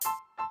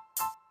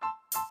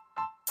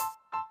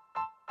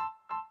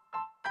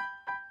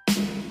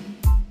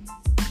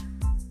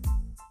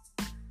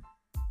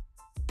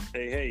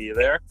Hey, you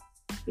there?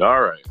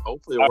 All right.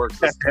 Hopefully it works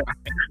this time.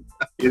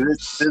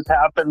 This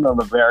happened on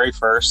the very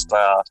first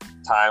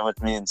time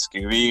with me and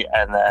Scooby,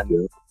 and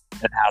then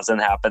it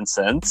hasn't happened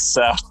since.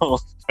 So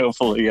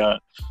hopefully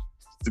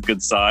it's a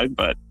good sign.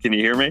 But can you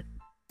hear me?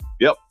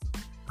 Yep.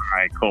 All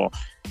right, cool.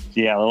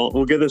 Yeah,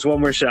 we'll give this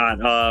one more shot.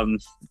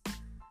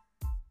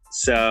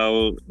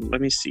 So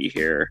let me see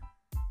here.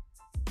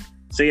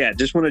 So yeah,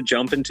 just want to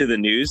jump into the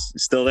news.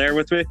 Still there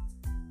with me?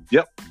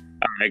 Yep.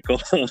 All right, cool.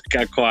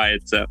 Got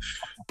quiet, so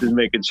just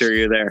making sure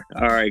you're there.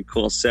 All right,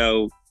 cool.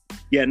 So,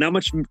 yeah, not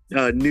much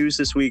news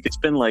this week. It's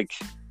been like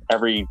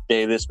every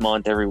day this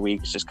month, every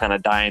week, it's just kind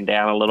of dying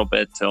down a little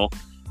bit till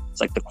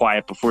it's like the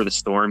quiet before the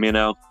storm, you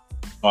know?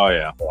 Oh,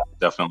 yeah.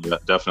 Definitely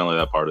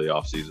that part of the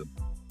off season.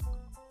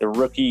 The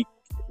rookie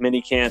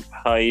minicamp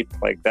hype,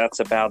 like that's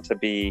about to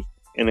be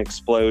an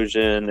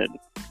explosion, and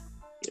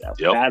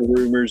bad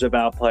rumors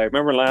about play.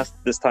 Remember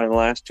this time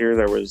last year,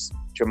 there was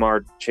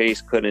Jamar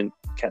Chase couldn't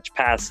catch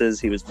passes.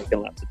 He was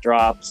making lots of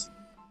drops.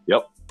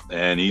 Yep.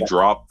 And he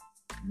dropped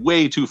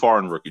way too far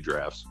in rookie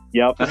drafts.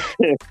 Yep.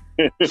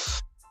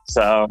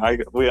 So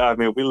we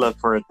live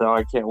for it though.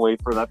 I can't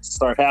wait for that to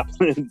start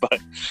happening. But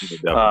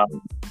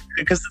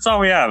because that's all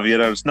we have,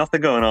 there's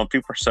nothing going on.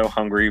 People are so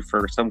hungry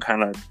for some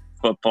kind of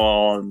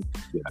football, and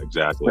yeah,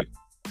 exactly.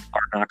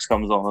 Hard Knocks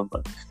comes on,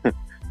 but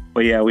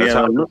yeah, we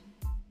have.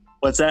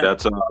 What's that?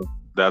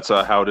 That's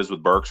how it is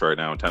with Burks right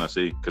now in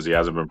Tennessee because he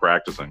hasn't been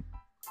practicing.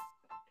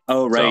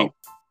 Oh, right. So,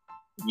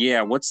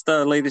 yeah, what's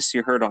the latest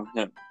you heard on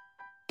him?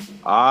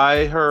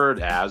 I heard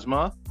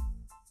asthma.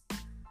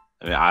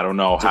 I mean, I don't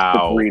know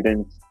how.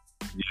 Breathing.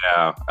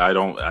 Yeah,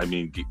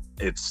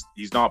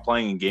 he's not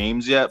playing in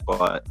games yet,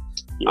 but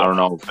I don't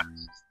know.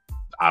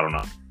 I don't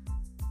know.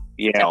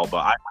 Yeah,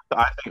 but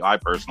I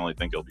personally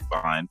think he'll be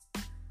fine.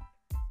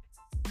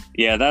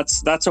 Yeah,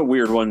 that's a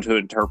weird one to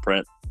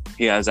interpret.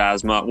 He has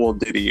asthma. Well,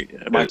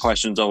 my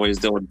question's always,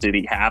 did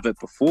he have it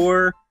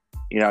before?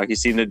 He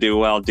seemed to do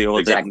well, deal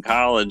with it in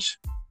college,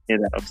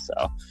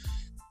 so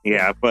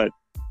yeah, but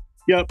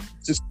yep,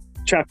 just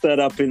chalk that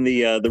up in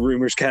the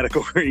rumors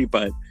category.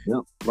 But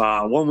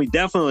one we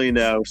definitely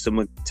know,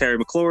 Terry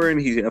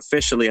McLaurin, he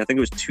officially, I think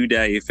it was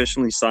today,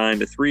 officially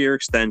signed a 3-year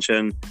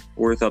extension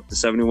worth up to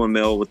 $71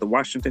 million with the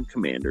Washington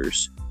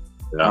Commanders.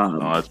 Yeah,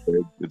 that's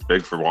big. It's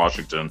big for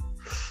Washington.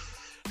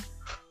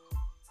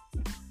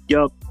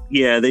 Yep.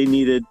 Yeah, they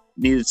needed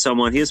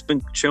someone. He has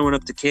been showing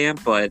up to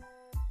camp, but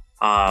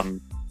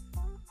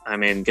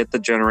get the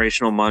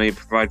generational money,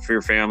 provide for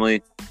your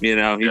family. He's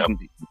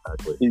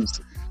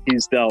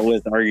dealt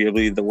with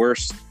arguably the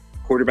worst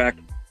quarterback,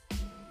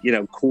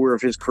 core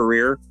of his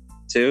career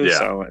too. Yeah.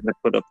 So and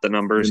put up the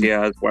numbers he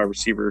has, wide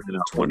receiver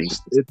 20.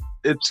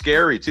 It's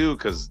scary too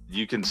because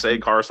you can say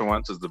Carson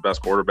Wentz is the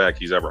best quarterback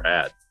he's ever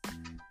had.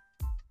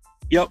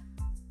 Yep.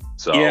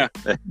 So yeah.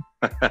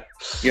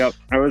 Yep.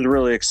 I was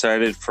really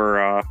excited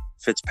for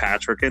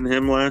Fitzpatrick and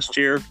him last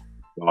year.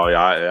 Oh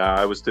yeah,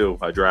 I was too.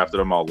 I drafted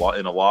him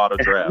in a lot of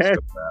drafts.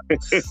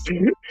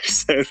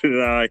 So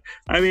did I.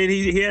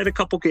 He had a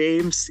couple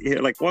games,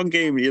 like one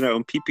game,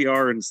 in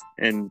PPR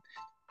and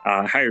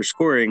higher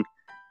scoring.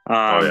 He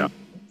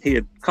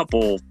had a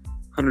couple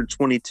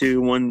 122,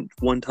 one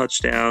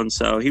touchdown.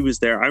 So he was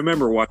there. I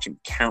remember watching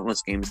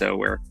countless games though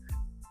where,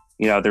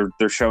 they're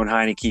showing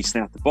Heineke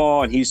snap the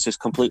ball and he's just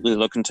completely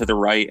looking to the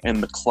right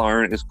and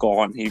McLaurin is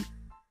gone. He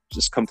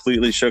just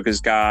completely shook his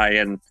guy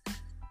and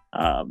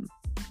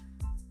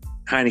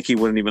Heineke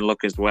wouldn't even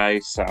look his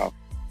way. So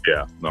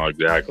yeah, no,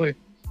 exactly.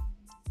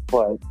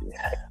 But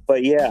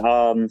yeah,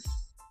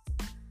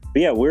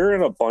 we're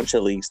in a bunch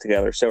of leagues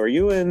together. So are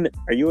you in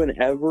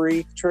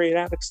every Trade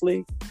Addicts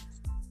league?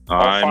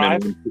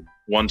 I'm in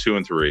 1, 2,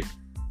 and 3.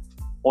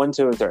 1,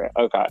 2, and 3.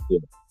 Okay. Yeah.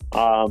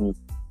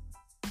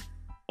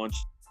 Don't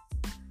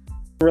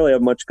really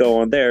have much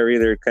going on there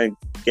either. Kind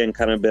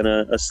of been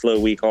a slow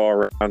week all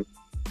around.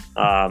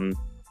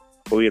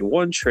 But we had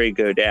one trade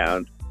go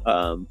down.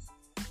 I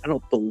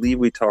don't believe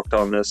we talked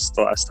on this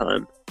the last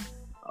time,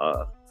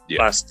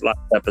 last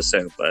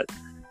episode, but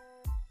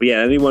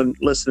yeah, anyone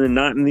listening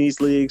not in these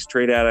leagues,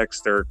 Trade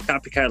Addicts, they're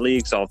copycat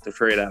leagues off the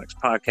Trade Addicts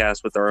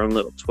podcast with our own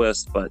little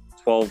twist, but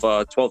 12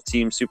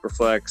 team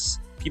Superflex,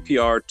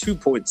 PPR,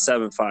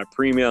 2.75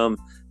 premium,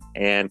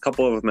 and a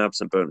couple of them have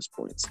some bonus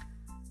points.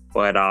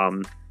 But are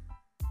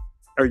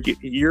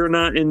you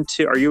in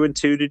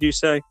 2, did you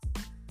say?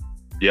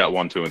 Yeah,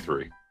 1, 2, and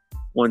 3.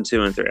 1,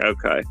 2, and 3.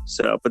 Okay.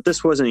 So, but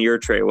this wasn't your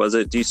trade, was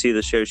it? Do you see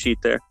the show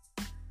sheet there?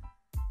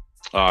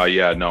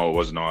 Yeah, no, it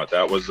was not.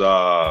 That was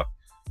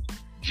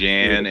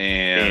Jan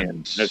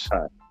and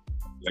okay.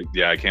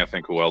 Yeah, I can't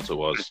think who else it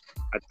was.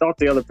 I thought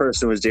the other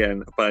person was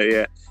Jan, but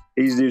yeah,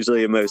 he's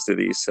usually in most of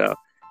these. So,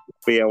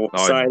 but yeah,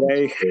 side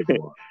A.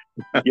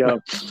 Yep.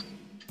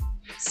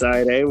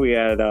 Side A, we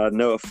had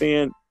Noah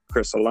Fant,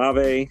 Chris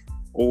Olave,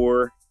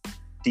 or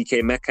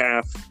DK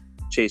Metcalf,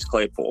 Chase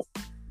Claypool.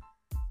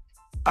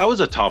 That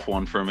was a tough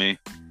one for me,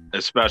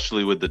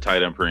 especially with the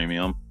tight end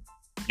premium.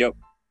 Yep.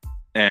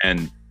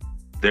 And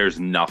there's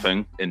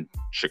nothing in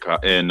Chicago.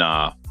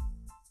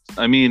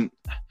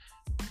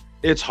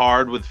 It's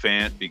hard with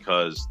Fant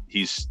because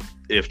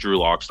if Drew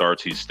Lock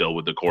starts, he's still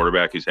with the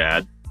quarterback he's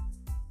had.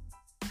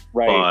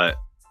 Right. But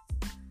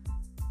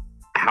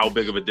how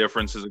big of a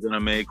difference is it going to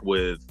make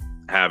with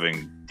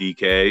having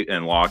DK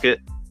and Lockett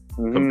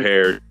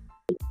compared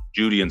to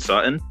Judy and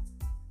Sutton?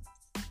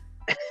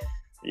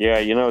 Yeah,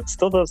 it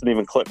still doesn't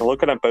even click.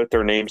 Looking at both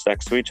their names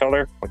next to each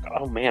other, like,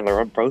 oh man,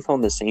 they're both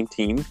on the same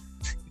team.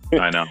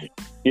 I know.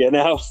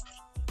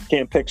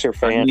 Can't picture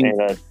Fant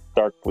in a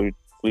dark blue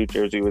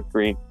jersey with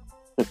green.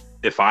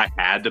 If I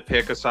had to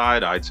pick a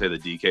side, I'd say the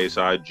DK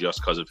side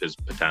just because of his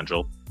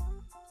potential.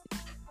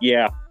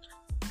 Yeah.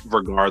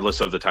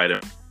 Regardless of the tight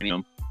end.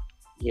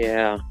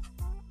 Yeah.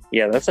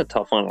 Yeah, that's a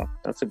tough one.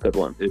 That's a good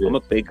one. I'm a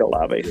big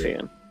Olave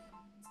fan.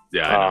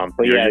 Yeah, I know.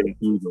 But You're yeah, a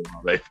huge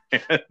Olave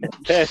fan.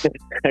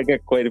 I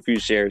got quite a few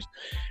shares.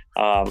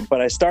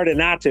 But I started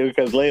not to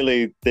because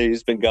lately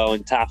he's been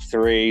going top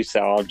 3,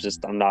 so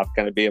I'm not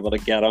going to be able to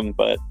get him.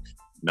 But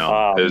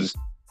no, because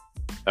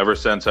ever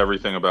since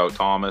everything about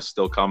Thomas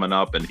still coming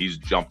up, and he's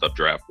jumped up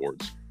draft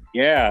boards.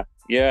 Yeah,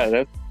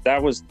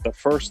 that was the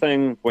first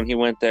thing when he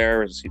went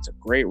there. He's a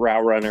great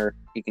route runner.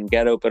 He can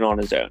get open on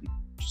his own.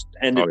 Just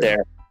end it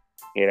there.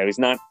 He's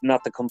not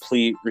the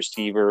complete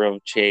receiver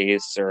of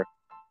Chase or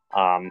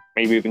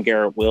maybe even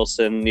Garrett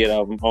Wilson.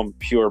 On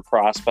pure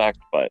prospect,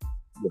 but.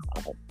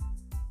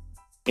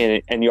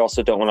 And you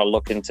also don't want to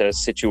look into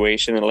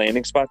situation and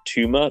landing spot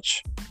too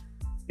much.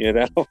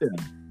 I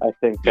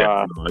think.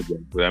 I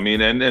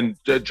mean, and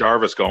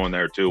Jarvis going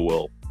there too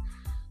will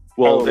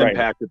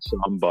impact it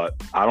some, but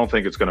I don't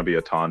think it's going to be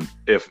a ton.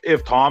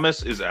 If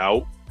Thomas is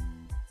out,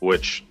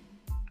 which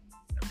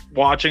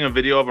watching a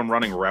video of him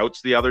running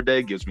routes the other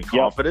day gives me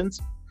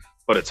confidence,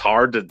 but it's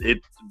hard to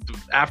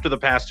after the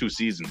past 2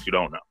 seasons, you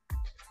don't know.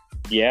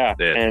 Yeah,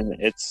 and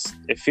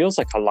it feels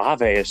like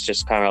Olave is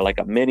just kind of like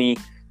a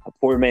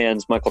poor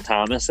man's Michael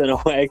Thomas in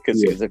a way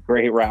because he's a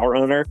great route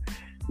runner.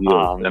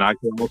 Yeah. And I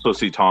can also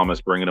see Thomas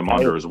bringing him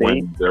under his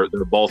wing. They're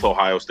both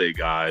Ohio State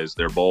guys.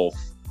 They're both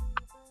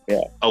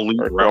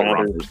elite route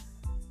runners.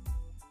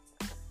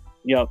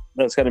 Yep,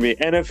 that's going to be.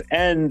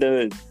 And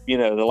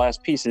the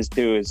last piece is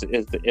too is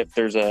if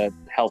there's a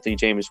healthy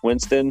Jameis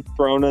Winston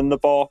thrown in the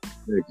ball.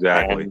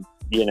 Exactly. And,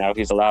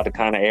 he's allowed to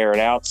kind of air it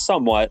out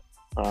somewhat.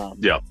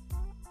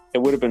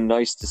 It would have been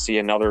nice to see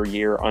another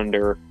year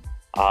under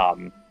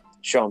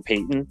Sean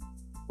Payton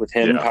with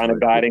him kind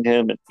of guiding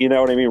him, you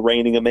know what I mean,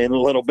 reining him in a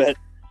little bit.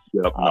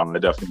 Yep, I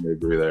definitely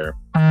agree there.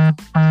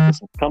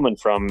 Coming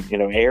from,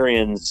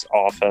 Arians'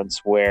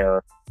 offense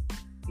where,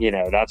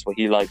 that's what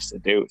he likes to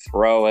do.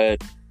 Throw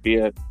it, be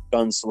a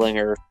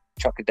gunslinger,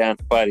 chuck it down.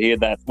 But he had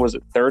that, was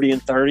it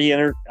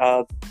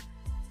 30-30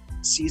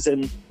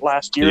 season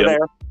last year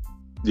there?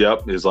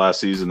 Yep, his last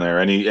season there.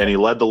 And he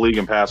led the league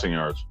in passing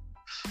yards.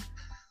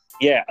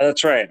 Yeah,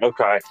 that's right.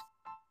 Okay.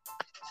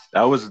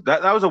 That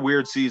was a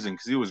weird season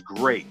because he was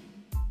great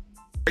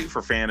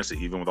for fantasy,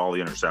 even with all the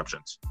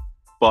interceptions.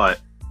 But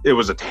it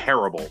was a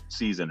terrible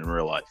season in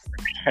real life.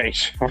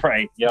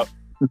 Right. Yep.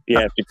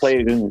 Yeah, if you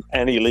played in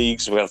any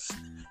leagues with,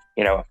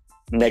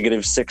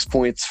 -6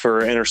 points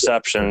for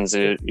interceptions,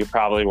 you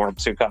probably weren't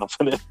too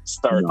confident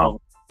starting. No.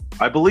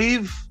 I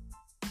believe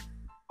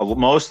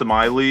most of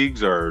my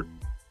leagues are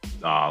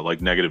like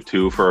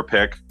 -2 for a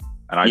pick,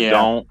 and I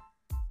don't.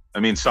 I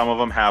mean, some of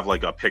them have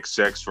like a pick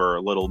 6 for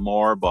a little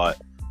more, but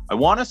I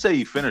want to say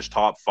he finished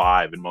top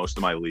 5 in most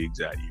of my leagues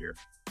that year,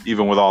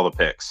 even with all the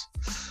picks.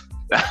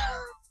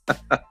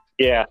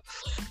 Yeah,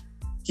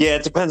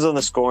 it depends on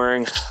the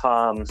scoring.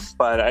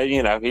 But I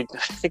think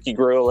he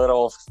grew a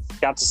little,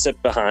 got to sit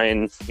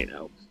behind,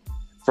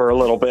 for a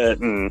little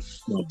bit and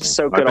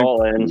soak it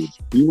all in.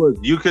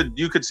 You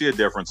could see a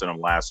difference in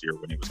him last year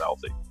when he was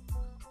healthy.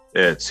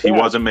 He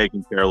wasn't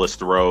making careless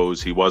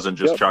throws. He wasn't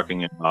just chucking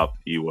it up.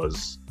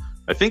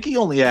 I think he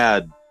only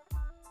had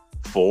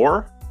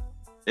 4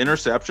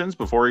 interceptions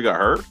before he got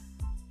hurt.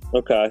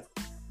 Okay.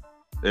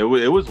 It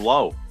was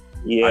low.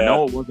 Yeah. I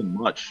know it wasn't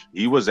much.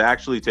 He was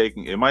actually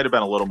it might have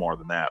been a little more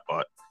than that,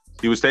 but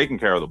he was taking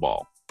care of the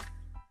ball.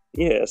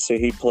 Yeah, so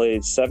he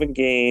played 7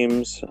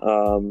 games,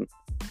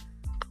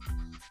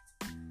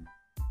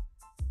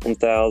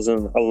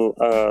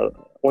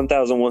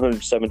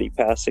 1,170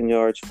 passing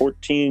yards,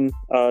 14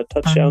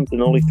 touchdowns,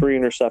 and only 3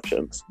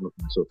 interceptions.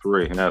 So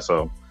 3,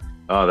 so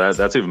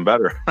that's even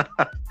better.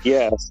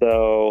 Yeah,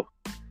 so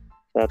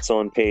that's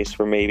on pace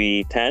for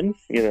maybe 10,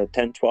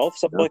 10, 12,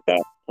 something like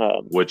that.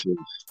 Which is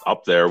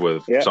up there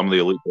with some of the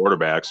elite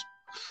quarterbacks.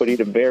 But he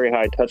had a very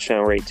high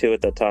touchdown rate, too,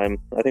 at that time.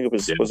 I think it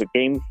was a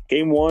game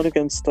 1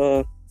 against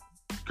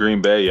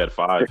Green Bay. He had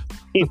 5.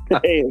 Green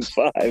Bay and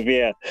 5,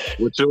 yeah.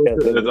 Which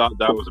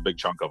that was a big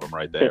chunk of them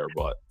right there.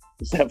 But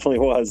it definitely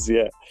was,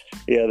 yeah.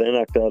 Yeah, they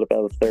knocked out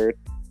about a third.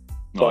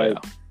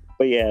 But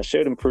yeah,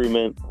 showed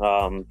improvement.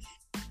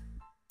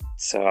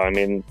 So, I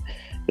mean,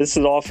 this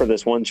is all for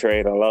this one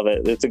trade. I love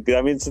it. It's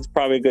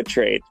probably a good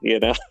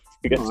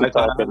I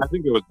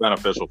think it was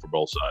beneficial for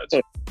both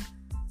sides.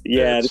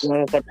 Yeah,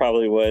 I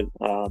probably would.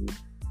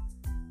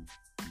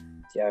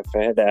 If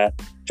I had to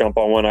jump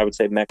on one, I would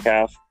say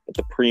Metcalf. But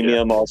the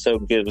premium also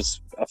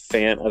gives a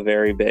fan a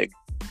very big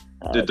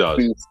It does.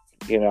 boost,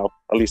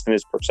 at least in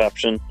his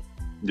perception.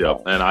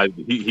 Yep, and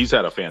he's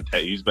had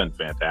he's been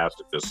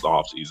fantastic this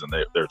offseason.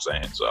 They're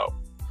saying so.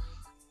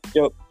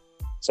 Yep.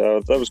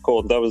 So that was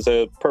cool. That was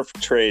a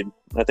perfect trade.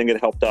 I think it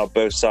helped out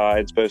both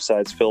sides. Both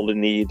sides filled a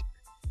need.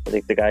 I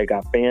think the guy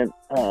got banned.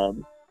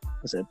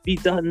 Was it B.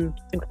 Dutton?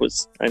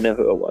 I know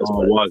who it was.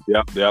 Oh, it was.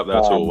 Yep,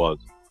 that's who it was.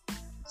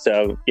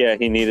 So yeah,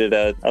 he needed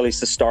at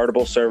least a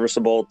startable,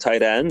 serviceable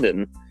tight end,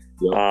 and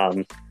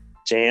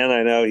Jan.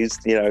 I know he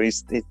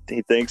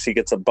thinks he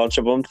gets a bunch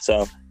of them.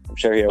 So I'm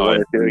sure he had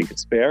one or two he could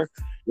spare.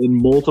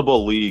 In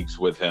multiple leagues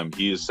with him,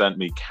 he has sent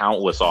me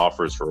countless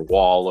offers for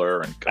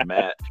Waller and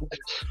Komet.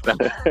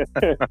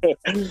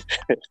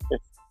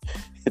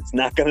 It's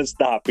not going to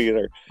stop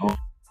either.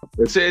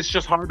 It's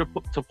just hard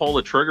to pull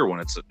the trigger when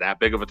it's that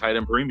big of a tight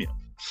end premium.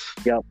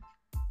 Yep.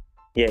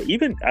 Yeah.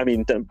 Even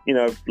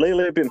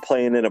lately I've been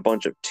playing in a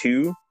bunch of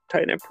 2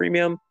 tight end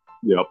premium.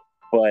 Yep.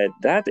 But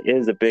that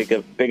is a big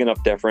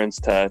enough difference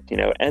to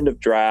end of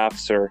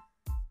drafts or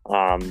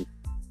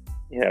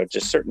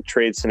just certain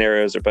trade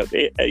scenarios. But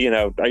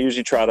I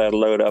usually try to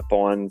load up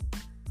on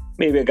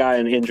maybe a guy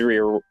in injury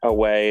or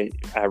away,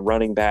 a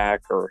running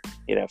back, or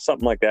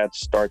something like that.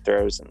 Start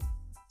throws and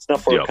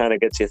stuff where it kind of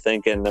gets you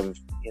thinking of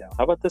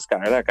how about this guy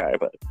or that guy.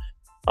 But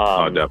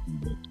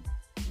definitely.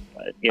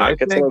 But, it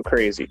gets a little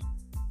crazy.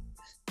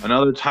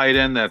 Another tight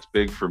end that's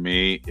big for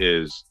me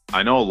is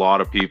I know a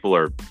lot of people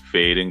are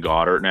fading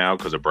Goddard now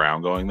because of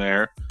Brown going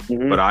there,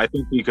 but I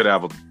think he could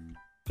have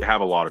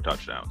a lot of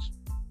touchdowns.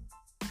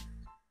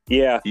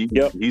 Yeah,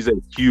 he's a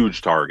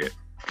huge target.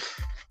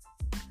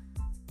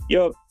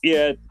 Yep,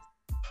 yeah,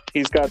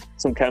 he's got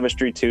some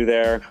chemistry too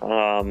there.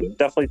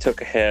 Definitely took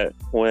a hit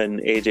when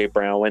AJ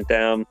Brown went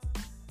down.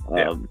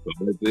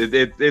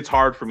 It's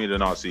hard for me to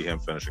not see him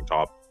finishing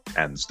top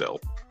 10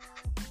 still.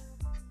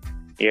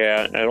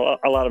 Yeah, and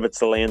a lot of it's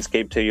the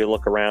landscape too. You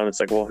look around, it's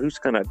like, well, who's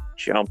going to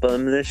jump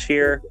him this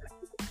year?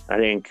 I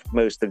think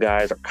most of the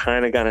guys are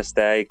kind of going to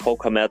stay. Cole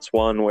Kmet's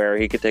one where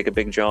he could take a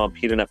big jump.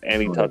 He didn't have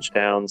any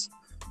touchdowns.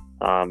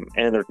 And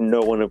there's no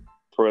one to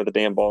throw the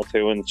damn ball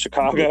to in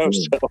Chicago.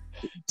 So.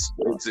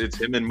 It's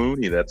him and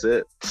Mooney. That's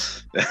it.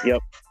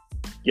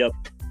 Yep.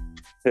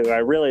 Who I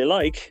really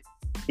like.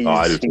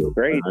 I do he's too.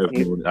 Great.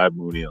 I have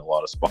Mooney in a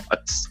lot of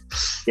spots.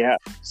 Yeah,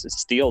 it's a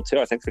steal too.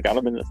 I think they got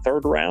him in the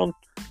 3rd round.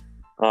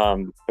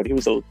 But he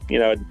was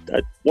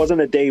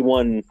wasn't a day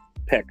 1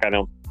 pick. I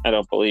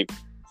don't believe.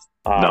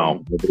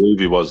 No, I believe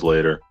he was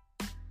later.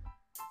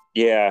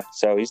 Yeah,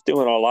 so he's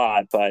doing a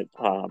lot, but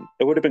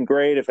it would have been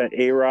great if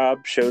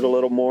A-Rob showed a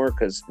little more,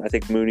 because I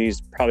think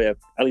Mooney's probably, at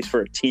least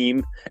for a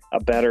team,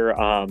 a better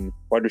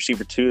wide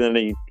receiver 2 than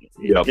he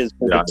is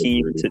for the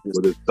team.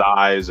 With his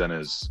size and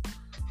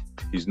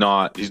he's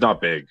not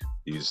big.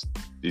 He's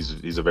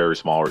a very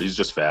small. He's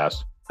just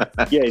fast.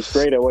 Yeah, he's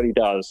great at what he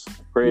does.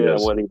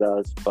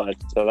 But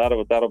so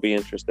that'll be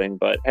interesting.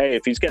 But hey,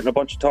 if he's getting a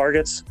bunch of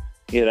targets,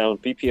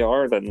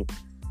 PPR, then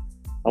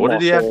what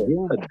did he have?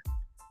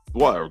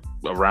 What,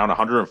 around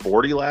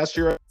 140 last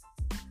year?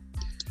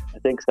 I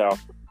think so,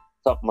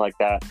 something like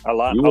that. A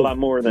lot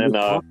more than in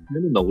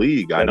the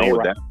league. I know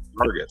with that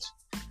targets.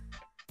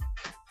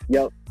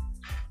 Yep.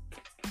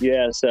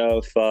 Yeah.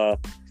 So if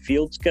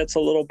Fields gets a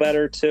little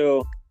better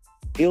too.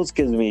 Fields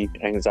gives me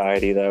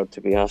anxiety, though,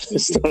 to be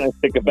honest, when I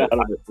think about it.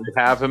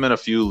 I have him in a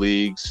few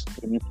leagues.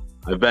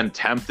 I've been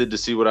tempted to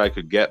see what I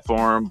could get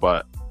for him,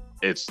 but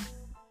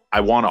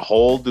I want to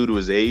hold due to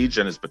his age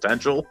and his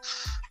potential.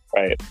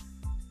 Right.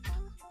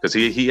 Because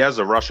he has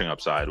a rushing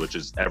upside, which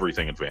is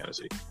everything in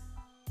fantasy.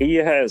 He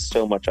has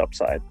so much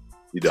upside.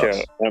 He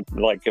does.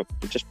 Like,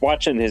 just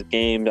watching his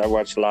games, I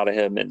watched a lot of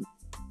him and,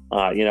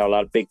 a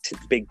lot of Big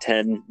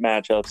Ten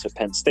matchups with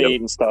Penn State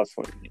and stuff.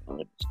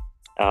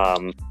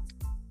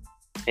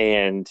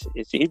 And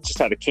he just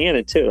had a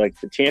cannon too, like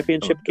the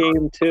championship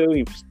game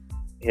too.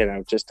 He,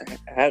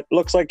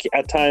 looks like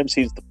at times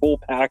he's the full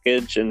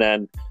package, and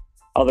then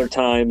other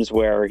times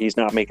where he's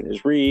not making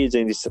his reads.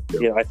 And he's,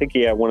 I think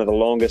he had one of the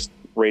longest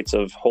rates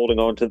of holding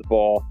on to the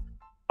ball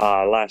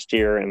last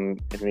year in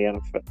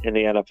the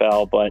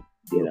NFL. But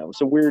it was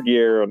a weird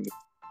year,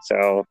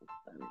 so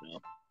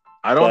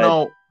I don't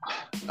know.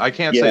 I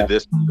can't say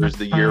this year's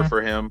the year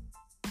for him.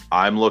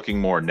 I'm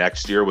looking more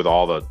next year with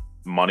all the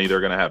money they're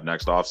going to have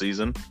next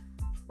offseason.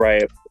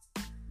 Right.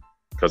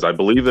 Because I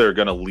believe they're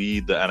going to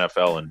lead the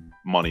NFL in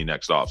money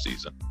next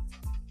offseason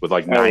with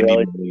like 90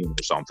 million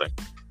or something.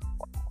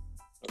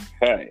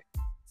 Okay.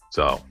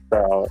 So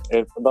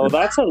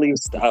that's at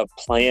least a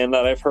plan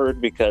that I've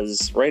heard,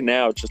 because right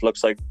now it just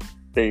looks like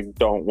they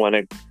don't want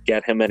to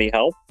get him any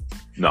help.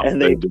 No.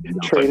 And they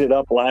traded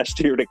up last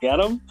year to get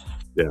him.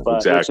 Yeah, but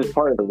exactly. Which is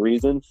part of the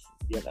reason,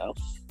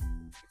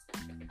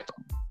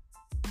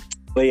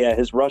 But yeah,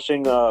 his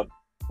rushing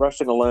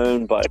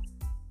alone, but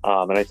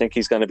and I think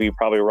he's going to be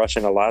probably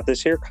rushing a lot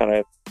this year, kind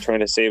of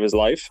trying to save his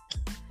life.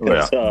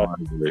 Again,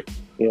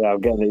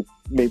 they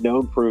made no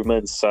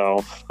improvements.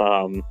 So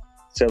I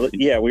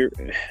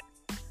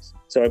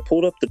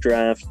pulled up the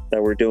draft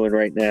that we're doing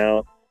right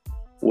now,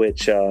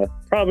 which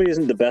probably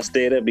isn't the best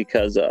data,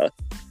 because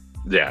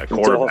Yeah,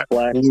 quarterback.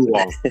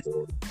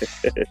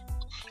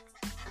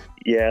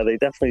 Yeah, they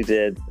definitely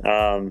did.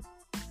 But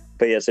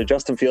yeah, so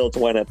Justin Fields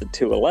went at the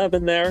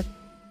 211 there.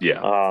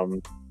 Yeah.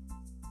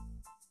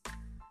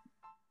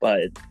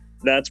 But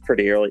that's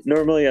pretty early.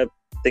 Normally, I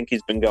think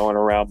he's been going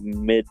around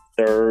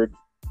mid-third.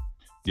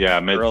 Yeah,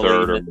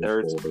 mid-third or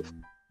mid-third.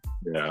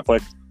 Yeah.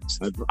 But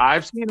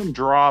I've seen him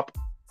drop,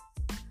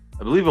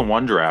 I believe in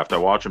one draft, I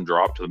watched him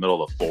drop to the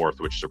middle of the fourth,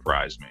 which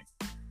surprised me.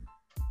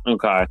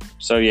 Okay.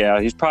 So, yeah,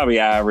 he's probably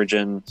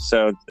averaging.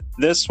 So,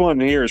 this one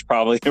here is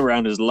probably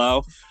around his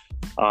low.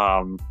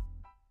 And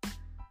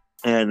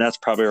that's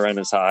probably around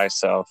his high.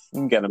 So, you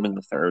can get him in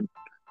the third.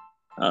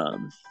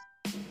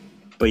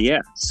 But,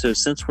 yeah. So,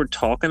 since we're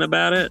talking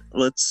about it,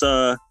 let's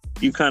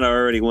you kind of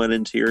already went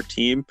into your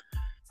team.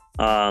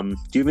 Do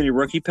you have any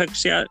rookie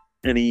picks yet?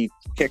 Any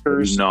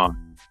kickers? No.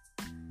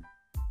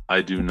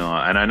 I do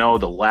not. And I know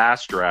the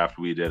last draft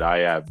we did, I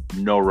have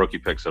no rookie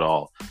picks at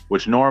all,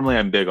 which normally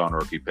I'm big on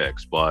rookie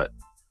picks, but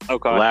the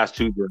last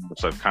two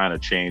drafts I've kind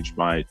of changed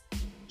my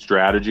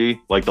strategy.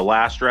 Like the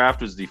last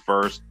draft was the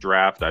first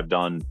draft I've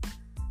done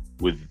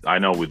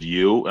with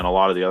you and a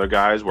lot of the other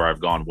guys where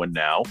I've gone win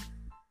now.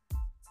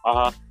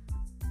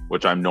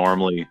 Which I'm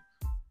normally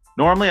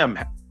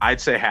I'd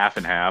say half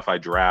and half. I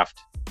draft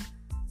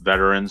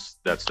veterans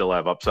that still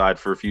have upside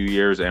for a few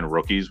years and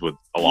rookies with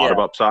a lot of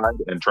upside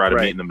and try to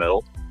meet in the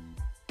middle.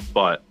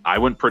 But I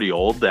went pretty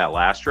old that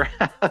last draft.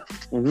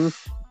 Mm-hmm.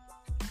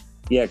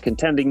 Yeah,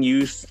 contending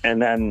youth,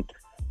 and then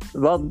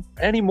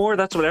anymore,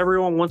 that's what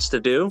everyone wants to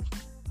do.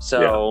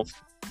 So,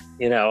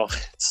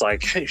 it's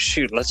like, hey,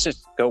 shoot, let's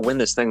just go win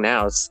this thing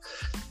now.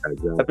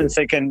 I've been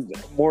thinking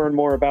more and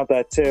more about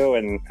that too,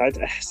 and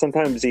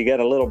sometimes you get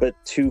a little bit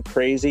too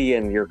crazy,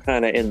 and you're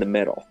kind of in the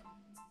middle.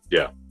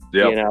 Yeah.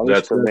 Yeah,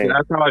 that's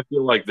how I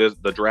feel like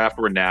the draft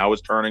we're now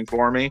is turning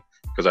for me,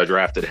 because I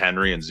drafted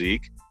Henry and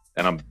Zeke,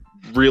 and I'm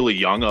really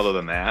young other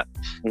than that.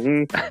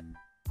 Mm-hmm.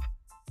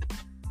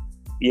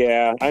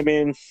 Yeah, I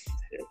mean,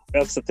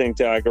 that's the thing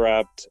too. I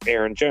grabbed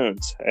Aaron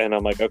Jones, and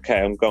I'm like, okay,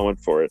 I'm going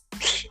for it.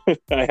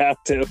 I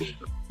have to,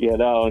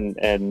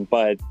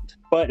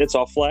 but it's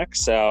all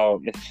flex,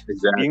 so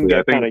exactly. You can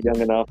get kind of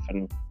young enough,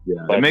 and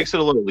it makes it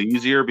a little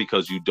easier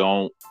because you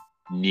don't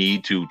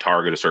need to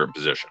target a certain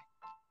position.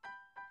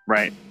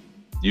 Right.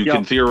 You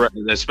can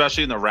theoretically,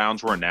 especially in the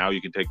rounds we're in now,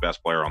 you can take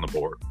best player on the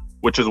board,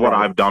 which is what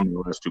I've done in the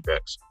last two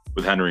picks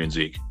with Henry and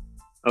Zeke.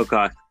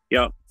 Okay.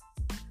 Yep.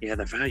 Yeah,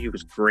 the value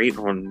was great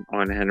on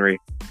Henry.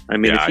 I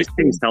mean, if he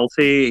stays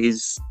healthy,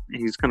 he's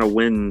gonna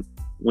win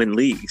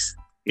leagues.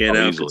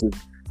 Because he's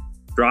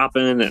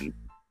dropping, and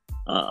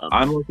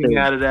I'm looking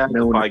at it as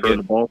if I get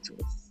the ball to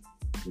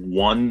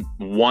one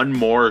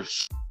more,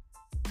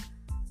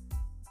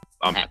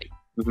 I'm happy.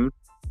 Mm-hmm.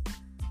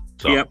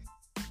 So. Yep.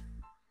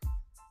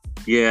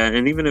 Yeah,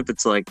 and even if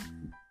it's like,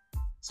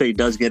 say he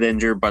does get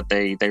injured, but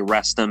they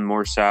rest him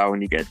more so,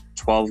 and you get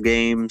 12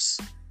 games,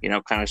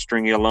 kind of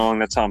string you along.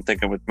 That's how I'm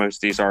thinking with most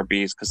of these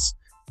RBs, because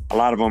a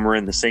lot of them are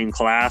in the same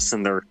class,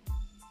 and they're,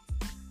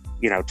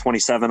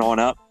 27 on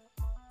up.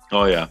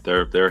 Oh yeah,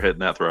 they're hitting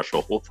that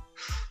threshold.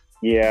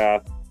 Yeah,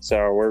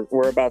 so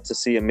we're about to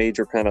see a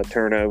major kind of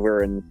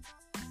turnover in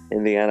the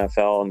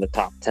NFL in the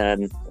top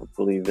 10, I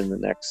believe, in the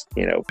next,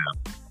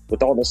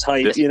 with all this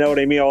hype, you know what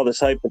I mean? All this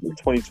hype with the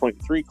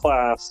 2023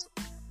 class.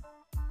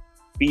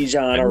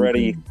 Bijan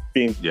already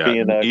being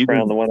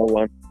crowned the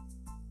 101.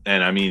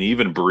 And I mean,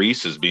 even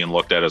Brees is being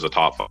looked at as a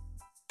top 5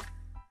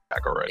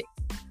 back already.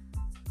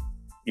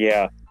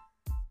 Yeah.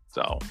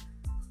 So,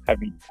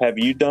 have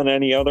you done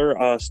any other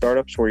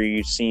startups where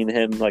you've seen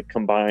him like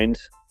combined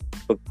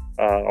with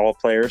all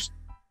players?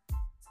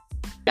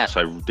 Yes,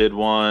 I did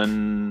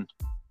one,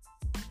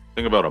 I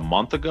think about a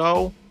month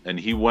ago, and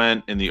he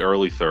went in the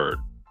early third.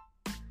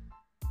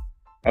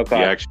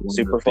 Okay.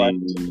 Super flex.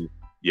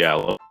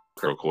 Yeah,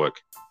 real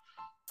quick.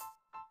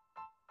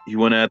 He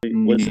went at it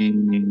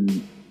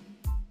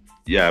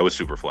was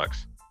super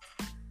flex.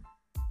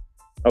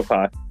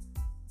 Okay.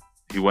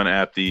 He went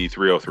at the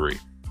 303.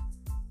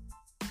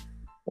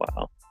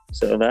 Wow.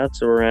 So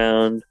that's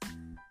around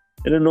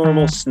in a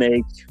normal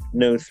snake,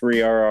 no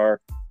 3RR.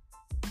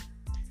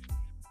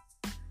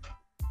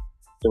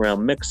 It's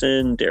around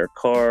Mixon, Derek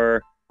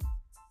Carr.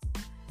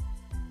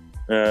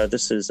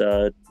 This is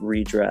a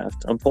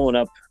redraft. I'm pulling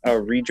up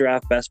our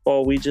redraft best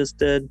ball we just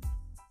did.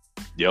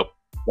 Yep.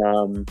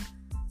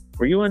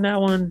 Were you in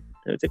that one?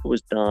 I think it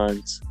was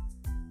Don's.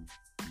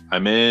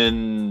 I'm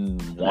in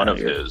one of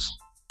his.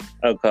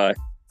 Okay.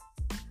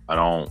 I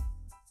don't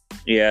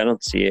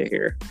see it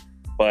here.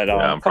 But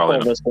I'm a couple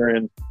of us were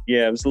in.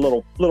 Yeah, it was a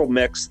little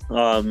mixed.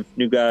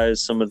 New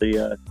guys, some of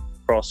the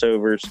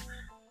crossovers.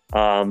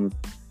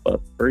 But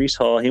Brees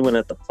Hall, he went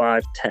at the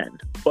 5'10",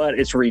 but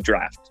it's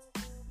redraft.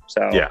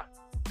 So yeah.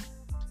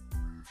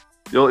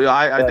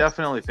 I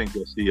definitely think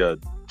you'll see a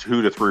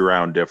 2 to 3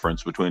 round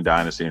difference between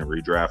Dynasty and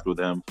redraft with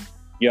him.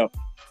 Yep.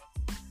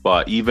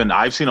 But even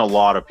I've seen a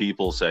lot of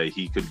people say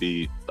he could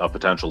be a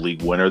potential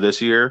league winner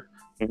this year.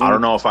 Mm-hmm. I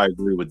don't know if I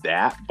agree with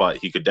that, but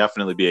he could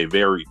definitely be a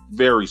very,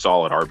 very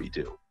solid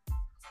RB2.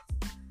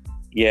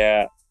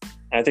 Yeah.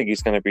 I think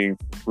he's going to be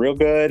real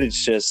good.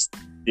 It's just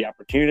the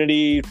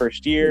opportunity,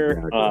 first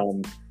year.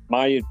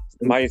 Exactly.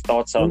 My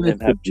thoughts on him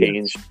have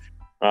changed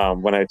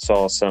when I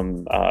saw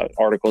some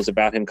articles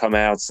about him come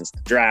out since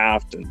the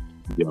draft, and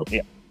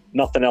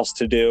nothing else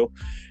to do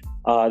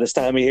this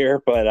time of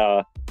year. But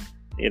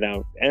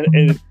and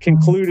it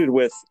concluded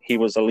with he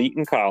was elite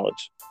in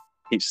college.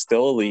 He's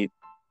still elite.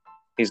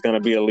 He's going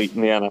to be elite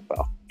in the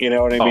NFL. You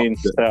know what I mean?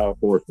 So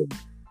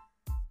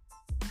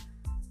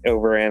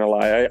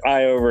overanalyze.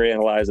 I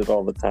overanalyze it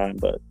all the time,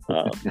 but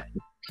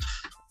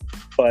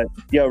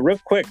real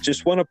quick,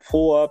 just want to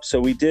pull up.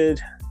 So we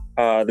did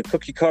the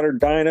Cookie Cutter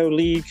Dino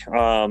League.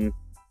 I don't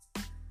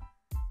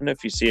know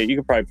if you see it. You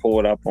can probably pull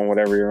it up on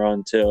whatever you're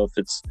on too, if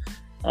it's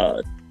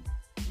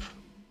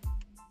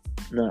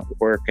not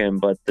working.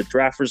 But the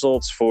draft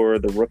results for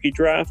the rookie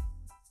draft.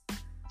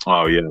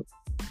 Oh yeah.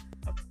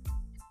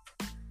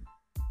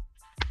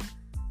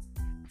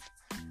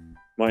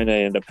 Mine,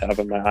 I end up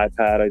having my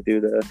iPad. I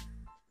do the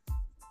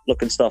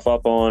looking stuff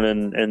up on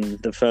and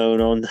the phone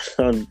on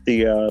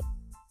the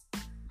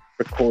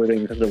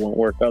recording because it won't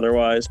work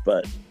otherwise.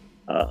 But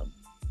I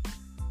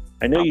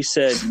know you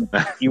said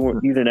you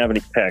didn't have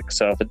any picks,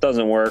 so if it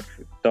doesn't work,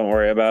 don't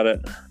worry about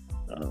it.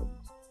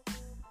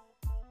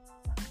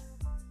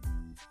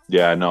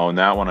 Yeah, no, and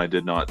that one I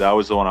did not. That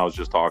was the one I was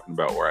just talking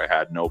about where I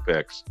had no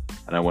picks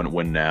and I went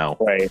win now.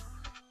 Right.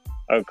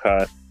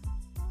 Okay.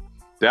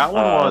 That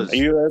one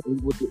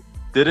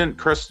didn't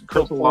Chris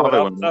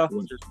Olave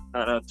just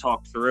kind of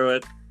talk through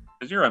it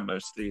because you're on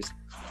most of these.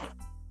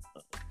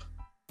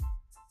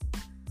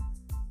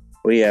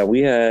 Well, yeah, we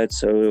had,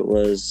 so it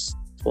was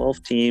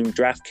 12 team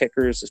draft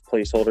kickers as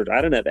placeholders. I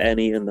didn't have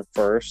any in the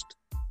first.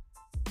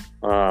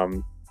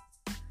 I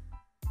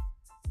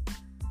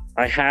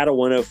had a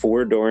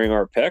 104 during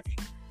our pick.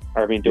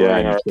 I mean,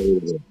 during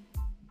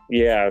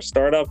our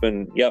startup,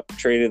 and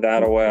traded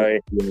that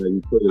away. Yeah,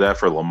 you traded that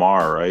for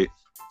Lamar, right?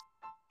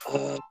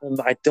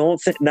 I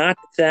don't think, not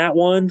that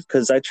one,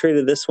 because I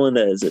traded this one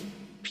as a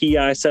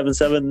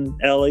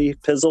PI77LE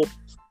Pizzle.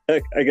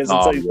 I guess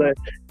that's how you say.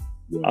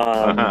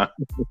 Yeah.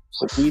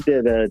 We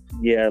did a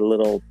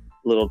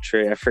little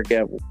trade. I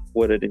forget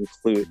what it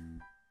included.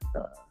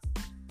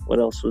 What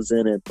else was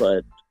in it,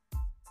 but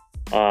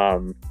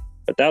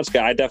that was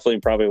good. I definitely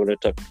probably would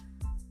have took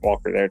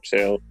Walker there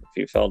too if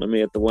you fell to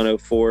me at the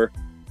 104.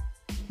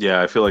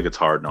 Yeah, I feel like it's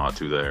hard not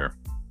to there.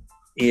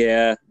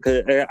 Yeah,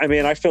 I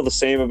mean, I feel the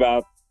same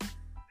about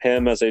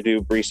him as I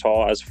do Breece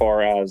Hall, as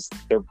far as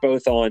they're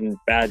both on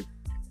bad,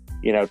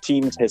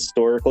 teams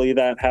historically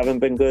that haven't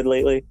been good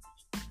lately.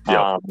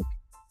 Yeah.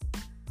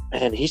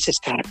 And he's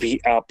just got to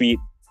outbeat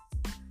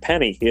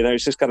Penny.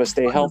 He's just got to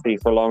stay healthy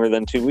for longer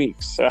than 2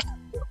 weeks. So.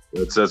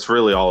 That's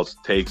really all it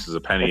takes is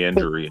a Penny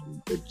injury,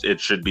 and it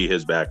should be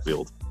his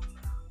backfield.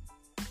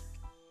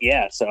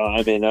 Yeah, so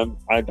I mean,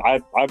 I've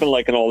been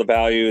liking all the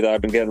value that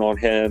I've been getting on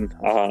him.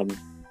 I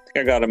think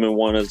I got him in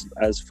one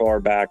as far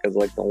back as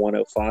like the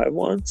 105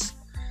 once,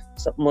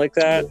 something like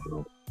that.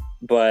 Yeah.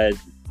 But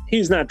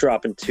he's not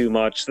dropping too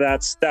much.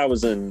 That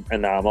was an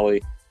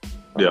anomaly.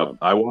 Yeah,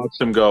 I watched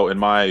him go in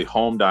my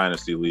home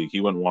Dynasty league. He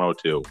went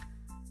 102,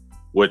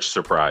 which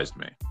surprised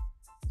me.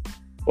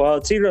 Well,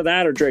 it's either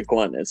that or Drake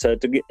London. So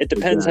it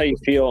depends how you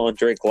feel on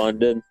Drake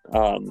London.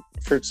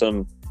 For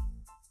some,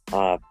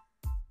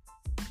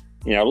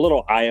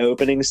 little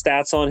eye-opening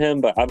stats on him,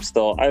 but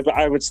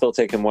I would still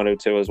take him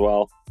 102 as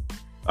well.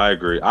 I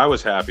agree. I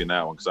was happy in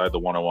that one because I had the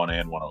 101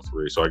 and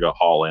 103, so I got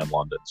Hall and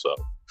London. So.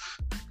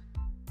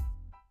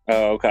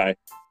 Oh, okay.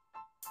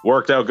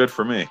 Worked out good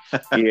for me.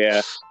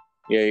 Yeah,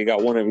 you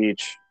got one of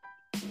each.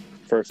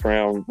 First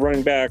round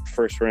running back,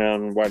 first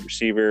round wide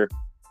receiver,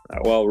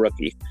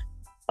 rookie.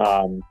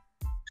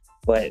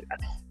 But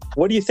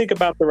what do you think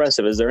about the rest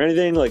of it? Is there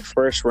anything like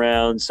first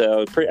round?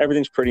 So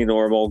everything's pretty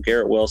normal.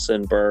 Garrett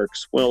Wilson,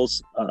 Burks,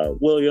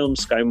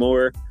 Williams, Sky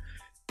Moore,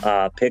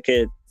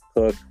 Pickett,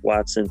 Cook,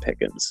 Watson,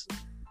 Pickens.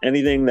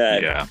 Anything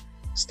that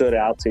stood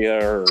out to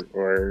you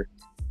or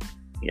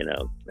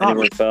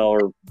anyone fell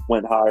or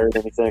went higher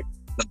than you think?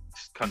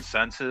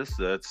 Consensus,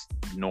 that's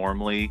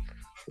normally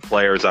the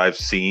players I've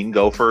seen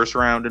go first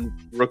round in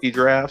rookie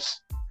drafts.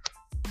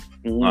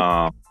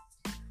 Mm-hmm.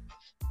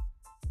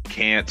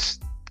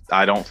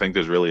 I don't think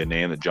there's really a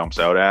name that jumps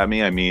out at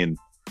me. I mean,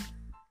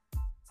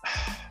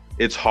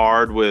 it's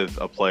hard with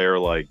a player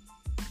like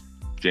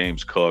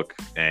James Cook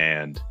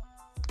and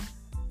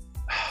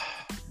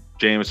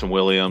Jameson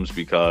Williams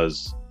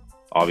because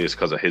of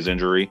his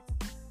injury.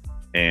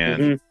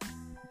 And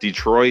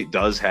Detroit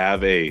does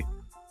have I'm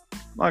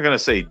not going to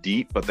say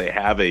deep, but they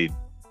have a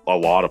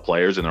lot of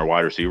players in their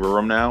wide receiver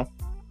room now.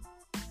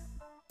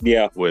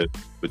 Yeah.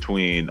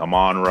 Between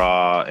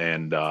Amon-Ra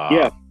and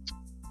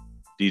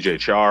DJ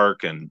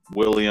Chark and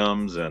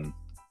Williams and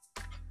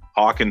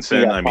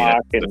Hawkinson. I mean,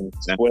 and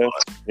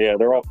Swift. Yeah,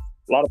 they're all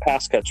a lot of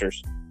pass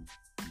catchers.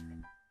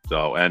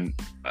 So, and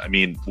I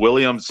mean,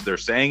 Williams, they're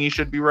saying he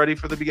should be ready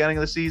for the beginning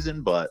of the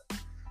season, but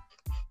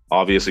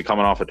obviously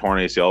coming off a torn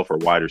ACL for a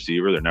wide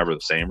receiver, they're never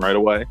the same right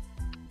away.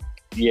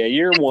 Yeah,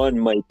 year one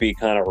might be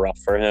kind of rough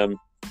for him.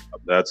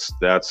 That's.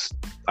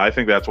 I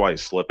think that's why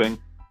he's slipping.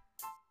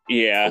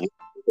 Yeah.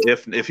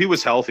 If he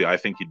was healthy, I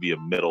think he'd be a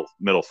middle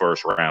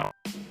first round.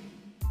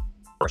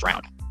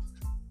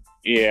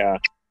 Yeah.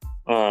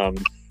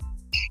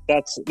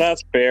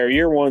 That's fair.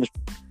 Year one's.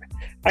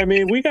 I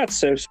mean, we got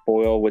so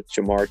spoiled with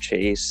Jamar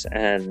Chase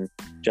and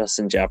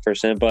Justin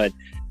Jefferson, but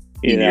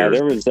you know,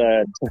 there was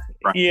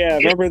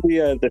remember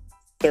the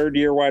third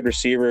year wide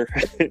receiver?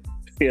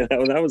 You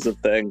know, that was a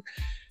thing.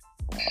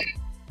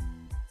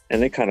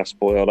 And they kind of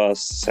spoiled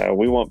us. So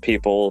we want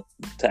people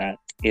to,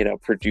 you know,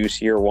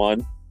 produce year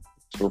one.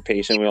 So we're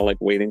patient. We don't like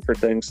waiting for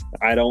things.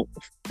 I don't.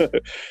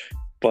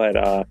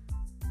 But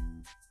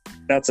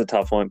that's a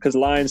tough one because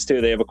Lions too.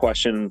 They have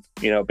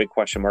a big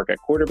question mark at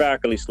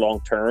quarterback, at least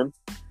long term.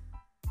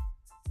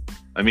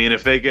 I mean,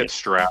 if they get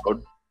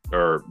Stroud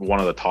or one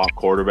of the top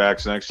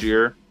quarterbacks next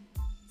year,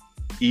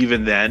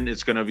 even then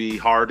it's going to be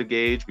hard to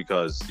gauge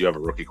because you have a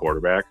rookie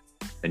quarterback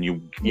and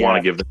you want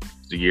to give them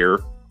a year.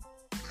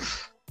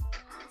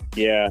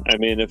 Yeah, I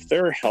mean, if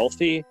they're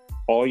healthy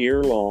all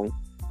year long,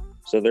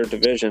 so their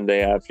division,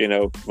 they have, you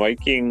know,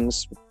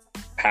 Vikings,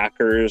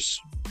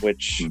 Packers,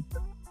 which,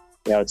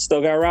 it's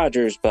still got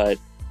Rodgers, but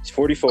he's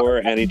 44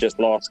 and he just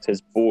lost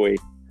his boy.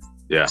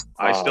 Yeah,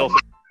 I still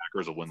think the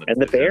Packers will win the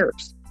division. And the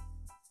Bears.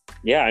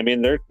 Yeah, I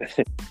mean,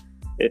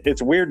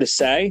 it's weird to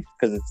say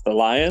because it's the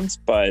Lions,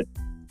 but,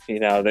 you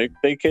know, they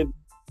could.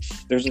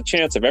 There's a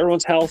chance if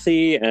everyone's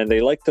healthy and they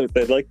like to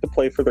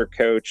play for their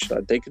coach,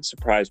 they could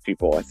surprise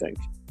people, I think.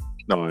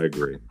 No, I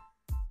agree.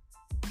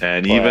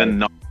 And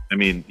even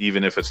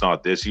if it's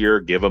not this year,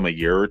 give them a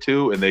year or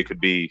two, and they could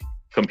be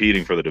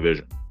competing for the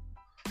division.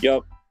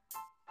 Yep.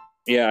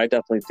 Yeah, I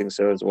definitely think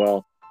so as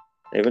well.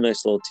 They have a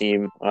nice little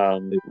team.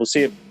 We'll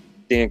see if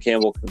Dan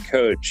Campbell can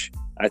coach.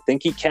 I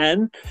think he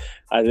can.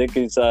 I think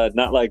he's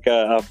not like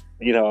a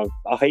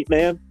hype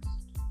man.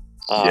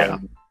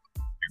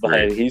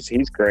 But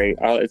he's great.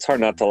 It's hard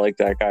not to like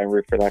that guy and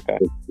root for that guy.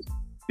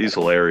 He's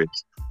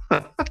hilarious.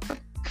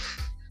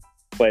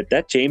 But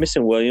that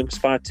Jameson Williams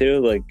spot too,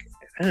 like,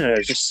 I don't know,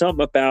 there's just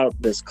something about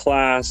this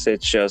class.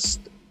 It's just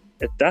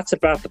that's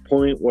about the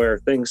point where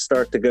things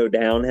start to go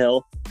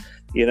downhill.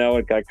 You know,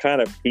 it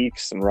kind of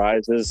peaks and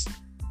rises,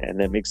 and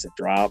then makes it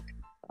drop.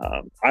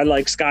 I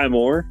like Sky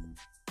Moore.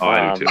 Oh,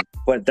 I do too.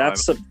 But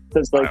that's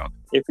because, like,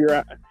 if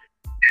you're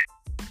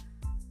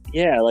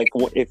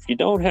if you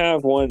don't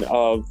have one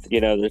of,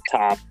 you know, the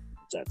top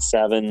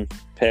 7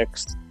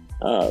 picks,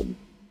 to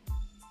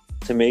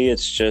me,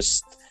 it's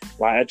just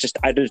I just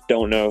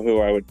don't know who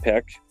I would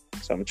pick,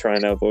 so I'm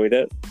trying to avoid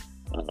it.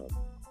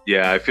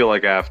 I feel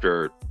like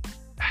after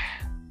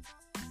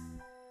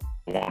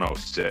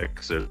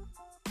 106, it's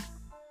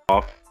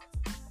off.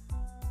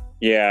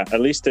 Yeah, at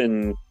least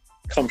in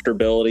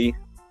comfortability,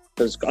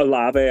 because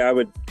Olave I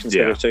would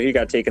consider. Yeah. So he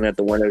got taken at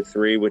the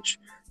 103, which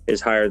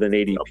is higher than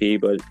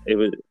ADP, but it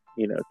would,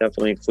 you know,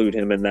 definitely include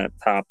him in that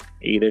top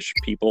 8-ish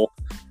people.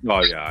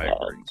 Oh yeah, I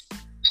agree.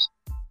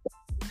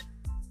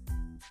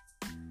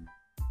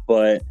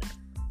 But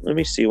let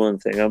me see one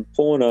thing. I'm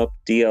pulling up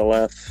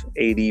DLF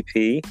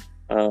ADP,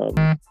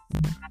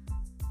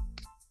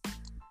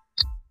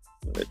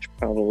 which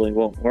probably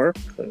won't work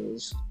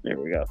because there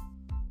we go.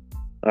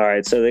 All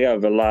right, so they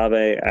got Olave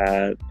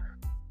at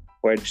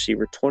wide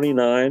receiver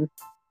 29.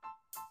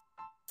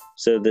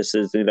 So this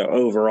is, you know,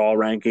 overall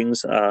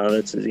rankings.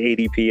 That's his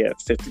ADP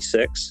at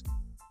 56.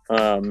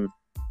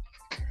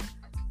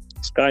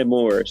 Sky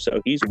Moore,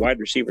 so he's wide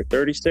receiver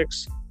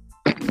 36,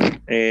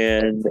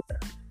 and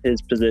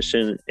his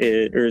position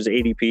his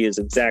ADP is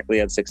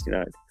exactly at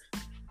 69.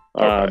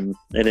 Okay. And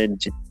then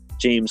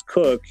James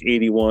Cook,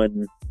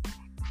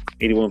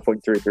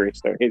 81.33,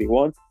 so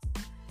 81.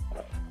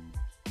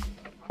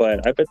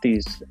 But I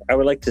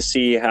would like to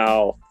see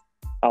how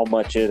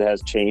much it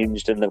has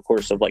changed in the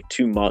course of like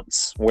 2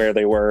 months, where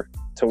they were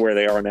to where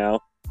they are now.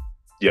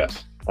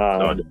 Yes.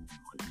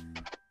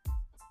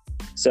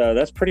 So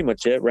that's pretty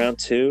much it. Round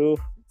 2,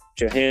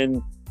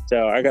 Jahan.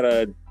 So I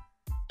gotta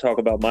talk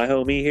about my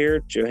homie here,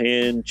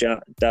 Jahan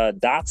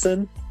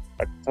Dotson.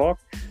 I can talk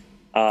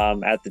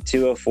at the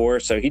 204.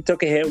 So he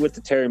took a hit with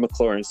the Terry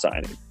McLaurin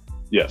signing.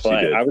 Yes, but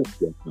he did. I was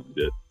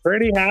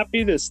pretty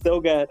happy to still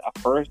get a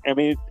first. I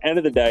mean, end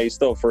of the day, he's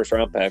still a first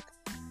round pick.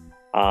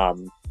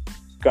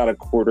 Got a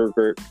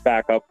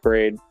quarterback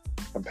upgrade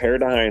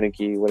compared to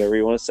Heineke. Whatever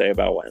you want to say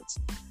about Wentz,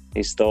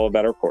 he's still a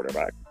better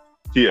quarterback.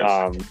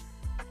 Yes.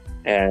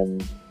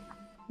 And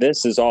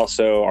this is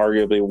also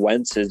arguably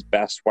Wentz's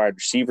best wide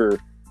receiver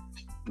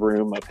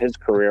room of his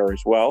career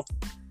as well.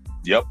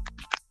 Yep.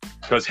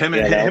 Because him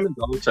and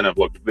Dotson have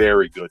looked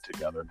very good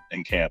together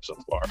in camp so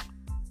far.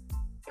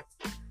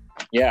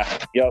 Yeah.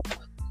 Yep.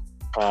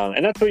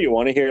 And that's what you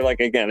want to hear. Like,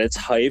 again, it's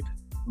hype,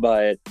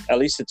 but at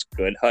least it's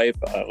good hype.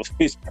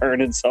 He's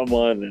burning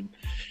someone and,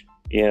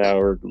 you know,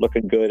 or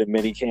looking good in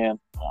minicamp.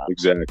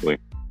 Exactly.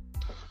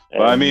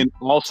 But I mean,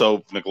 also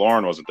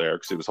McLaurin wasn't there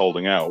because he was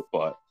holding out.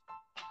 But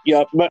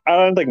yeah, but I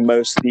don't think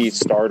most of these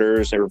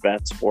starters or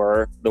vets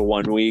were the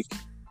 1 week.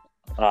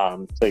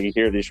 So you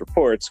hear these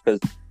reports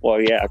because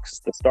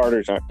the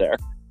starters aren't there.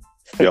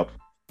 Yep.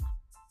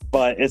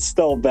 But it's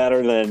still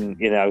better than,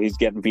 he's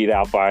getting beat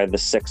out by the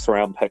 6th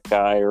round pick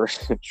guy or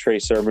Trey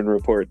Sermon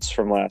reports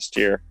from last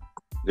year.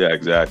 Yeah,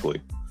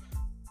 exactly.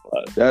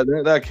 But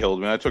that killed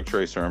me. I took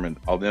Trey Sermon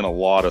in a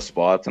lot of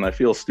spots, and I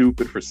feel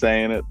stupid for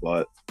saying it,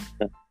 but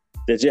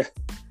did you?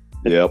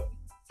 Yep.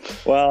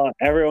 Well,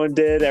 everyone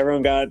did.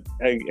 Everyone got,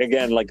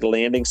 again, like a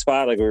landing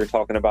spot, like we were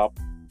talking about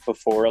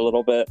before a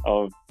little bit.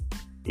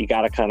 You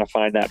got to kind of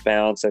find that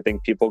balance. I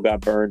think people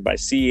got burned by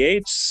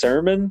CH,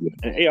 Sermon.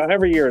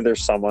 Every year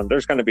there's going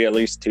to be at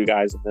least 2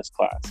 guys in this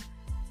class.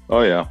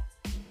 Oh, yeah.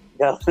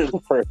 Yeah, in the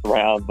first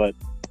round. But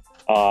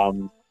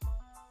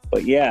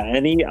yeah,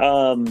 any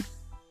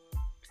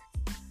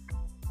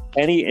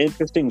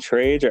interesting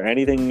trades or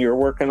anything you're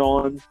working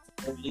on?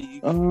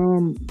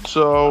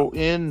 So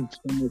in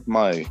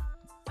my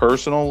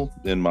personal,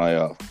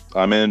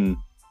 I'm in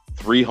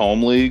 3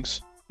 home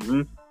leagues.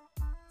 Mm-hmm.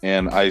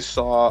 And I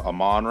saw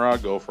Amon-Ra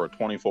go for a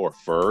 24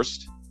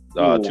 first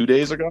 2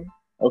 days ago.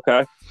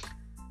 Okay.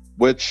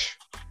 Which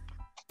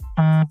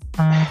I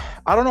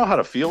don't know how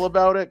to feel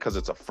about it because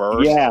it's a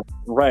first. Yeah,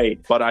 right.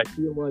 But I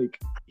feel like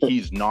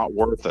he's not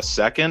worth a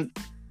second.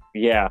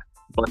 Yeah.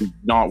 But he's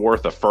not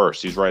worth a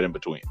first. He's right in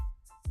between.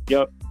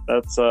 Yep.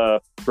 That's a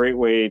great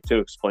way to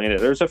explain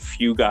it. There's a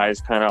few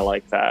guys kind of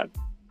like that.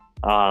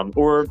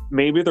 Or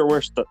maybe they're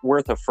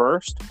worth a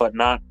first, but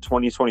not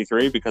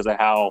 2023 because of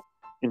how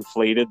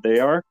inflated they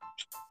are.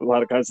 A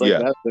lot of guys like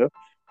that too.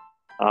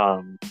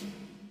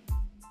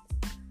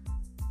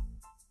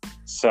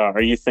 So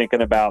are you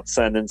thinking about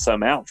sending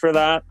some out for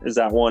that? Is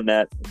that one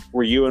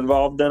were you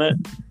involved in it?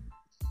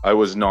 I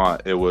was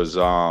not. It was 2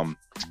 of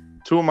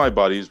my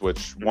buddies,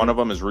 which one of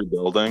them is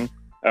rebuilding,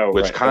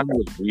 which kind of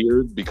was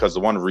weird because the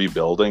one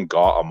rebuilding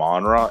got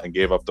Amon-Ra and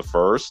gave up the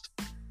first.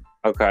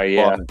 Okay,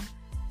 yeah. But,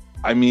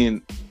 I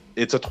mean,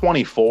 it's a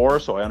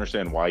 24, so I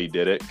understand why he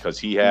did it because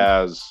he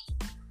has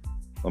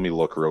let me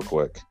look real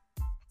quick.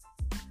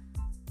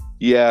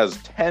 He has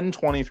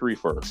 10-23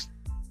 first.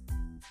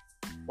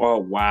 Oh,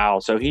 wow.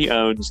 So he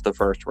owns the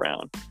first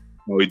round.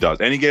 Oh, he does.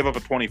 And he gave up a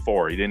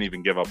 24. He didn't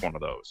even give up one of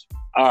those.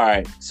 All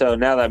right. So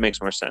now that makes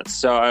more sense.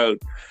 So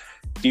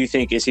do you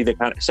think, is he the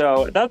kind of...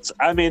 So that's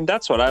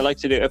what I like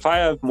to do. If I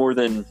have more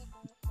than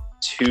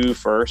 2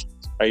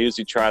 firsts, I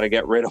usually try to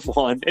get rid of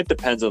one. It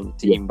depends on the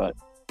team, but,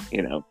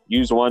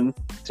 use one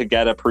to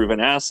get a proven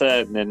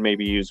asset and then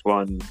maybe use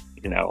one,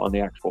 on the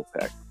actual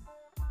pick.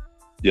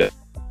 Yeah.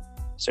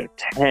 So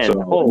 10.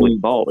 Holy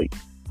moly.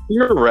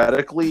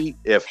 Theoretically,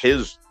 if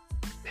his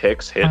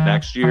picks hit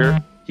next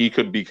year, he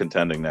could be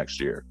contending next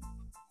year.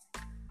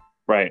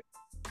 Right.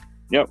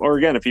 Yep. Or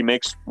again, if he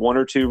makes 1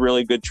 or 2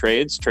 really good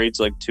trades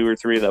like 2 or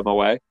 3 of them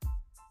away,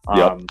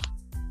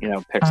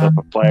 picks up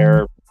a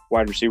player,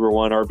 wide receiver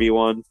 1,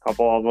 RB1,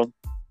 couple of them.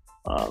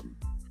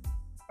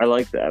 I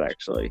like that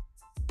actually.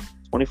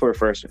 24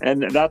 first.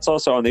 And that's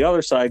also on the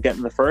other side,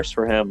 getting the first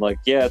for him. Like,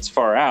 yeah, it's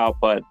far out,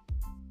 but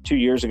 2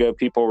 years ago,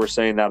 people were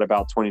saying that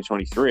about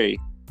 2023.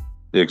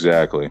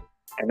 Exactly.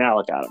 And now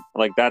look at him.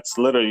 Like, that's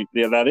literally,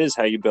 that is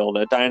how you build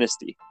a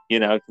dynasty. You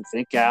can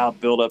think, I'll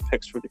build up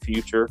picks for the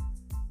future.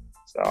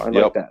 So I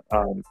like that.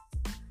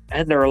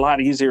 And they're a lot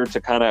easier to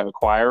kind of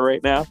acquire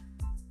right now.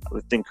 I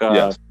think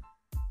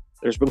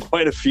there's been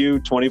quite a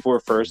few 24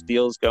 first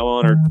deals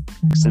going, or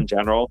picks in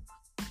general.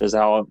 Is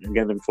how,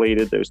 again,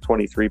 inflated those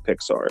 23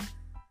 picks are.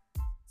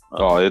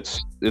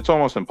 It's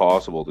almost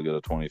impossible to get a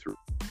 23.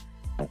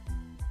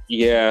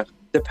 Yeah,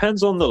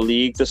 depends on the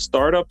league. The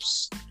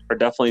startups are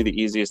definitely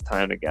the easiest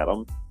time to get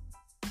them.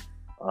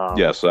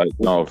 Yes,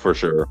 for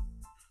sure.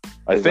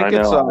 I've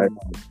traded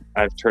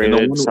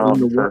some.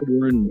 The one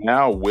we're in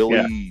now,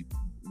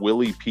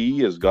 Willie P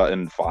has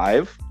gotten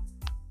 5.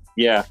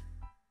 Yeah.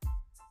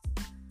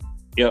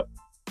 Yep.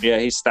 Yeah,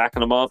 he's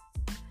stacking them up.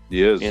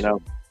 He is.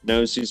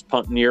 Knows he's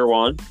punting year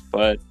 1,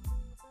 but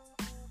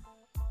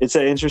it's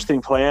an interesting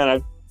plan.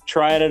 I've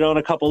tried it on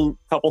a couple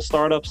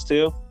startups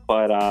too,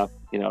 but at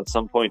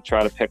some point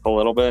try to pick a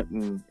little bit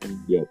and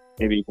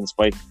maybe you can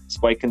spike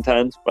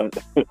contend. But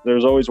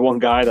there's always one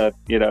guy that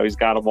he's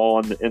got them all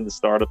in the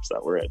startups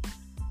that we're in.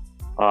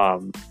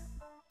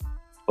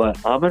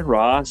 But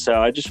Amon-Ra,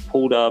 so I just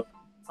pulled up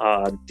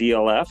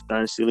DLF,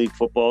 Dynasty League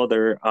Football,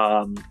 their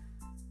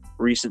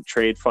recent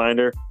trade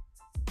finder.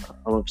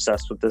 I'm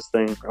obsessed with this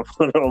thing. I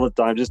put it all the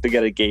time just to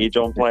get a gauge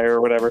on player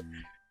or whatever.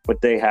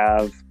 But they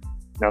have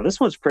now. This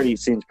one's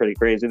seems pretty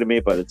crazy to me,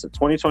 but it's a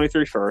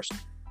 2023 first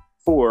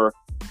for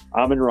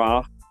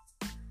Amon-Ra,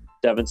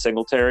 Devin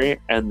Singletary,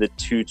 and the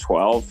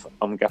 212.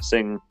 I'm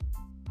guessing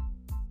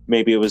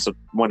maybe it was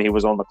when he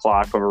was on the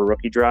clock of a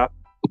rookie draft.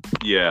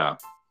 Yeah.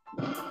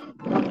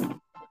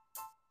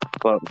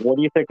 But what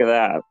do you think of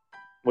that?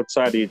 What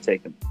side are you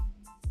taking?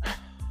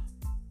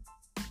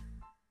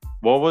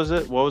 What was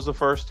it? What was the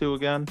first 2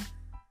 again?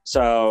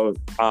 So,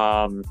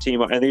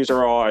 team, and these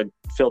are all, I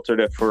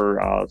filtered it for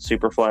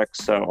Superflex,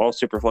 so all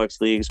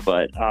Superflex leagues,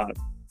 but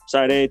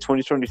side A,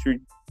 2023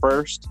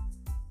 first.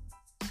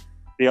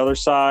 The other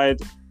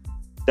side,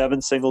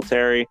 Devin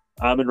Singletary,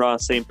 Amon-Ra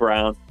St.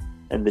 Brown,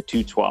 and the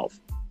 212.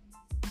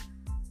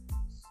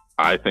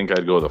 I think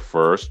I'd go the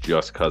first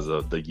just because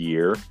of the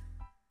year.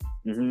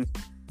 Mm-hmm.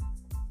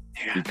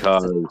 Yeah,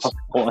 because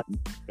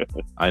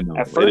I know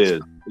first, it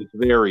is. It's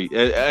very.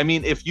 I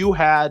mean, if you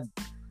had,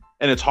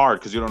 and it's hard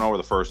because you don't know where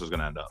the first is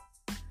going to end up.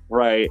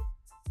 Right.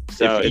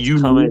 So if it's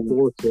you coming,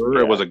 knew for sure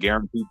it was a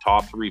guaranteed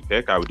top 3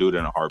 pick, I would do it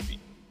in a heartbeat.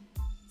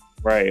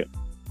 Right.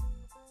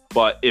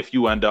 But if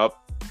you end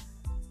up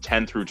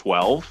 10 through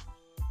 12,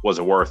 was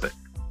it worth it?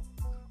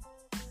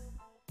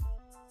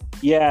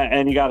 Yeah,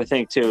 and you got to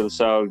think too.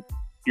 So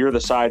you're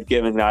the side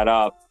giving that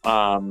up,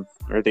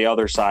 or the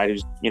other side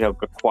who's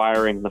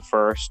acquiring the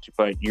first,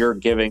 but you're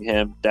giving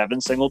him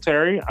Devin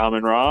Singletary,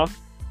 Amon-Ra,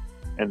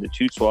 and the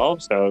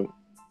 212. So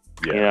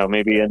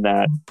maybe in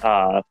that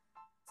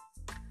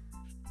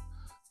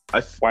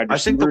wide I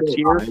think the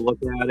receiver way tier. I look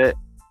at it,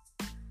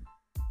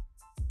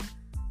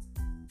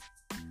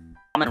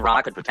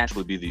 Amon-Ra could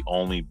potentially be the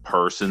only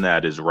person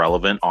that is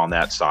relevant on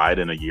that side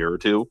in a year or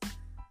two.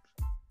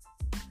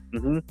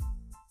 Mm-hmm.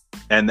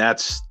 And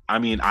that's, I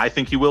mean, I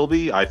think he will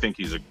be. I think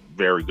he's a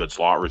very good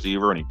slot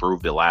receiver, and he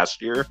proved it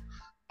last year.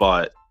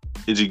 But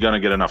is he going to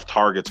get enough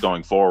targets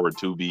going forward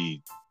to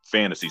be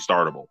fantasy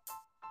startable?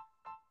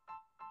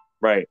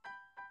 Right.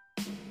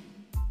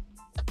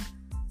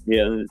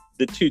 Yeah,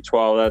 the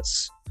 212,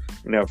 that's,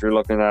 if you're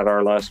looking at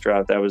our last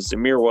draft, that was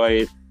Zamir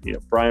White.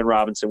 Brian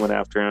Robinson went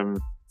after him,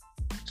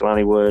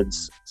 Jelani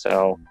Woods.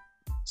 So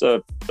it's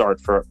a dart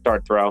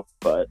throw,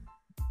 but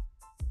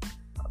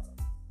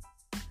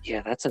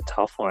yeah, that's a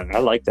tough one. I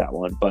like that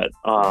one, but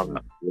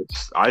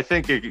I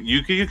think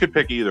you could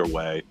pick either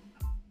way.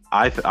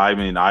 I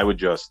mean, I would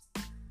just,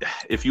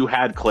 if you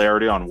had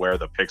clarity on where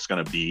the pick's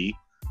going to be,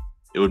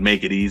 it would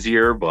make it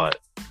easier. But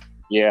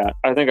yeah,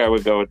 I think I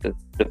would go with the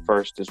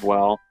first as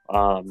well.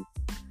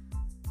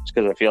 Just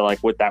because I feel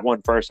like with that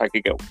one first, I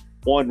could get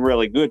one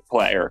really good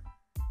player,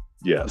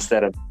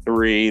 instead of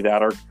 3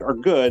 that are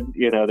good.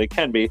 They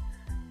can be,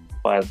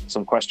 but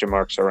some question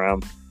marks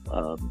around.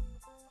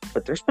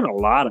 But there's been a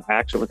lot of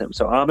action with him.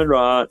 So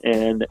Amon-Ra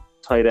and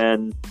tight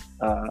end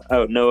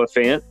Noah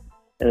Fant,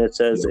 and it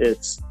says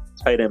it's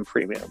tight end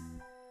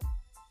premium.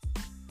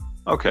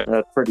 Okay,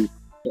 that's pretty.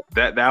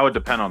 That would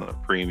depend on the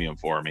premium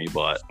for me,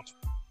 but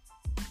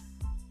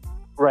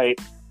right.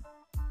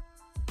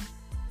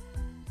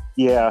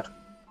 Yeah.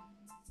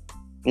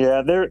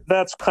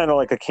 That's kind of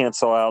like a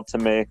cancel out to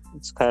me.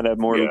 It's kind of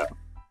more.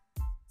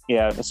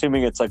 Yeah,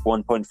 assuming it's like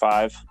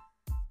 1.5.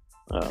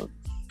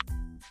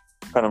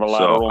 Kind of a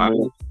lateral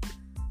move.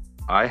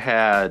 I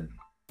had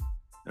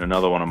in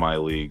another one of my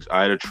leagues,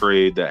 I had a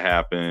trade that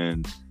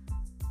happened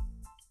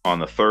on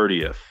the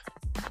 30th.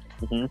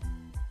 Mm-hmm.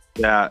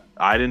 That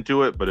I didn't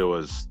do it, but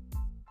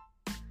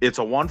it's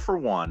a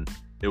 1-for-1.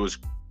 It was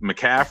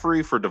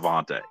McCaffrey for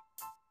Devontae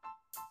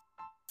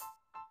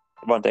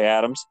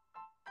Adams.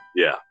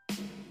 Yeah.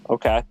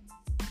 Okay.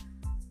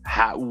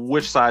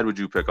 Which side would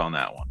you pick on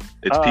that one?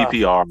 It's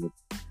PPR,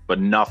 but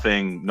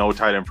no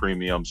tight end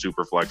premium,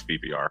 super flex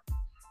PPR.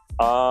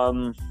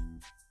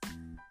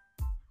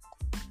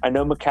 I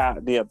know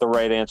the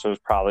right answer is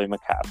probably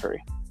McCaffrey.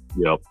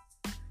 Yep.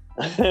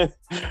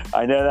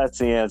 I know that's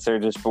the answer,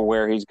 just for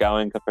where he's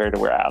going compared to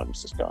where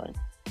Adams is going.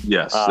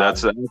 Yes,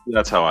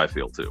 that's how I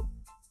feel too.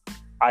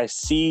 I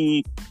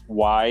see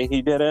why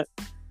he did it,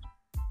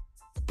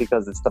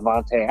 because it's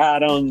Devontae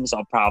Adams.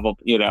 I'll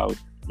probably,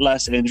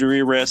 less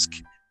injury risk,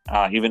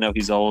 even though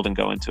he's old and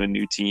going to a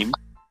new team.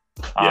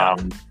 Yeah.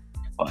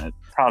 But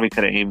probably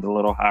could have aimed a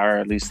little higher,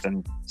 at least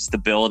in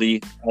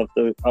stability of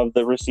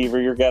the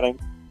receiver you're getting.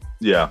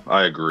 Yeah,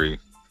 I agree.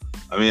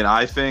 I mean,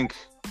 I think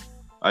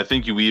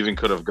you even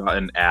could have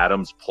gotten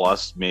Adams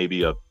plus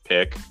maybe a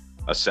pick,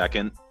 a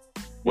second,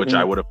 which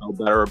I would have felt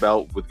better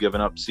about with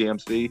giving up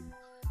CMC.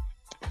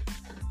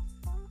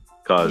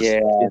 Because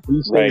if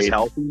he stays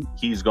healthy,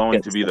 he's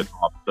going to be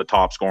the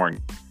top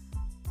scoring.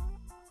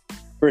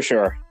 For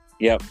sure.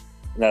 Yep.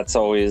 That's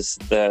always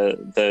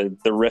the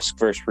risk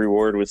versus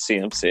reward with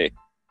CMC.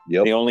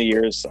 Yep. The only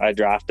years I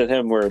drafted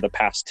him were the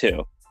past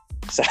 2.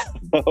 So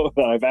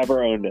I've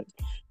ever owned it.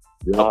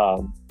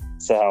 Yep.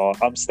 So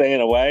I'm staying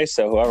away.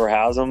 So whoever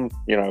has him,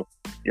 you're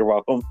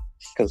welcome,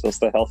 because they'll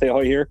stay healthy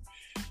all year.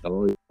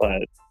 Oh, yeah.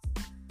 But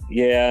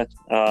yeah,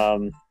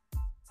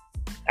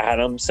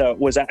 Adam. So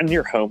was that in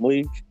your home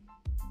league?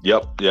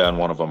 Yep. Yeah, in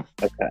one of them.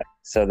 Okay.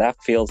 So that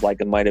feels like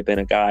it might have been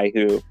a guy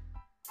who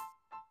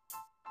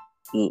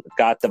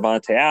got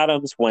Devontae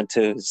Adams, went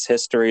to his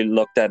history,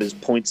 looked at his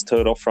points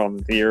total from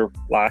the year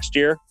last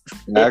year.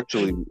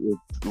 Actually,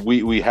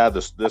 we had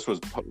this. This was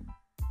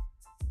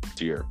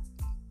year.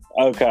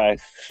 Okay.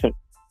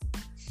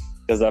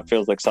 Because that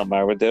feels like something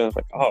I would do. It's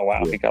like, oh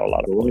wow, he got a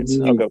lot of points.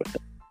 I'll go with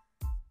it.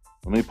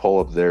 Let me pull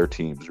up their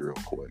teams real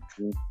quick,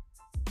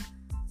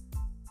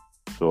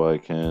 so I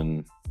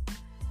can.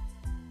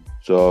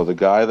 So the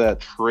guy that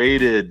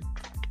traded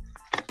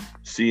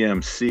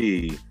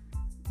CMC,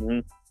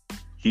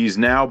 he's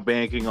now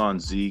banking on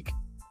Zeke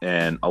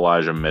and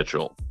Elijah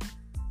Mitchell.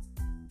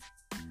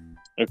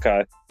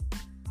 Okay.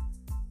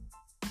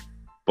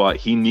 But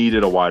he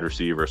needed a wide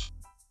receiver. So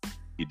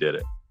he did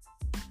it.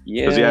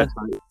 Yeah. Because he had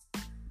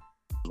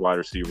wide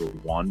receiver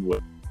 1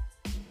 with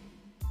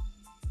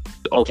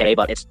okay,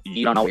 but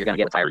you don't know what you're going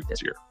to get with Tyreek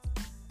this year.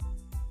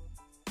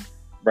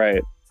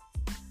 Right.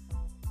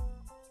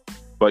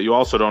 But you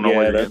also don't know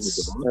what you're getting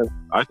with Devontae.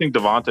 I think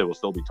Devontae will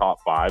still be top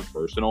 5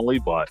 personally,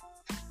 but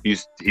he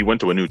went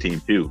to a new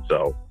team too,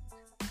 so.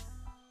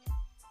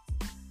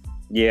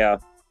 Yeah,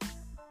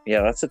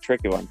 that's a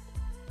tricky one.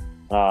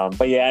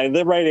 But yeah,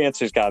 the right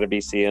answer's got to be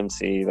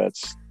CMC.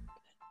 That's,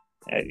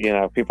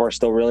 people are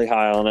still really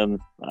high on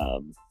him,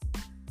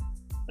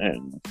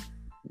 and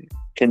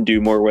can do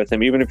more with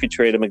him. Even if you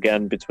trade him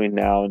again between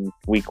now and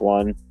week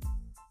 1,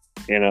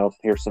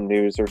 here's some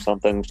news or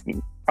something, you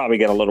can probably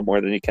get a little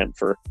more than you can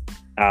for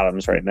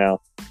Adams right now.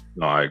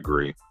 No, I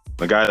agree.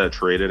 The guy that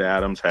traded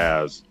Adams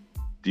has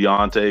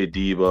Deontay,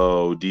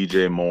 Debo,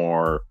 DJ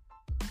Moore.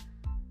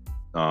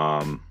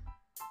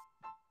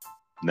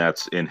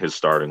 That's in his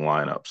starting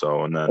lineup.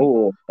 So, and then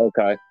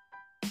okay.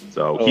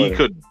 So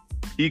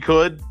he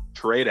could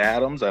trade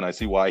Adams, and I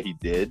see why he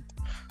did.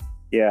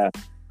 Yeah.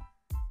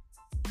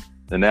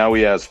 And now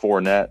he has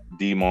Fournette,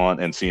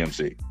 Demont, and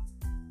CMC.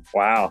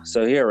 Wow.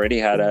 So he already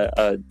had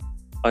a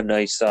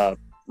nice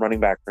running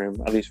back room,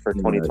 at least for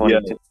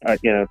 2022.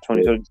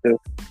 2022.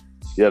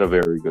 He had a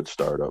very good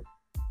startup.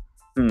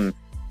 I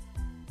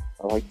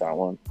like that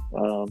one.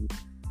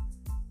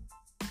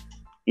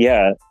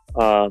 Yeah.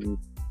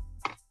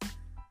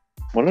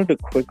 Wanted to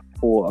quick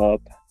pull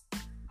up.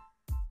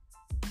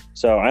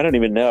 So I don't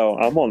even know.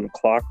 I'm on the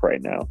clock right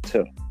now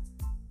too.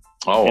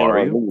 Oh,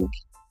 are you?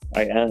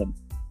 I am.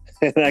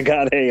 And I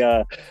got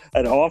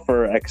an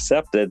offer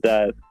accepted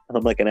that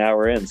I'm like an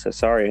hour in. So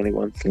sorry,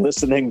 anyone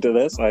listening to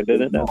this. I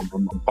didn't know.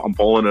 I'm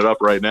pulling it up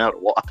right now to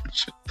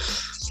watch.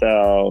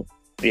 So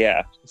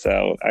yeah.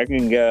 So I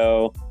can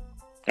go.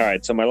 All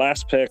right. So my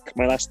last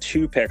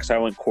 2 picks, I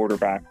went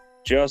quarterback.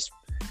 Just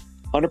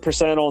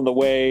 100% on the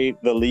way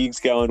the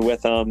league's going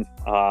with them.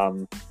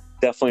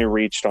 Definitely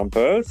reached on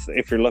both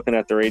if you're looking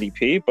at their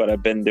ADP, but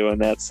I've been doing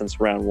that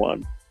since round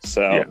 1.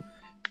 So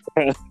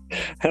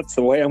that's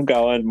the way I'm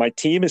going. My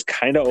team is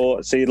kind of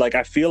old. See,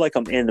 I feel like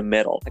I'm in the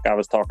middle, like I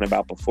was talking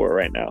about before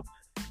right now.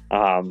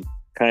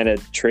 Kind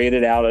of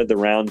traded out of the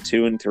round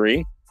 2 and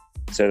 3.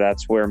 So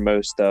that's where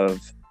most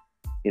of,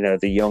 the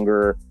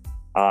younger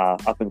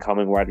up and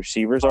coming wide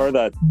receivers are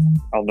that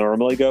I'll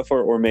normally go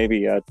for, or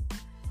maybe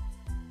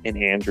in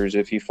Andrews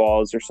if he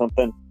falls or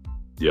something.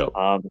 Yep.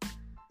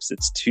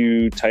 It's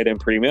 2 tight end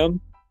premium.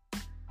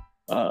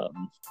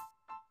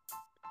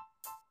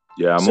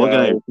 Yeah, I'm looking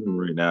at your team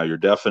right now. You're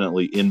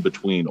definitely in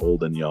between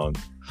old and young.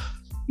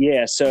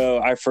 Yeah, so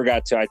I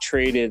forgot to. I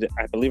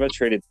believe I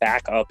traded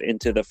back up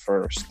into the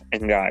first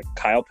and got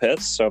Kyle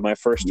Pitts. So my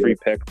first 3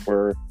 picks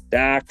were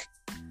Dak,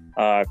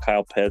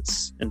 Kyle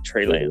Pitts, and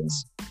Trey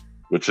Lance.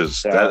 Which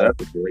is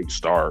that's a great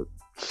start.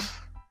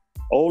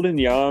 Old and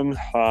young.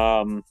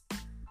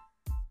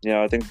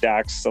 I think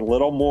Dak's going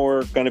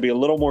to be a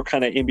little more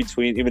kind of in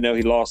between, even though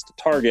he lost the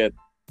target.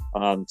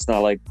 It's not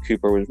like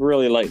Cooper was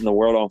really lighting the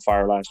world on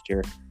fire last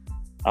year.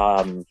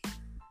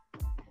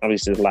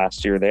 Obviously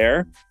last year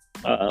there.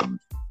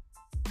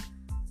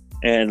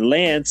 And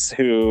Lance,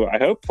 who I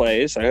hope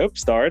plays, I hope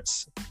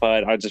starts,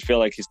 but I just feel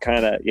like he's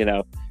kind of,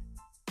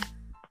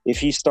 if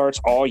he starts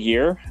all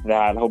year,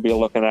 that he'll be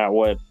looking at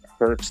what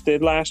Hurts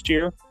did last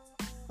year,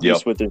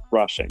 just with his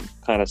rushing,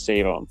 kind of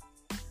save him.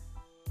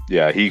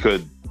 Yeah, he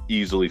could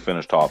easily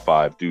finish top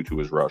 5 due to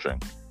his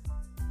rushing.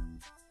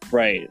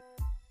 Right.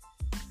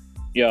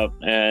 Yep.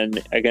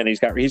 And again, he's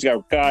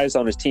got guys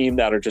on his team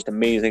that are just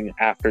amazing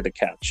after the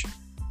catch.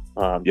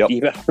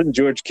 Even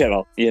George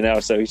Kittle,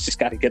 so he's just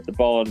got to get the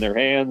ball in their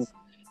hands.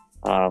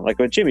 Like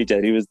what Jimmy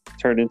did, he was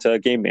turned into a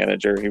game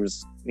manager. He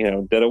was,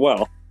 did it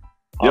well.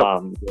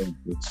 Yep.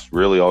 It's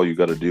really all you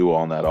got to do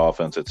on that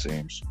offense, it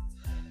seems.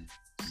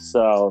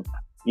 So,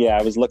 yeah,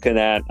 I was looking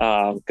at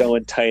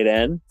going tight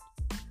end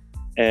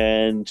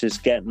and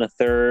just getting a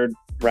third,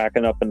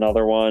 racking up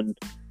another one.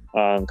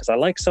 Because I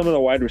like some of the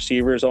wide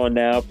receivers on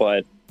now,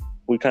 but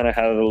we kind of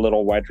had a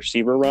little wide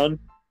receiver run.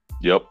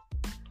 Yep.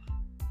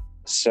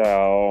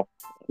 So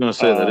I'm going to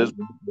say that is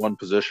one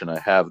position I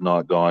have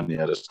not gone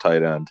yet is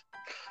tight end.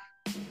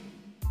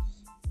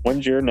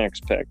 When's your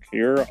next pick?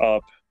 You're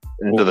up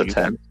into the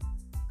 10th.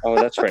 Oh,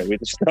 that's right. We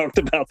just talked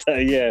about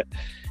that. Yeah.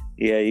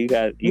 Yeah, you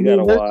got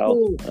a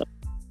while.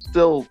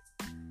 Still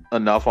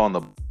enough on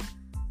the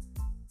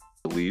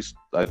at least,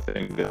 I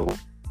think.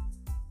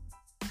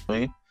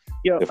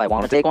 Yep. If I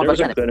want to take one, but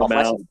again,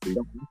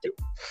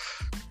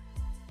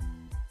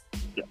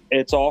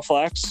 it's all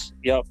flex.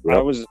 Yep. I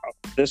was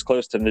this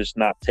close to just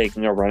not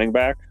taking a running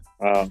back.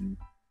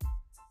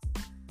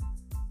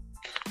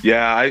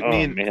 Yeah, I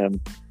mean, man.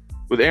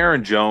 With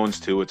Aaron Jones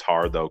too, it's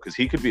hard though because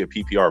he could be a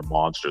PPR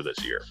monster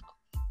this year.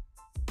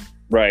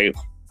 Right.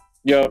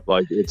 Yep.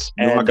 Like it's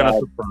not going to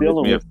surprise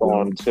me if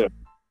Jones too.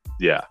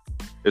 Yeah,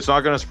 it's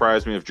not going to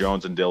surprise me if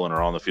Jones and Dillon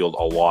are on the field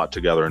a lot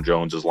together, and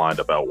Jones is lined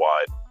up out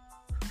wide.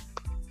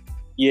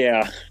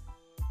 Yeah.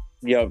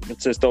 Yep.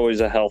 It's just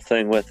always a health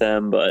thing with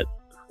him, but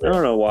I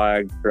don't know why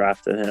I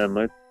drafted him.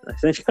 I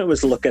think I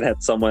was looking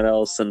at someone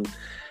else and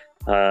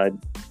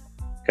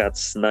got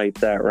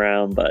sniped that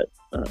round, but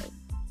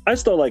I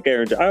still like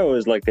Aaron. I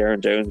always liked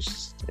Aaron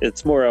Jones.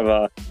 It's more of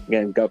a,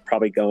 again,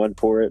 probably going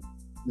for it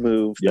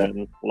move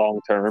than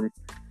long term.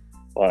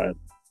 But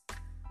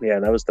yeah,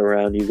 that was the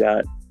round. You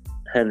got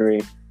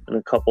Henry and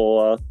a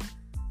couple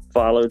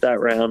followed that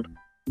round.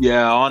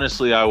 Yeah,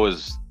 honestly, I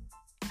was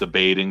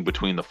debating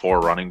between the 4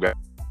 running backs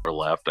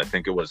left. I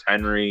think it was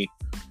Henry,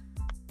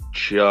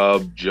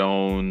 Chubb,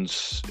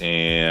 Jones,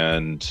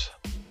 and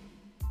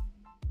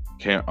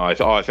I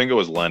think it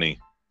was Lenny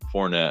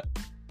Fournette.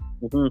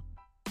 Mm-hmm.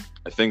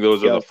 I think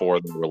those are the 4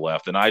 that were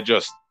left, and I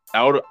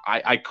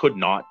could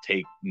not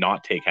take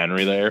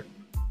Henry there.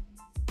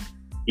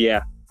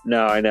 Yeah,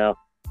 no, I know.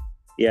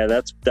 Yeah,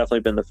 that's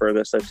definitely been the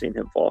furthest I've seen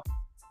him fall.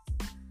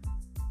 I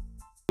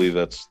believe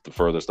that's the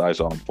furthest I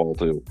saw him fall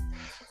too.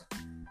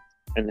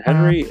 And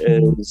Henry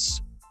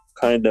is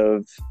kind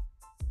of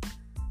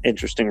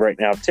interesting right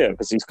now too,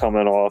 because he's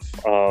coming off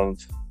of,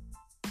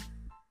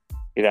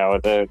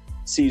 the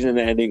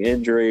season-ending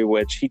injury,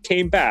 which he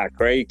came back,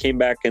 right? He came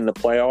back in the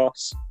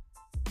playoffs.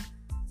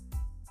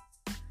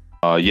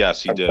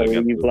 Yes, he did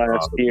against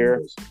last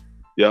year.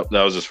 Yep,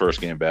 that was his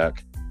first game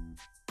back.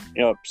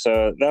 Yep,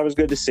 so that was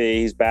good to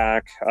see. He's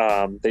back.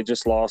 They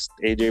just lost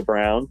A.J.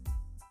 Brown,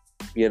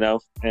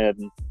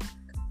 and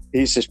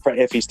he's just,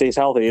 if he stays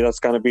healthy, that's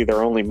going to be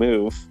their only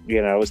move,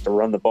 is to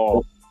run the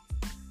ball.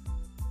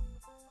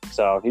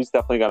 So he's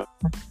definitely got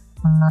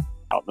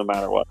out no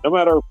matter what, no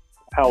matter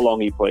how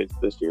long he plays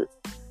this year.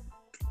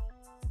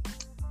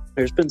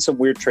 There's been some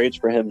weird trades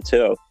for him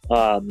too.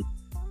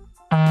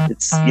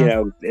 It's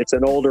it's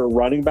an older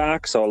running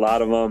back, so a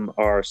lot of them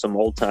are some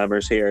old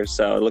timers here.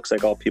 So it looks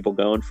like all people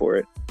going for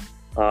it.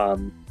 But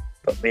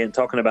man,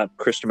 talking about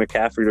Christian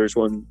McCaffrey, there's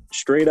one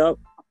straight up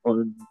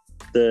on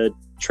the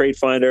Trade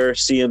Finder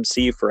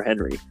CMC for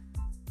Henry.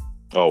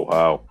 Oh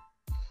wow!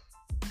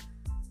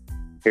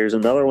 Here's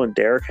another one,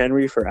 Derrick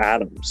Henry for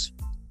Adams.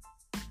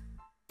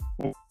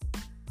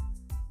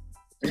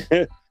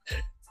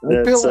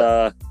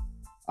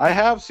 I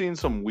have seen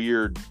some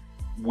weird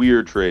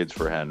trades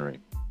for Henry.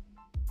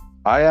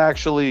 I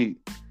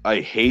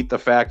hate the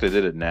fact I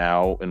did it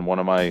now in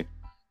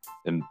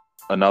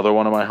another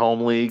one of my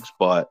home leagues,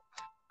 but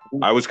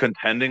I was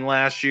contending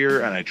last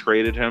year and I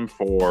traded him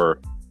for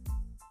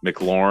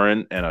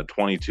McLaurin and a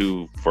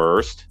 22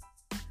 first.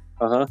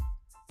 Uh-huh.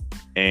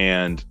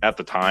 And at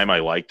the time I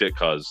liked it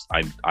because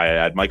I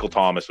had Michael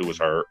Thomas, who was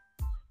hurt.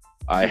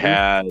 I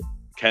had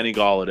Kenny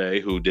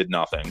Golladay, who did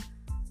nothing.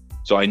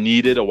 So I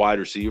needed a wide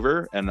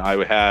receiver, and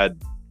I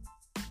had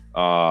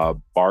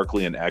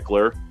Barkley and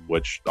Eckler,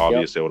 which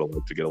obviously I would have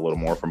liked to get a little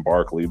more from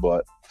Barkley,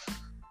 but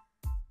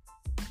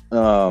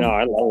no,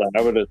 I love that.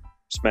 I would have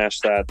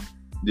smashed that.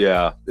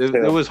 Yeah,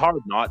 it was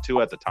hard not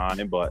to at the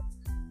time, but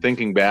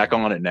thinking back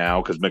on it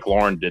now, because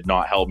McLaurin did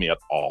not help me at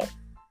all.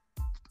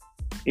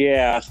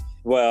 Yeah,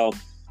 well,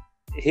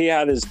 he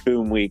had his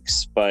boom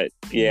weeks, but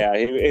yeah,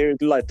 he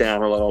let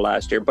down a little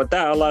last year. But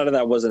a lot of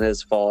that wasn't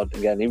his fault.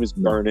 Again, he was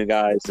burning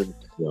guys, and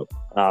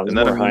and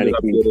then I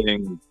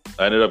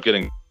ended up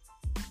getting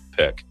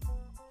pick.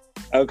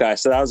 Okay,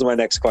 so that was my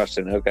next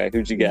question. Okay,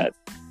 who'd you get?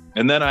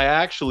 And then I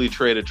actually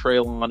traded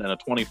Treylon and a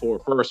 24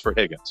 first for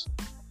Higgins.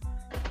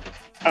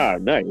 Oh,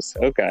 nice.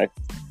 Okay.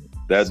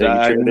 That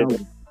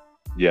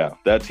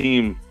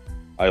team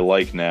I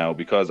like now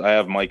because I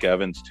have Mike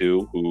Evans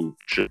too, who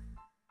should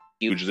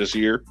be huge this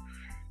year.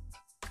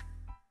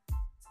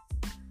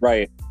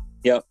 Right.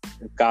 Yep.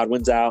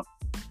 Godwin's out.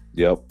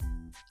 Yep.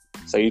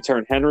 So you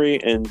turn Henry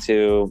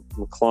into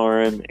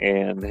McLaurin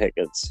and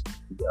Higgins.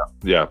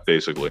 Yeah,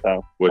 basically.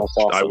 So, which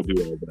awesome. I would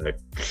do all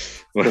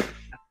day.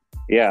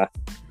 Yeah,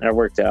 that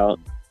worked out.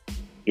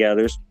 Yeah,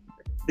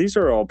 these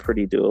are all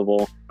pretty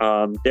doable.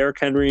 Derrick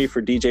Henry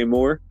for DJ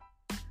Moore.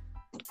 I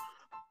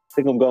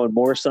think I'm going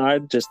Moore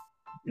side, just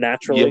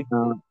naturally.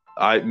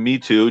 Yeah, me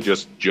too.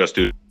 Just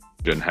due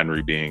to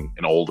Henry being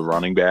an old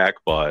running back,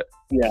 but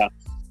yeah,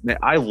 man,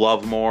 I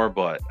love Moore,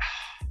 but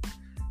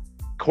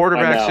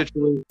quarterback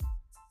situation.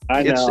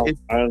 I know.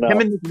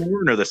 Him and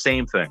Moore are the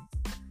same thing.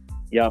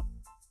 Yep.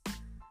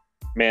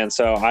 Man,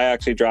 so I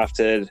actually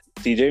drafted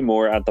DJ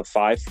Moore at the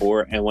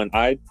 5-4, and when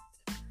I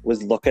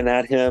was looking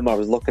at him, I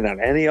was looking at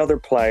any other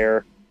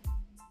player.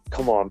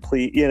 Come on,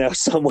 please,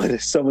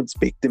 someone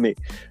speak to me.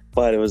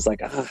 But it was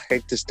like,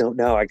 I just don't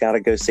know. I got to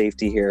go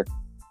safety here.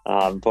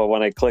 But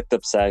when I clicked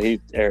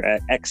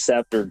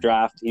accept or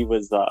draft, he's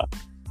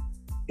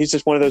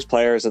just one of those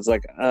players that's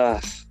like, all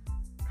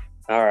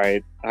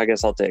right, I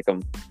guess I'll take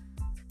him.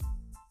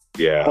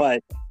 Yeah.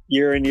 But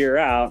year in, year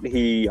out,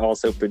 he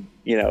also,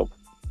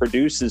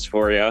 produces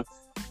for you.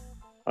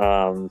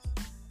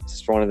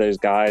 Just one of those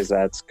guys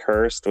that's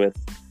cursed with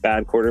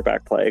bad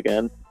quarterback play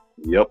again.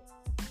 Yep.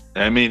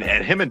 I mean,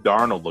 and him and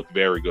Darnold looked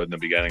very good in the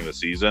beginning of the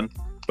season,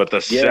 but the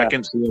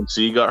second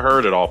CMC got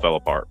hurt, it all fell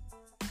apart.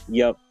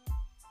 Yep.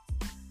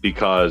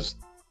 Because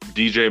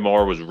DJ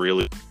Moore was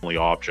really the only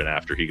option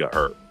after he got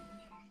hurt.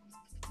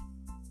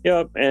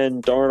 Yep,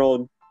 and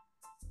Darnold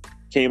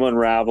came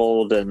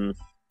unraveled and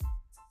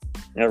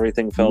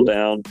everything fell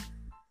down.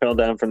 Fell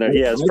down from there.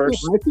 Yeah, his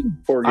first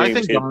 4 games. I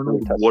think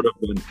Darnold would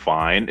have been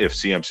fine if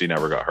CMC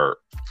never got hurt.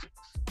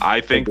 I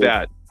think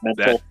that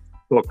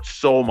took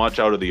so much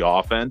out of the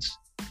offense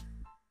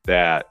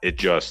that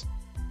it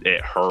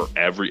hurt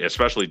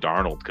especially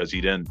Darnold, because he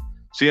didn't.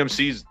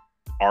 CMC's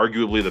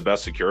arguably the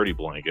best security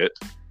blanket.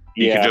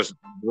 He can just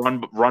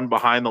run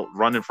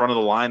in front of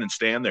the line and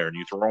stand there, and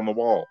you throw him the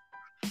ball.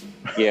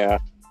 Yeah,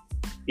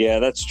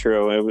 that's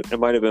true. It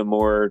might have been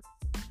more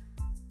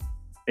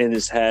in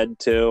his head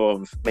too.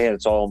 Of man,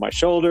 it's all on my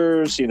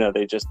shoulders.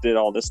 They just did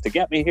all this to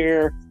get me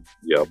here.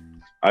 Yep.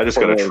 I just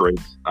got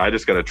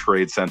a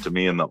trade sent to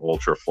me in the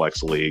Ultra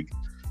Flex League.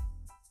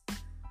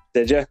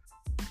 Did you?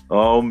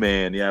 Oh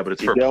man, yeah, but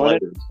it's for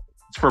players.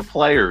 It's for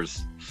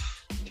players.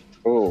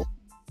 Oh,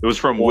 it was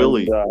from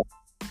Willie.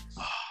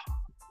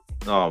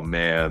 Oh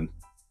man,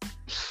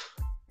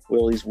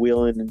 Willie's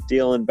wheeling and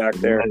dealing back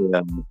there.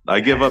 Yeah. I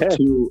give up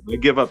two. I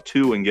give up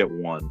two and get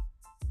one.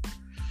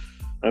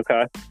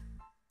 Okay.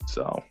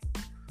 So,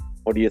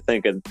 what are you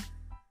thinking?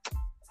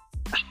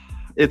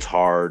 It's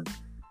hard.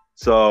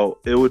 So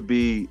it would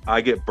be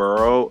I get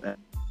Burrow and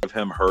give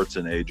him Hurts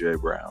and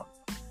AJ Brown.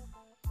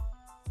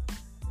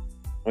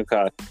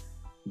 Okay.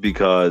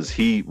 Because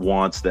he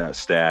wants that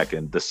stack,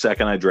 and the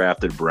second I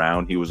drafted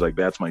Brown, he was like,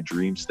 "That's my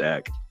dream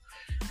stack."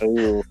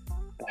 Ooh.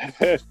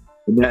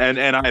 and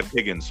I have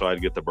Higgins, so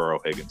I'd get the Burrow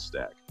Higgins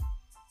stack.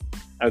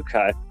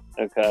 Okay.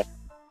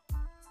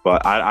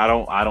 But I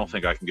don't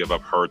think I can give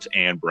up Hurts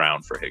and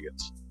Brown for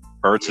Higgins.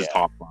 Hurts is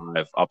top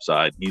 5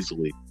 upside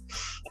easily.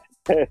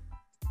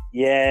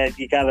 Yeah,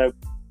 you gotta.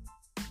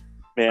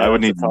 Man, I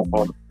would need a tough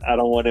one. I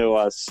don't want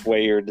to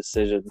sway your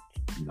decision.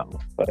 No,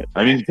 but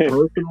I mean,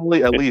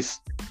 personally, at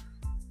least.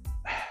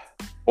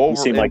 You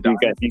seem like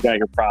you got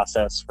your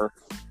process for.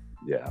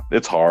 Yeah,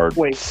 it's hard.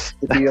 Wait,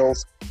 the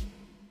deals.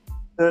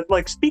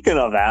 Like speaking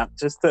of that,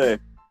 just to,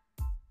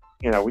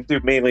 we do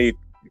mainly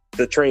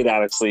the trade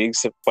addicts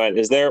leagues. But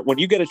when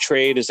you get a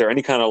trade, is there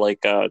any kind of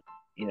like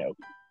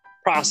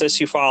process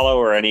you follow,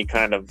 or any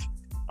kind of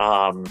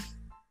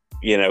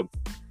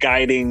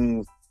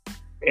guiding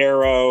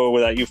arrow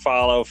that you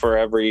follow for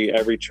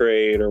every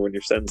trade, or when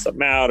you're sending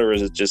something out, or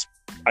is it just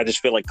I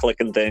just feel like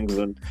clicking things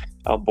and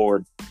I'm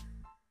bored?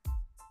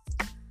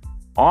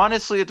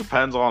 Honestly, it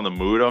depends on the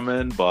mood I'm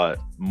in, but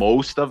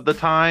most of the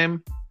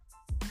time,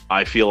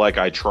 I feel like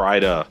I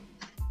try to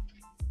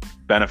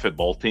benefit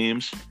both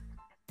teams.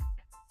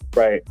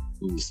 Right.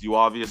 You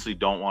obviously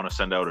don't want to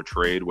send out a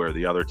trade where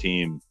the other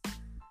team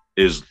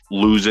is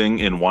losing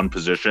in one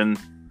position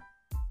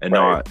and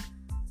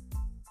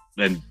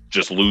and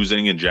just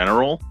losing in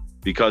general,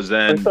 because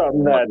then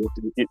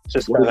it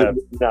just kind of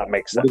not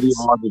makes sense. What are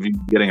the odds of you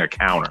getting a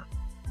counter?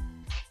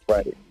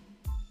 Right.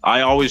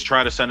 I always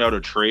try to send out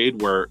a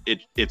trade where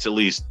it's at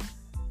least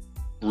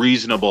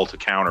reasonable to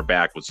counter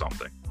back with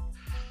something.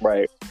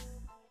 Right.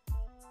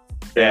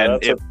 Yeah, and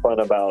that's what's fun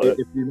about it.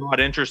 If you're not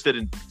interested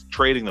in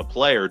trading the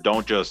player,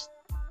 don't just.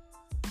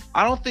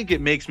 I don't think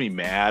it makes me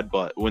mad,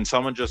 but when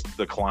someone just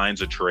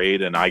declines a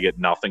trade and I get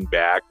nothing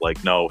back,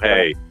 like, no,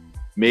 hey,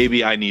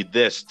 maybe I need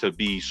this to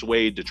be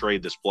swayed to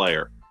trade this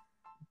player.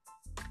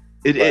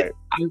 I'm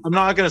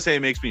not going to say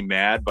it makes me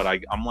mad, but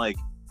I'm like,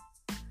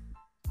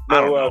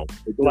 I don't know.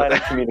 Line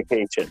of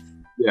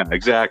communication. Yeah,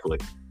 exactly.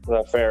 Is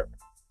that fair?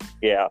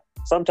 Yeah.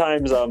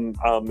 Sometimes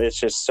it's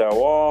just so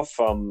off.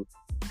 I'm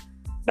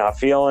not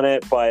feeling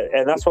it,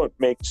 and that's what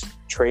makes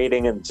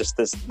trading and just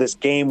this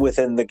game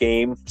within the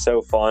game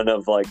so fun.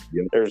 Of like,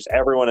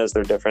 everyone has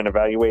their different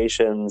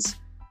evaluations.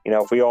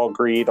 If we all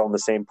agreed on the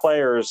same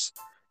players,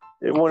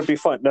 it wouldn't be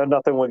fun.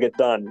 Nothing would get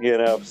done.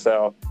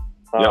 So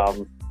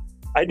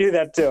I do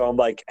that too. I'm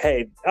like,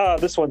 hey,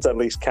 this one's at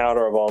least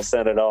counterable. I'll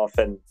send it off,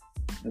 and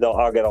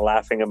I'll get a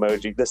laughing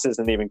emoji. This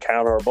isn't even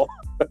counterable.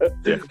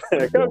 Yeah.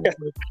 Like, okay.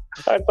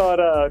 I thought,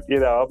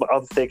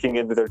 I'm thinking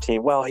into their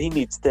team, well, he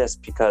needs this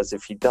because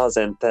if he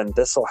doesn't, then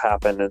this will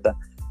happen.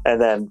 And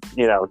then,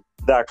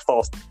 that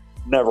thought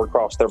never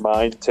crossed their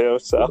mind too.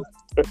 So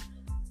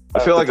I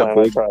feel like a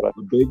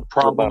big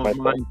problem of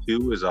mine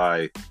too is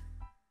I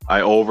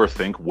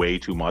overthink way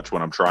too much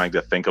when I'm trying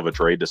to think of a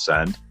trade to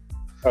send.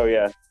 Oh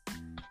yeah.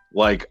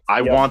 Like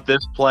I want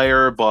this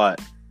player, but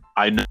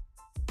I know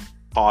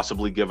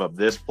possibly give up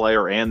this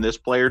player and this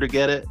player to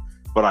get it,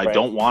 but I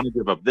don't want to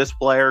give up this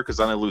player because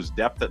then I lose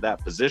depth at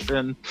that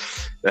position.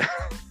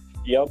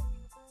 Yep.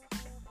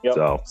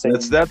 So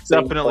that's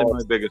definitely my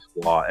biggest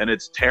flaw, and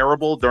it's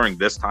terrible during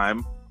this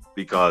time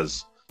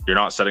because you're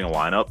not setting a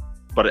lineup,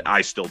 but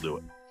I still do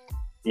it.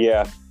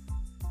 Yeah.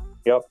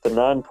 Yep. The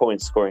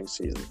 9-point scoring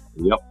season.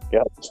 Yep.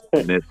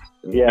 And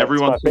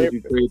everyone says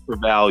you trade for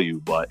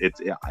value, but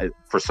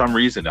for some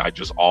reason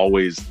it's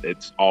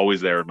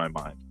always there in my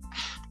mind.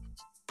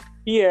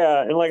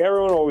 Yeah, and like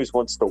everyone always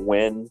wants to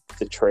win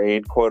the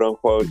trade, quote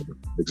unquote.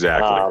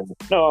 Exactly.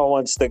 No one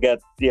wants to get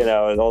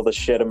all the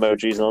shit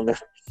emojis on their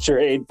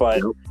trade, but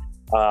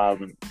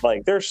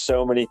like there's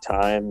so many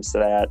times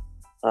that,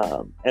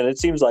 and it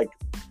seems like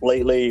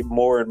lately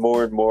more and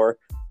more and more,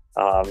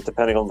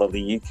 depending on the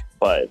league,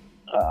 but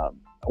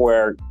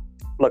where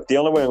look, the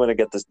only way I'm going to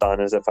get this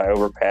done is if I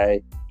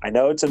overpay. I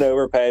know it's an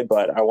overpay,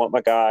 but I want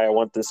my guy. I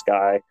want this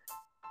guy.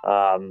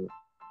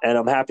 and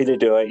I'm happy to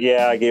do it.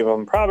 Yeah, I gave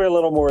him probably a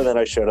little more than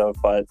I should have,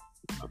 but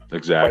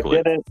exactly. if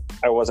I didn't,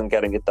 I wasn't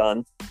getting it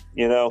done,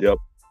 Yep.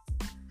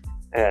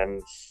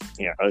 And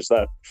there's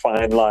that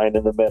fine line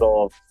in the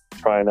middle of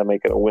trying to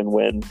make it a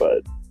win-win,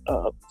 but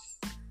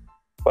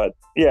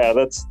yeah,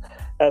 that's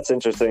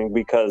interesting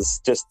because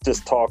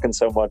just talking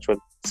so much with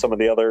some of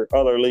the other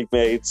league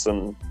mates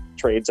and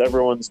trades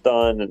everyone's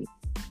done, and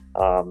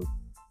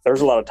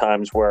there's a lot of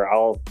times where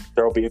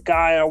there'll be a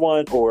guy I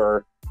want,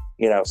 or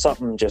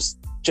something just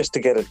to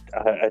get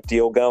a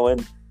deal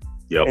going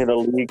in a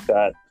league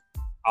that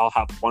I'll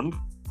have one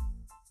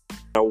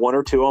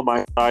or two on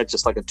my side,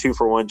 just like a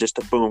 2-for-1, just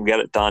to boom, get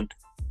it done.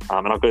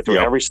 And I'll go through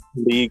every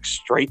league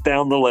straight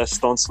down the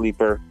list on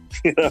Sleeper,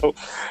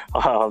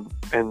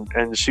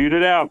 and shoot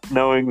it out,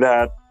 knowing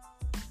that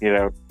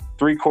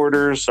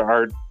 3/4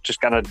 are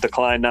just gonna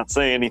decline, not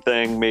say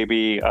anything.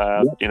 Maybe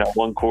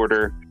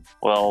 1/4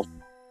 will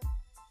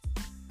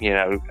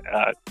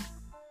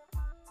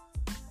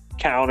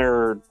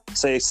counter,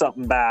 say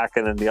something back,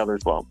 and then the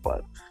others won't.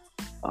 But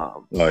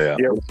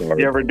you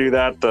ever do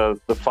that,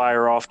 the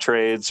fire off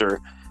trades, or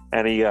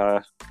any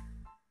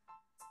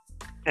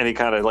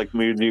kind of like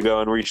mood you go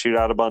and reshoot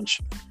out a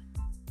bunch?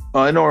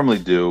 I normally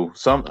do.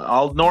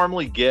 I'll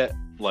normally get,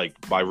 like,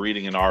 by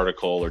reading an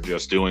article or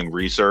just doing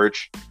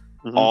research,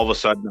 all of a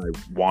sudden I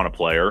want a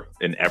player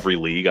in every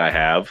league I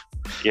have.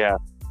 Yeah.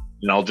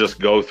 And I'll just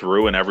go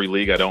through in every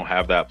league I don't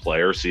have that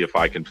player, see if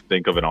I can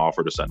think of an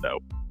offer to send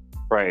out.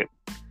 Right.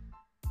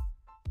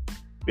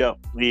 Yep.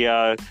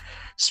 The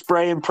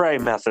spray and pray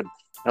method.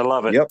 I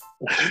love it. Yep.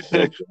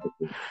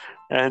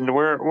 And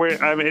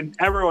I mean,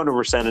 everyone who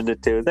we're sending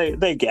it to,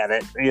 they get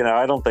it.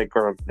 I don't think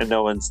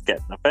no one's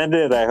getting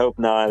offended. I hope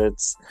not.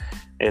 It's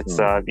if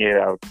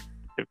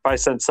I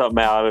sent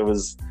something out, it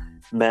was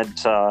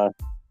meant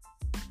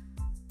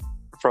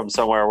from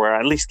somewhere where I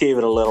at least gave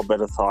it a little bit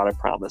of thought, I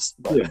promise.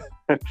 But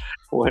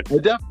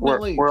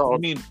definitely. I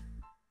mean,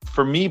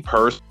 for me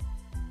personally,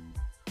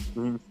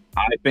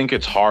 I think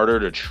it's harder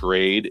to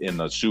trade in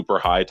the super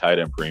high tight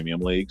end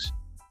premium leagues.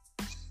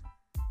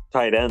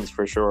 Tight ends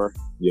for sure.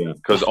 Yeah,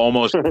 because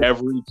almost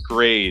every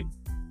trade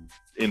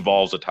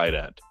involves a tight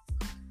end.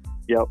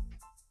 Yep.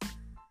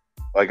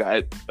 Like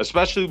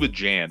especially with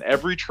Jan,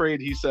 every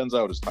trade he sends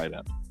out is tight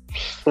end.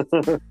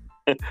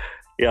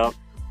 Yeah.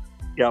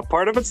 Yeah,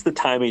 part of it's the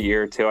time of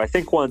year too. I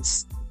think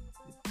once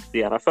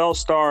the NFL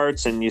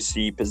starts and you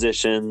see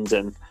positions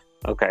and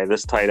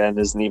this tight end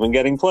isn't even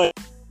getting played.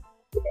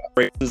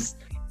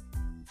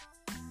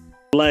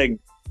 Leg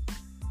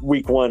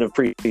week 1 of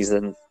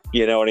preseason.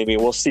 You know what I mean?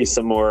 We'll see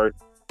some more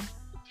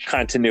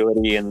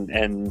continuity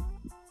and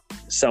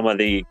some of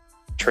the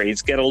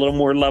trades get a little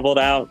more leveled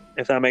out,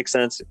 if that makes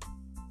sense.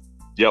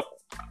 Yep.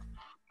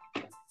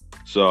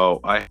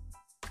 So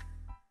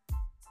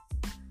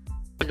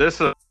this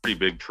is a pretty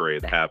big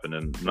trade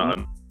happening.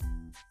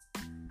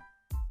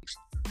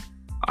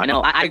 I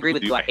know. I agree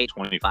with you. I hate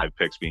 25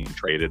 picks being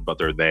traded, but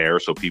they're there,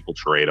 so people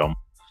trade them.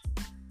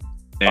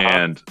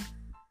 And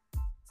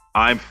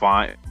I'm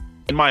fine.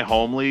 In my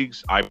home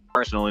leagues, I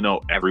personally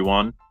know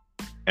everyone,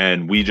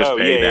 and we just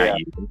pay that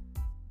year.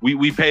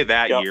 We pay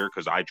that year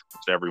because I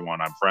trust everyone.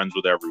 I'm friends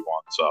with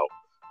everyone. So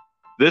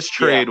this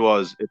trade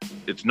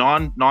it's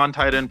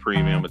non-tight end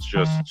premium. It's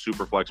just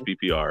super flex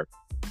PPR.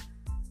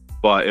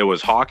 But it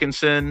was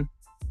Hawkinson,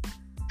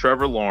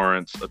 Trevor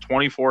Lawrence, a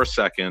 24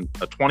 second,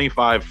 a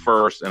 25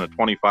 first, and a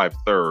 25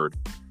 third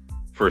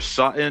for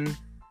Sutton,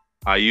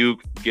 Ayuk,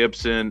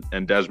 Gibson,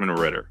 and Desmond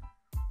Ridder.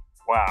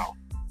 Wow.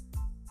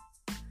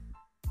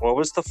 What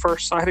was the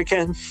first side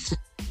again?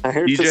 I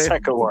heard the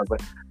second one.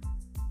 But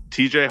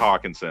TJ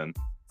Hawkinson,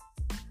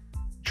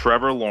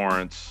 Trevor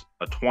Lawrence,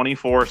 a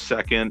 24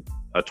 second,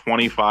 a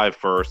 25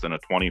 first, and a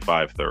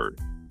 25 third.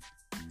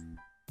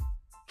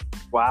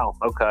 Wow.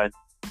 Okay.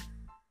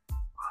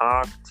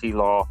 Hawk,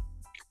 T-Law.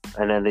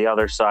 And then the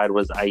other side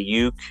was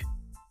Ayuk.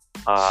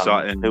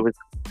 Sutton. Who was,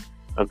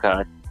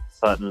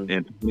 Sutton.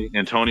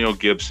 Antonio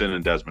Gibson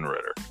and Desmond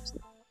Ridder.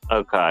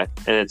 Okay.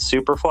 And it's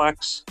super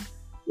flex?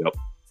 Yep.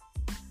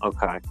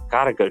 Okay.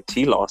 Gotta go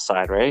T-Law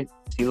side, right?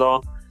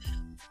 T-Law?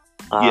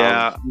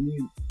 Yeah.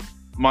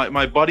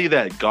 My buddy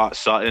that got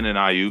Sutton and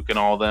Ayuk and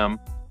all them,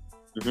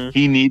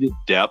 he needed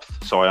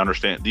depth, so I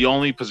understand. The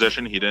only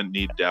position he didn't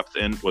need depth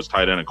in was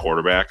tight end and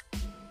quarterback.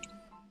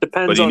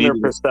 Depends on their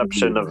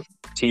perception of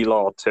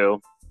T-Law,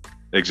 too.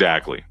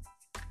 Exactly.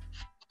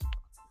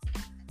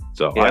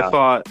 So I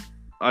thought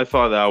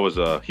that was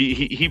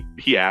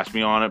he asked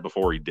me on it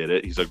before he did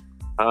it. He's like,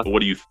 what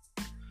do you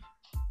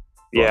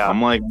Yeah.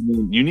 I'm like,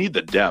 you need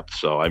the depth,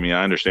 so I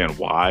understand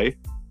why.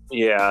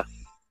 Yeah.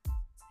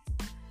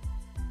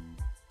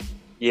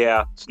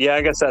 I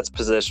guess that's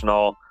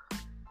positional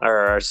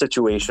or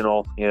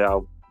situational,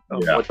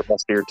 what the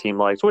rest of your team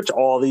likes, which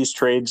all these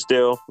trades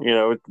do.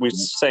 We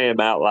say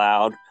them out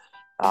loud,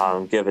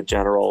 give a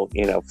general,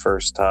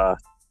 first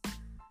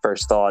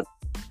thought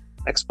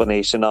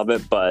explanation of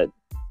it, but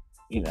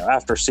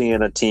after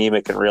seeing a team,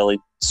 it can really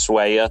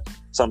sway you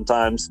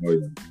sometimes.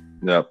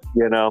 Yep.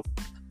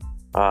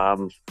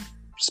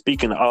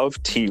 Speaking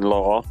of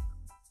T-Law,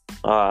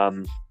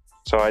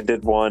 So I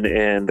did one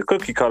in the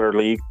Cookie Cutter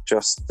League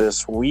just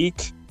this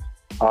week.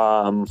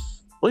 I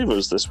believe it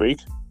was this week.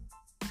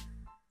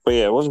 But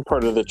yeah, it wasn't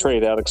part of the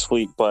trade, Alex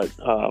Fleet, but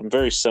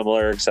very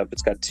similar, except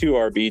it's got 2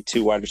 RB,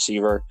 2 wide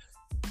receiver,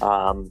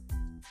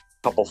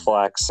 couple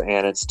flex,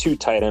 and it's 2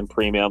 tight end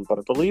premium. But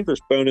I believe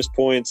there's bonus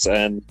points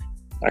and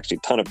actually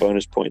a ton of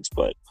bonus points,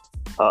 but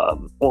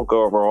won't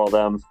go over all of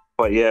them.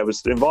 But yeah, it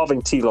was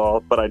involving T-Law,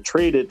 but I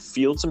traded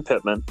Fields and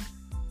Pittman,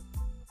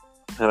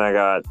 and I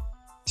got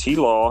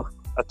T-Law,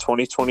 a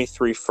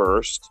 2023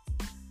 first,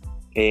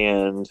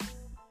 and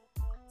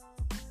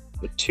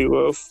the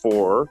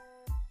 204,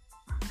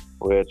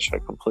 which I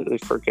completely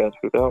forget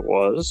who that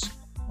was.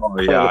 Oh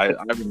yeah,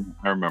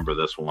 I remember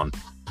this one.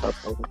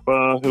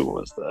 Who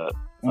was that?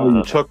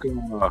 You took.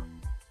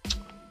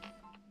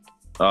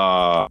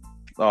 Oh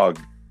God,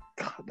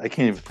 I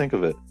can't even think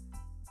of it.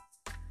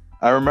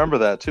 I remember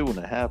that too when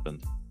it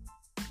happened.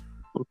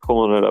 I'm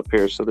pulling it up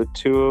here. So the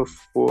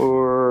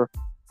 204.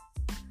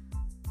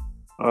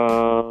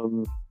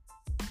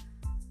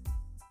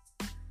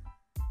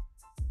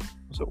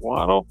 Was it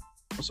Waddle?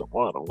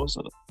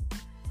 Wasn't it?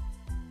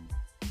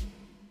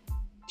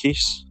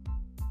 Keys?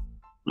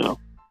 No.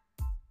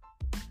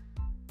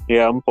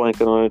 Yeah, I'm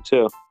blanking on it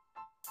too.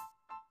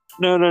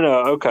 No.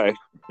 Okay.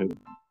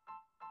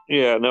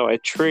 Yeah, no, I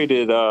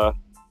traded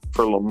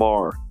for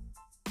Lamar.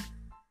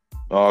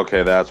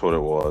 Okay, that's what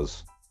it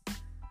was.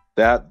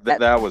 That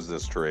was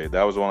this trade.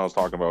 That was the one I was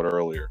talking about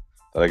earlier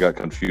that I got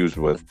confused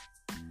with.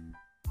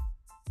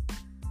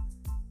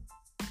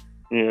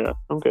 Yeah,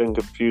 I'm getting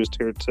confused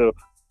here too.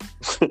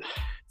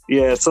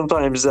 Yeah,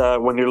 sometimes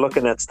when you're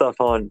looking at stuff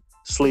on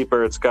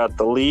Sleeper, it's got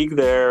the league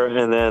there,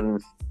 and then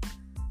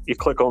you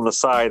click on the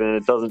side and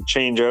it doesn't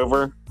change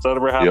over. Does that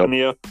ever happen to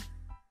you?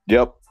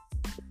 Yep.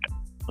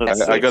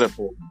 I got it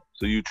pulled.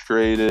 So you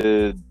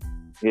traded.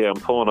 Yeah,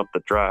 I'm pulling up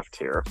the draft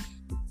here.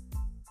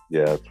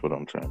 Yeah, that's what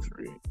I'm trying to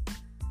read.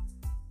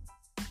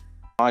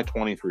 My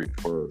 23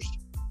 first.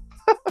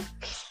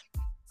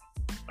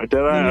 Did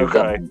I?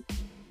 Okay.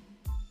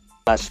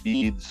 Last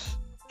Speeds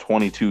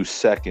 22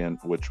 second,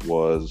 which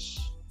was.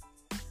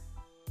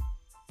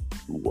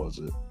 Who was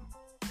it?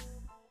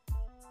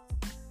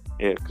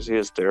 Yeah, because he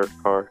has Derek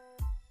Carr.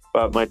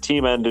 But my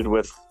team ended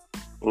with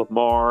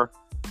Lamar.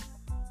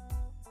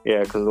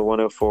 Yeah, because the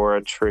 104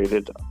 I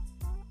traded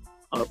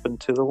up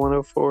into the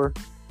 104.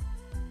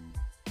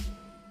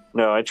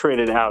 No, I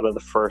traded out of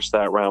the first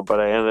that round, but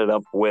I ended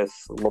up with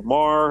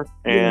Lamar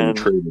and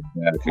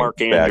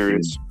Mark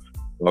Andrews.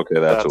 Okay,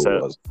 that's who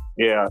it was.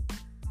 Yeah.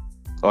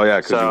 Oh, yeah,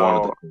 because you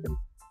wanted to.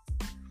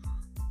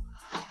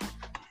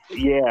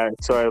 Yeah,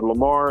 so I had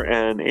Lamar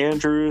and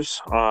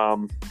Andrews,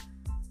 and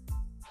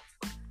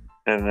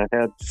I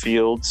had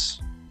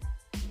Fields.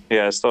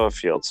 Yeah, I still have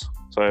Fields.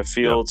 So I have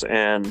Fields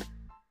and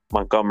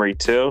Montgomery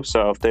too.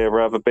 So if they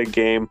ever have a big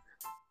game,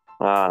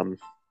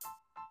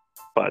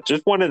 but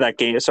just wanted that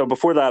game. So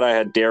before that, I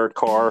had Derek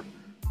Carr,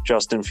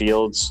 Justin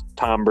Fields,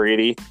 Tom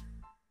Brady.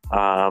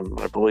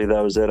 I believe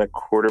that was it at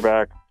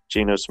quarterback,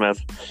 Geno Smith.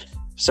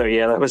 So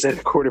yeah, that was it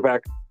at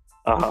quarterback.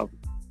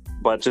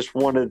 But just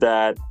wanted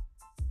that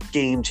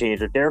game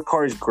changer. Derek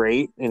Carr is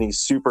great and he's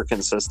super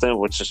consistent,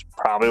 which is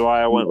probably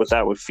why I went with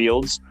that with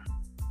Fields.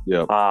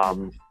 Yeah.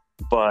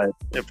 But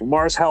if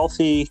Lamar's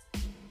healthy,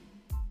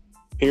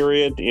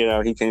 period,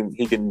 he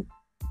can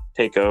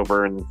take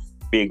over and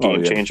be a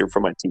game changer for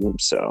my team.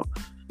 So,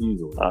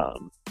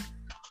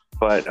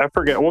 but I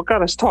forget what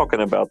got us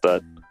talking about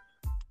that.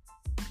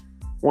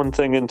 One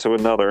thing into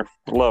another.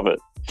 Love it.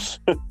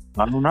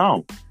 I don't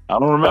know. I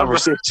don't remember.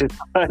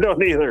 I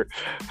don't either.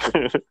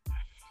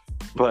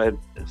 But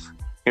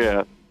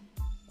yeah.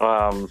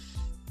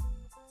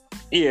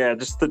 Yeah,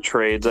 just the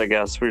trades, I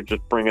guess. We're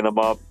just bringing them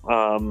up.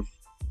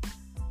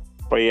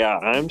 But yeah,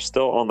 I'm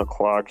still on the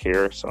clock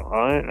here. So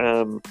I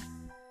am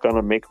going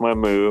to make my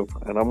move.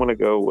 And I'm going to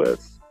go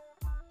with...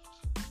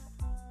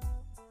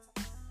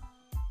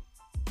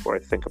 Before I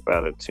think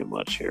about it too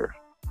much here.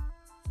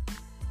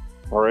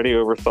 Already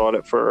overthought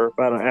it for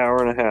about an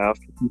hour and a half.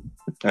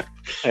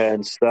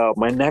 And so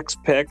my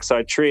next pick, so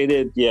I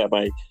traded,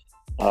 I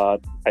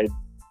had a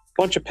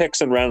bunch of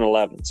picks in round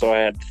 11. So I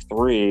had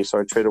 3. So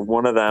I traded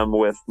one of them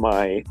with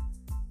my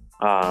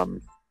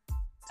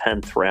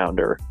 10th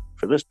rounder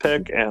for this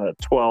pick and a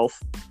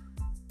 12th.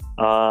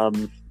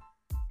 I'm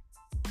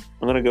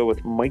going to go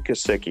with Mike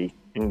Gesicki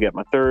and get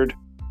my 3rd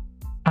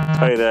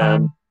tight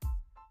end.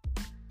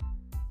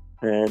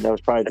 And that was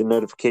probably the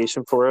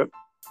notification for it.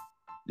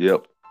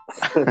 Yep.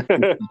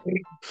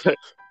 So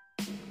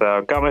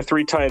got my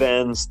 3 tight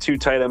ends, 2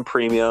 tight end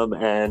premium,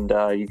 and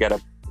you get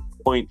a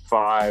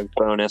 0.5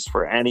 bonus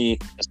for any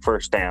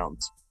first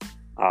downs,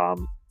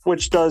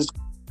 which does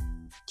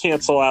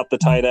cancel out the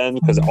tight end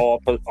because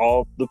all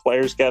the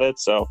players get it.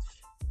 So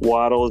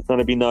Waddle is going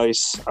to be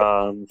nice.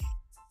 I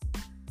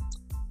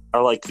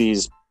like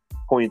these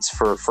points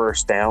for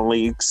first down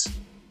leagues.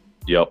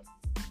 Yep.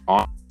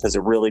 Because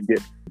it really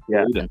did.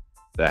 Yeah.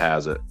 That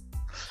has it.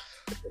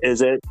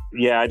 Is it?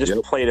 Yeah, I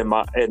just played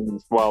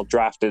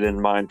drafted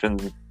in mine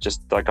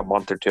just like a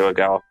month or two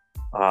ago.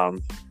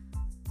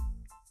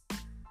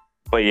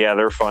 But yeah,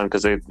 they're fun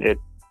because the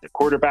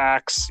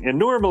quarterbacks, and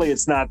normally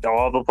it's not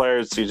all the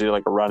players. It's usually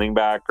like a running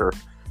back or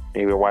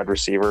maybe a wide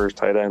receiver,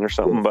 tight end or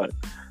something. But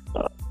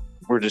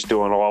we're just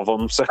doing all of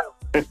them. So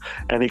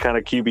any kind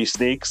of QB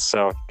sneaks,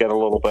 so get a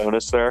little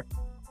bonus there.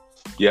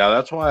 Yeah,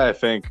 that's why I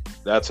think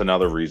that's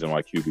another reason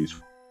why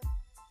QB's,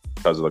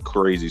 because of the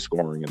crazy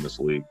scoring in this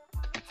league.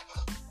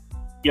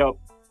 Yep,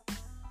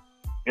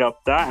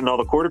 that and all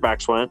the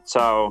quarterbacks went.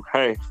 So,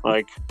 hey,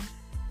 like,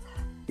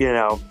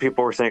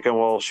 people were thinking,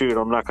 well, shoot,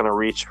 I'm not going to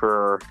reach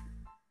for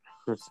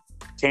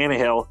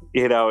Tannehill,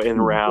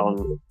 in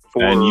round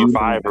 4 or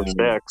 5 or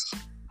 6.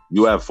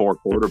 You have 4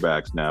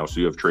 quarterbacks now, so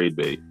you have trade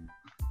bait.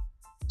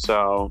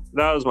 So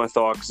that was my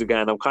thought, because,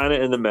 again, I'm kind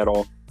of in the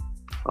middle.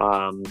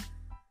 And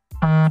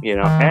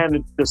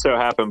it just so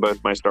happened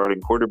both my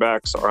starting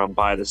quarterbacks are on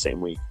bye the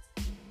same week.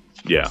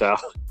 Yeah. So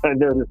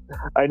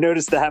I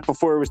noticed that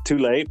before it was too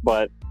late,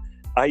 but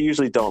I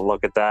usually don't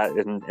look at that,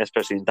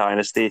 especially in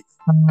Dynasty,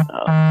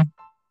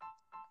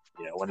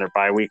 when their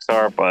bye weeks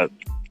are. But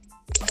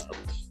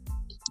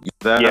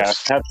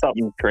have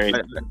something great.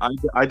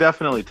 I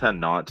definitely tend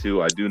not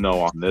to. I do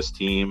know on this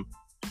team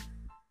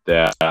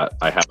that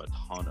I have a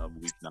ton of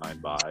week 9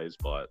 buys,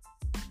 but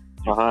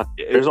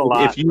there's a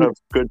lot of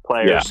good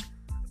players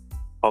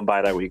on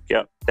bye that week.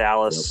 Yep,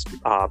 Dallas,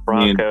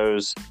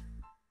 Broncos.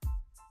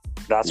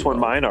 That's when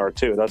mine are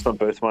too. That's when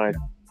both my,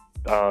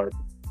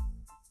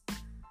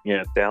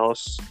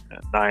 Dallas,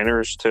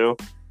 Niners too.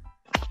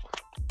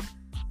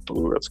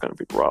 Ooh, that's going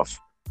to be rough.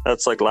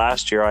 That's like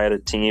last year. I had a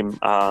team,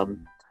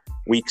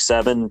 week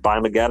 7 by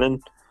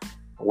Mageddon,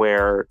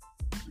 where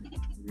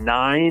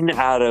 9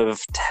 out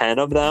of 10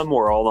 of them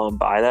were all on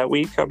bye that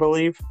week, I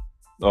believe.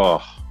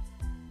 Oh,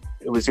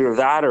 it was either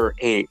that or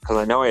 8, because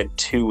I know I had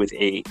 2 with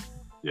 8.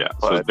 Yeah,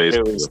 so it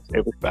was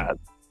bad.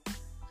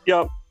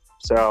 Yep.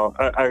 So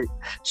I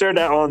shared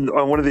that on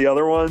one of the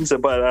other ones,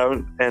 and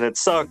it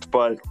sucked.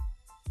 But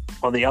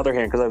on the other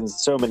hand, because I'm in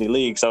so many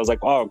leagues, I was like,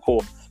 oh,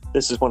 cool.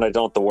 This is one I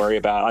don't have to worry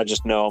about. I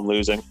just know I'm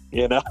losing,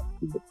 Yep.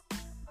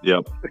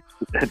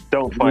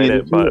 Don't fight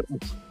it, but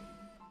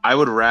I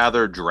would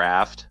rather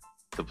draft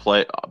to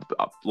play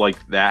like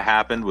that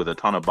happened with a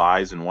ton of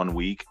buys in 1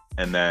 week,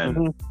 and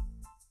then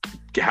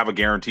have a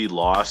guaranteed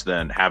loss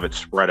than have it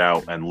spread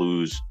out and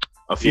lose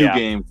a few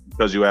games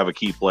because you have a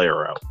key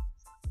player out.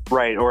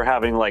 Right, or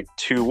having like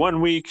 2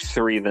 1 week,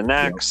 3 the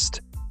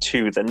next,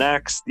 2 the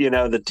next. The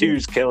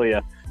 2s kill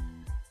you.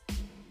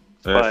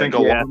 I think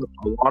a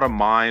lot of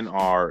mine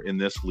are in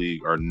this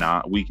league are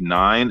not week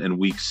 9 and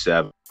week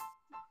 7.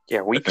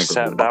 Yeah, week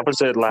 7. That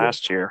was it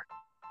last year.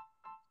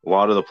 A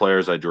lot of the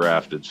players I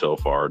drafted so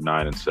far are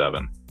 9 and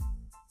 7.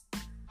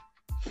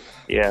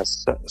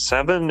 Yes,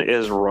 7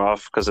 is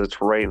rough because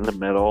it's right in the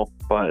middle,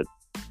 but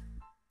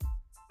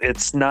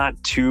it's not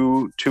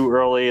too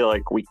early.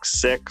 Like week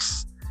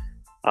 6.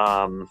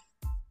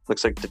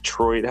 Looks like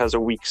Detroit has a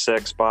week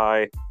 6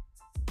 bye.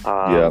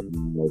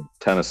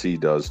 Tennessee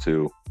does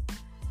too.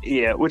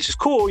 Yeah, which is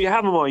cool. You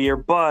have them all year,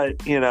 but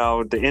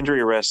the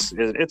injury risk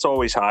it's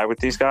always high with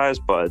these guys.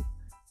 But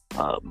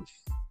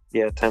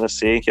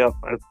Tennessee. Yep,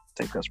 I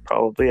think that's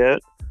probably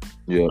it.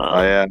 Yeah,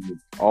 I had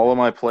all of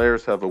my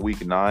players have a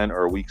week 9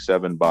 or a week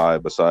 7 bye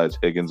besides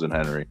Higgins and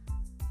Henry.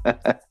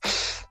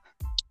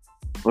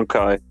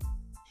 Okay.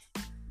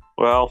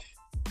 Well,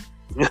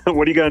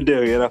 what are you gonna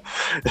do?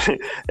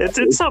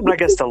 It's something I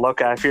guess to look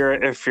at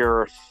if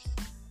you're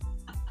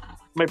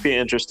might be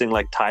interesting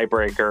like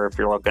tiebreaker if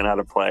you're looking at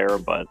a player,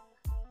 but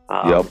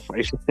I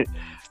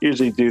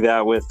usually do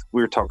that with.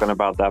 We were talking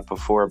about that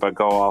before, but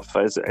go off.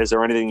 Is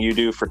there anything you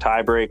do for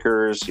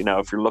tiebreakers?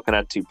 If you're looking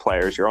at 2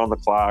 players, you're on the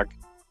clock.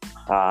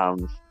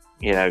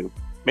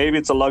 Maybe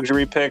it's a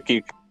luxury pick.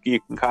 You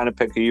can kind of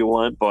pick who you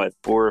want,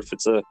 or if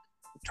it's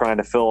trying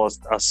to fill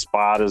a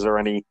spot, is there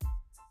any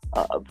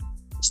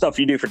stuff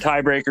you do for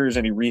tiebreakers?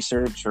 Any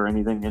research or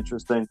anything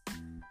interesting?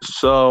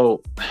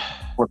 So,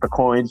 with the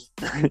coin,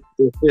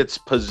 if it's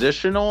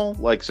positional,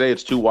 like say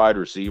it's 2 wide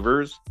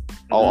receivers,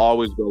 I'll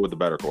always go with the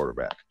better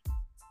quarterback.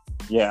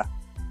 Yeah,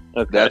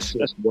 okay. That's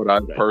just what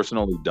I've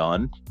personally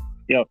done.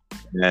 Yep,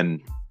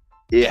 and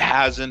it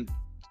hasn't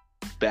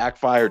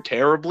backfired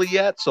terribly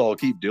yet, so I'll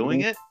keep doing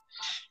it.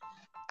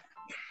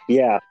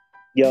 Yeah.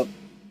 Yep.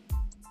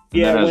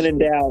 Yeah, when in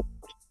doubt,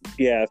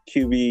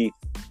 QB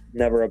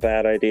never a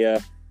bad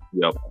idea.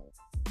 Yep.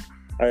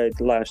 I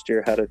last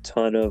year had a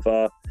ton of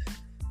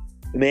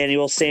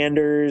Emmanuel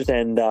Sanders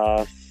and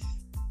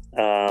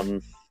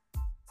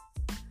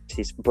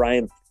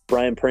Brian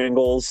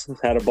Pringles,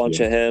 had a bunch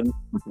of him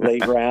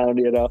late round,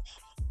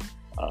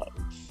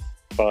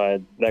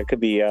 but that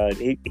could be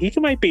he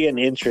might be an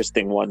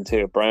interesting one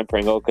too, Brian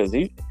Pringle, because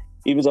he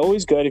was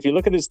always good. If you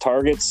look at his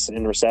targets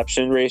and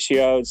reception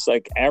ratio, it's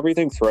like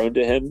everything thrown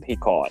to him he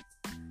caught.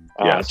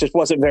 It just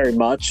wasn't very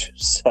much.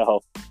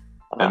 So,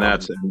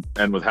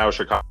 and with how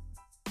Chicago's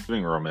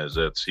living room is,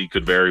 he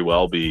could very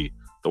well be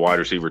the wide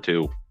receiver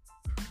too.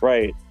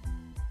 Right.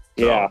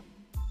 So.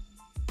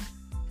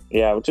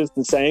 Yeah, which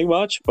isn't saying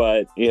much,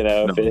 but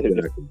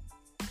exactly.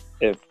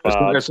 If I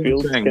think that's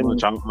Fields saying can,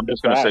 much. I'm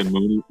just going to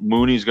say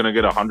Mooney's going to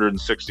get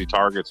 160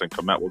 targets and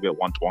Kmet will get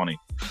 120.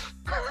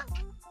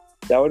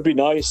 that would be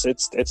nice.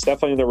 It's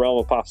definitely in the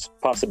realm of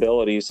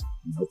possibilities.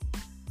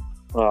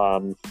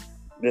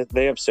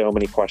 They have so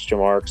many question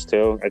marks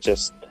too.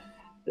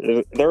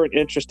 They're an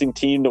interesting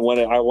team to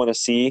I want to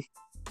see,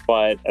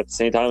 but at the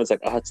same time, it's like,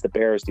 it's the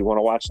Bears. Do you want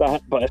to watch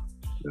that? But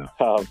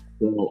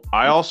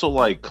I also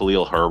like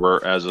Khalil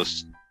Herbert as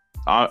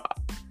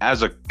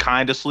a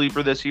kind of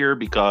sleeper this year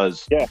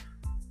because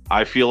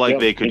I feel like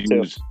they could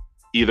use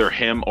either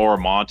him or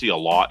Monty a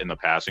lot in the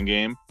passing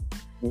game,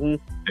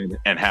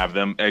 and have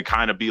them and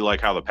kind of be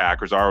like how the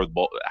Packers are with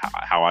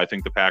how I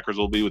think the Packers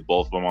will be with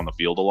both of them on the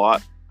field a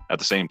lot at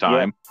the same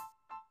time.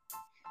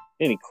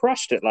 And he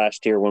crushed it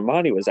last year when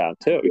Monty was out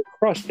too. He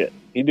crushed it.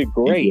 He did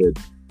great. He did.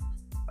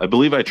 I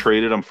believe I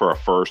traded him for a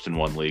first in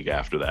one league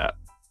after that.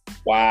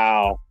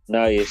 Wow.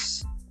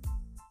 Nice.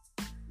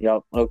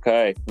 Yep.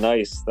 Okay.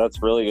 Nice.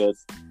 That's really good.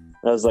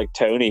 That was like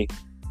Tony.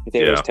 You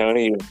think it was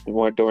Tony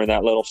during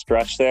that little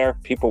stretch there?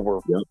 People were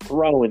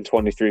throwing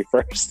 23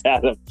 first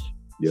at him.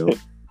 Yep.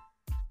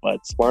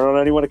 But smart on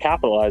anyone to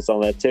capitalize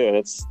on that too.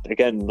 That's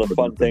again the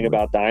fun thing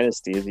about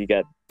Dynasty is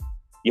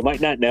you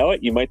might not know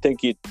it. You might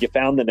think you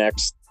found the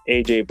next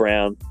AJ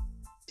Brown,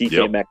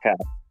 DK Metcalf.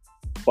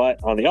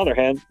 But on the other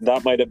hand,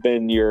 that might have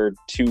been your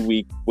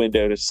 2-week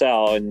window to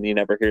sell, and you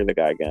never hear the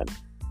guy again.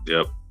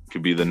 Yep,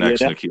 could be the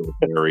next N'Keal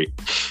Harry.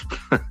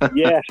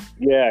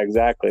 yeah,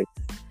 exactly.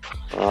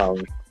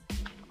 Falling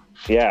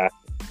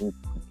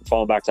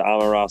back to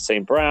Amon-Ra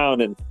St.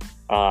 Brown and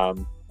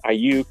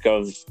Ayuk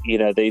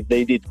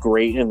they did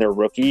great in their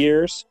rookie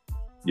years.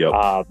 Yep.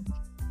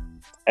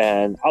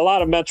 And a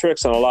lot of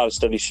metrics and a lot of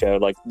studies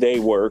showed like they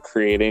were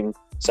creating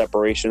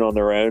separation on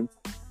their own.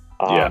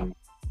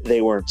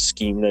 They weren't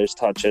scheming those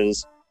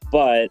touches,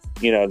 but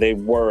they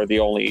were the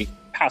only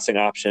passing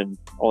option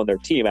on their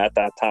team at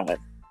that time.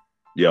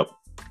 Yep.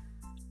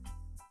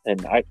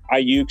 And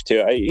Ayuk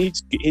too.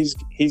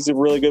 He's a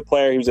really good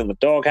player. He was in the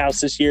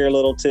doghouse this year a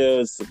little too.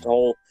 It's the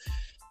whole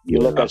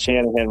look at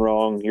Shanahan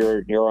wrong,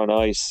 you're on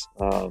ice.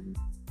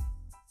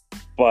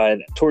 But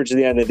towards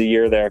the end of the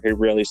year there, he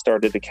really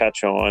started to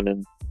catch on,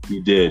 and he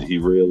did. He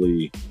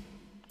really.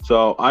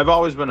 So I've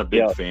always been a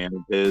big fan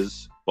of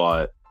his,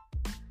 but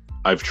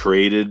I've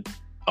traded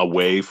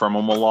away from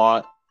him a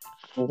lot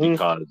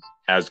because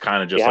as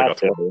kind of just like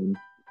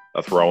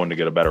a throw-in to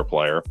get a better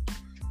player.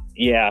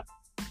 Yeah.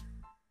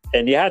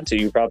 And you had to.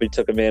 You probably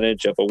took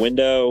advantage of a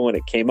window when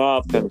it came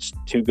up, and it's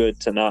too good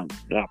to not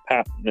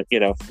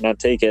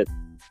take it.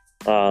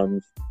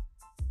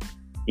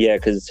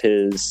 Because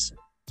his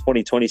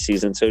 2020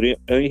 season, so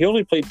he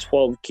only played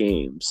 12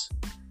 games.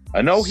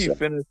 I know he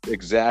finished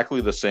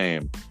exactly the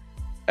same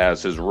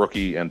as his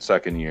rookie and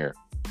second year.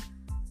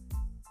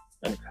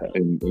 Okay.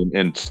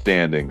 In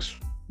standings.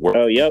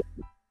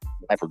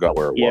 I forgot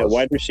where it was. Yeah,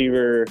 wide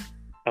receiver,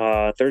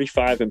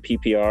 35 in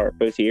PPR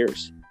both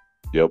years.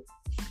 Yep.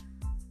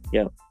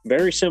 Yeah,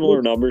 very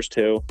similar numbers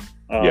too.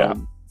 But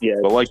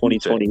like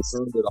 2020 he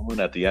turned it on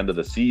at the end of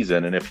the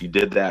season, and if he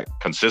did that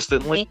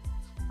consistently,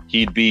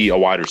 he'd be a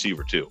wide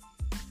receiver too.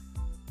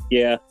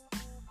 Yeah.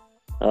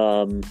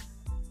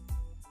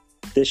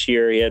 This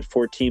year he had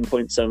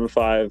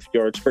 14.75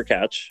 yards per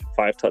catch,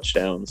 5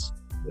 touchdowns.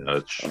 Yeah,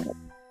 that's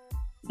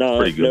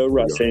pretty good. No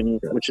rushing,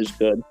 which is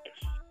good.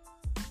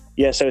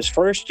 Yeah, so his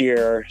first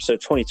year, so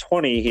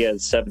 2020, he had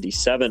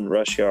 77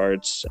 rush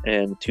yards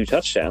and 2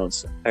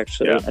 touchdowns,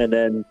 actually. Yeah. And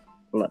then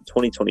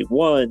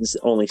 2021's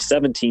only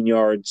 17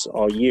 yards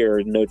all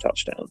year, no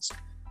touchdowns.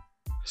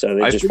 So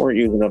they just weren't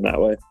using him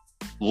that way.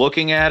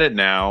 Looking at it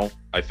now,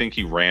 I think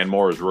he ran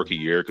more his rookie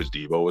year because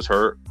Debo was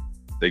hurt.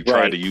 They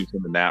tried to use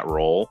him in that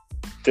role.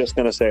 Just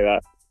going to say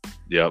that.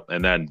 Yep.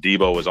 And then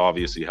Debo was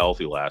obviously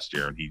healthy last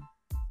year, and he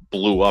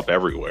blew up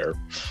everywhere.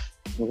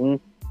 Mm-hmm.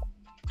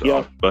 So,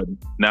 yeah. But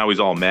now he's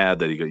all mad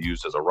that he got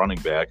used as a running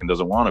back and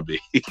doesn't want to be.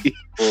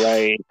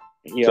 Right.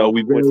 Yeah, so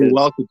we very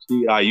well could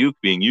see Ayuk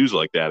being used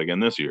like that again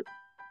this year.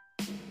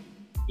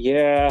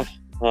 Yeah.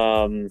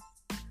 Did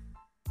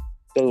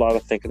a lot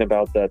of thinking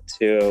about that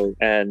too.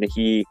 And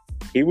he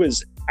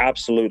was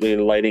absolutely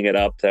lighting it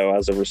up though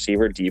as a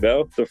receiver,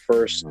 Debo, the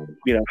first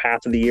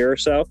half of the year or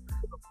so.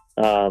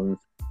 And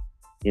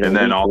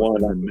then all of a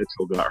sudden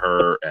Mitchell got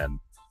hurt and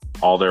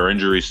all their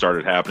injuries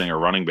started happening at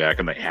running back,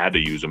 and they had to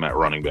use him at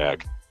running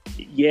back.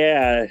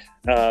 Yeah,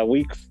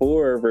 week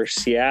 4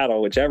 versus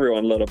Seattle, which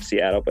everyone lit up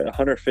Seattle, but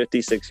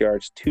 156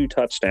 yards, 2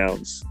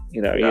 touchdowns. He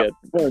had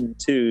 1,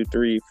 2,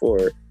 3,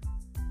 4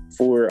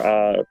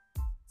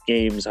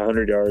 games,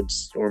 100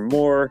 yards or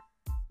more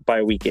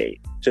by week 8,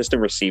 just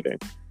in receiving.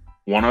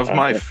 One of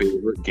my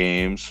favorite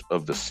games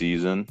of the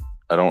season.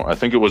 I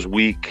think it was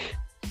week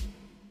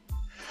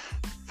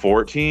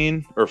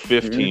 14 or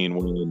 15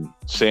 when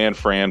San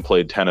Fran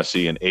played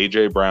Tennessee, and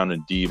AJ Brown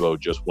and Debo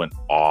just went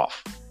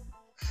off.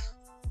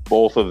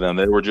 Both of them,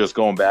 they were just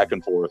going back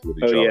and forth with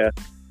each other.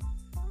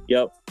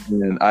 Yep.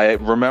 And I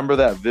remember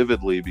that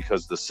vividly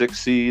because the 6th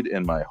seed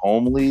in my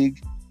home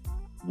league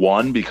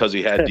won because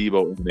he had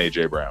Debo and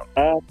AJ Brown.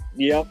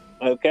 Yep.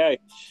 Okay.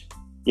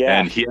 Yeah.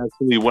 And he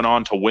actually went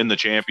on to win the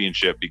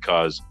championship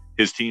because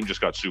his team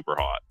just got super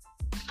hot.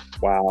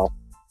 Wow.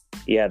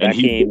 Yeah, that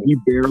and game. He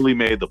barely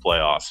made the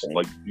playoffs.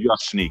 Like, he got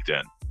sneaked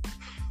in.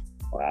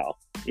 Wow.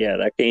 Yeah,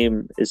 that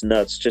game is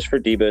nuts. Just for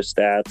Debo's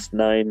stats,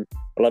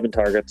 11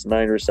 targets,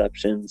 9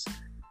 receptions,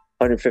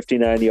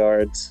 159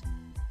 yards,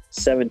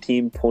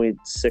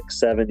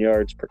 17.67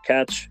 yards per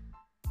catch.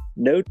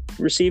 No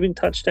receiving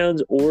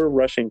touchdowns or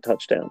rushing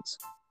touchdowns.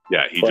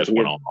 Yeah, he just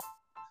went on.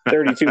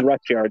 32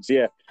 rush yards,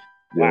 yeah.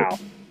 Wow.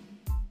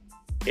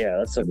 Yeah,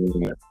 that's a...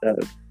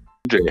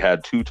 Jay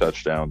had 2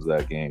 touchdowns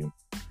that game.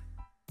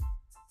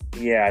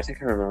 Yeah, I think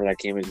I remember that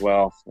game as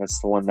well. That's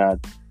the one that...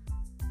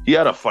 He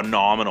had a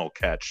phenomenal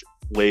catch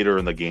later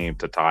in the game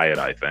to tie it,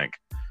 I think.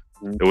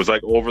 Mm-hmm. It was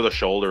like over the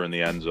shoulder in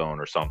the end zone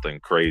or something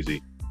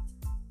crazy.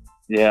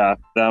 Yeah,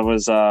 that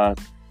was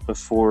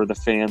before the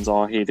fans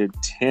all hated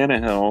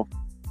Tannehill,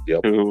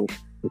 who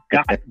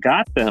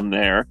got them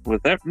there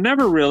with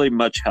never really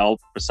much help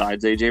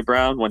besides A.J.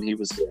 Brown when he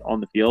was on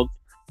the field.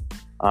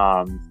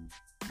 I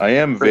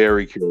am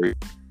very curious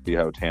to see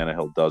how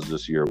Tannehill does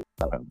this year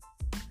without him.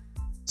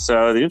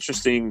 So the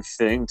interesting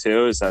thing,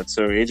 too, is that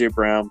A.J.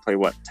 Brown played,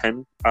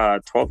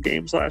 12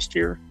 games last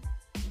year?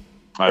 13?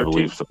 I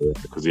believe so,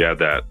 because he had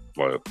that,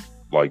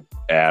 like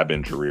ab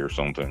injury or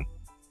something.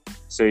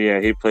 So, yeah,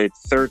 he played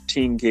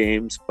 13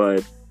 games,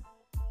 but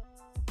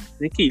I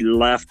think he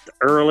left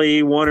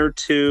early, 1 or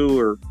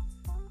 2,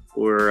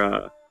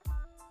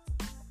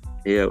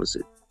 it was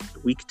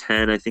week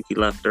 10. I think he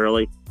left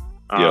early.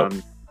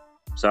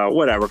 So,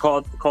 whatever, call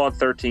it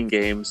 13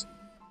 games.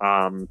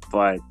 And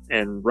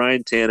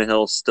Ryan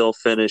Tannehill still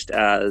finished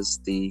as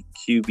the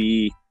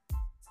QB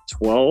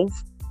 12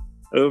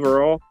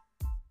 overall.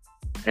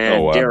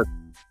 And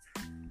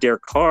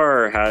Derek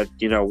Carr had,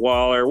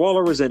 Waller.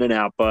 Waller was in and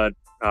out, but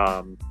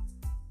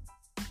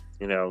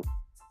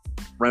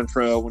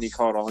Renfro when he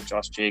called on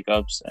Josh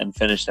Jacobs and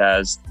finished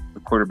as the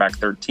quarterback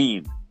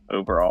 13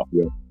 overall.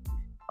 Yeah.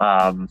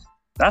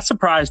 That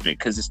surprised me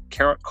because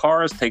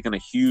Carr has taken a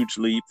huge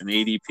leap in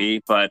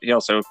ADP, but he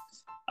also,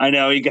 I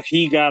know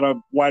he got a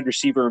wide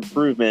receiver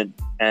improvement,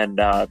 and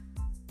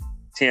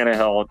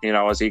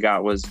Tannehill, as he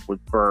got was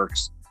with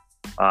Burks.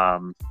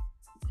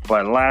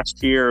 But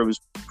last year it was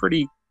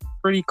pretty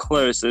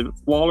close. If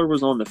Waller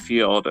was on the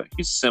field,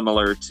 he's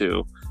similar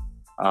to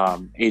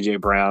A.J.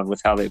 Brown with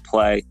how they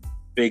play.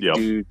 Big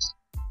dudes,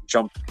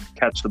 jump,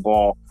 catch the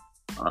ball.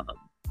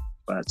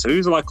 But so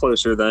he's a lot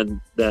closer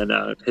than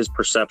his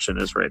perception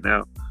is right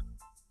now.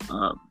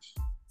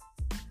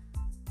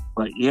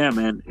 But yeah,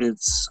 man,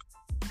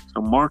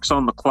 so Mark's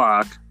on the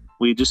clock.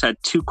 We just had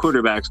 2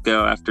 quarterbacks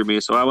go after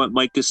me, so I went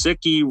Mike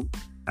Gesicki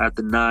at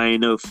the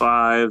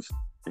 9:05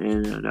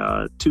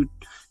 and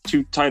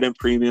two tight end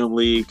premium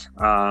league,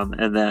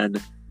 and then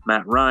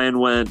Matt Ryan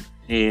went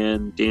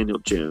and Daniel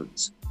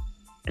Jones,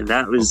 and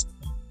that was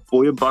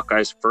Boya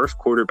Buckeyes' first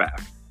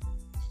quarterback.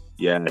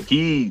 Yeah,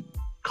 he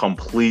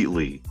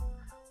completely,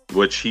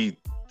 which he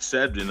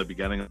said in the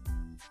beginning of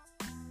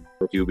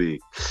QB.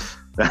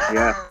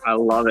 Yeah, I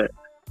love it.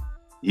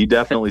 He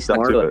definitely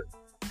stuck to it.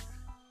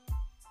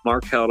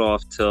 Mark held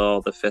off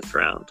till the 5th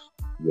round.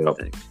 Yep. I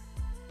think.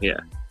 Yeah.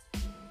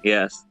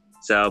 Yes.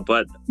 So,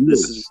 but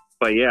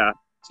yeah,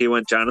 he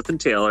went Jonathan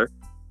Taylor,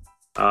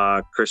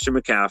 Christian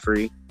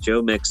McCaffrey,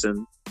 Joe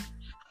Mixon,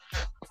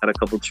 had a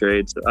couple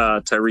trades,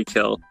 Tyreek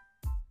Hill,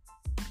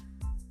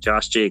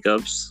 Josh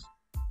Jacobs.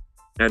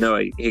 I know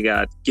he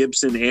got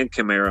Gibson and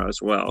Kamara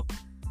as well.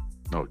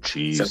 Oh,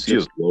 jeez. So he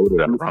was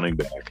loaded at running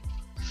back.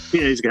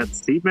 Yeah, he's got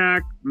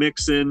C-Mac,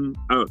 Mixon.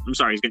 Oh, I'm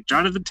sorry. He's got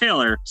Jonathan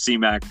Taylor,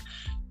 C-Mac,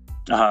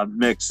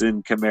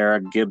 Mixon,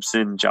 Kamara,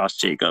 Gibson, Josh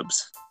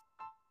Jacobs.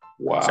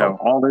 Wow. So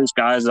all those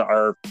guys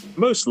are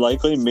most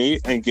likely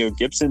and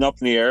Gibson up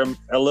in the air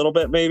a little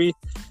bit maybe.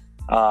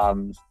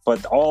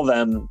 But all of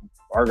them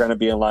are going to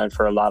be in line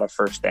for a lot of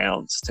first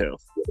downs too.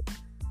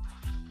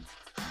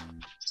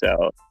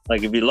 So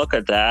like if you look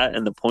at that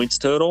and the points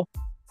total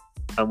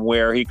and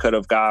where he could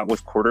have got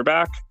with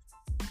quarterback,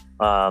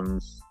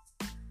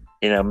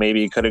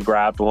 maybe he could have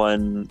grabbed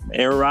one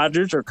Aaron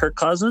Rodgers or Kirk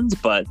Cousins,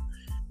 but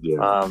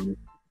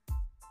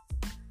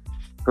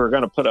we're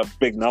going to put up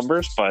big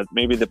numbers, but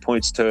maybe the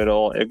points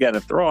total, again,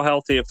 if they're all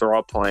healthy, if they're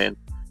all playing,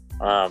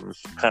 kind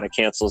of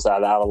cancels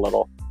that out a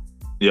little.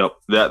 Yep.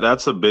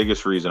 That's the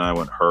biggest reason I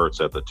went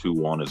Hurts at the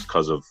 2-1 is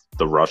because of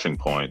the rushing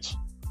points.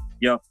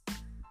 Yep.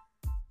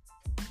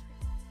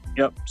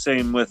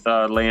 Same with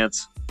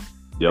Lance.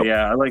 Yep.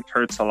 Yeah, I like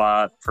Hurts a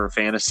lot for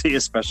fantasy,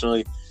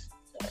 especially.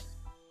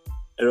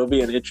 It'll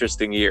be an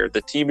interesting year.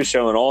 The team is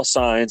showing all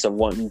signs of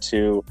wanting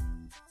to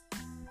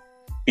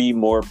be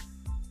more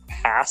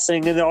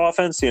passing in the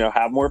offense,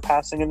 have more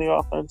passing in the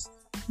offense.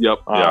 Yep.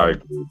 I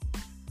agree.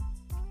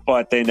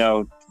 But they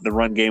know the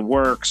run game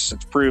works.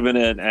 It's proven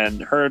it.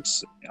 And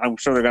Hurts, I'm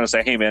sure they're going to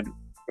say, hey, man,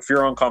 if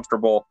you're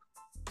uncomfortable,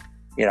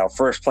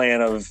 first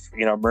plan of,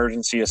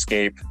 emergency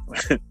escape,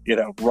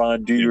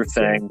 run, do your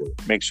thing,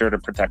 make sure to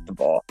protect the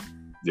ball.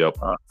 Yep.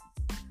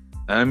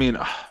 I mean,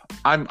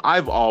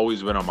 I've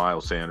always been a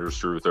Miles Sanders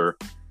truther.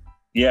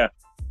 Yeah.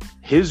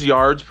 His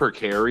yards per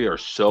carry are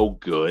so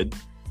good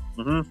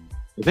Mm-hmm.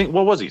 I think,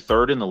 what was he,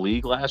 third in the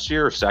league last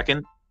year or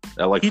second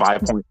at like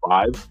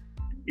 5.5?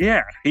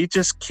 Yeah, he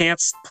just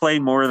can't play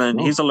more than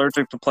he's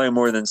allergic to play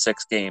more than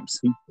 6 games.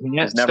 He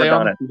can't never stay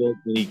done on the field,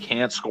 and he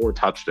can't score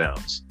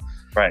touchdowns.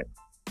 Right.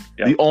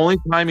 Yep. The only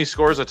time he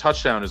scores a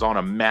touchdown is on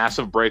a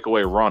massive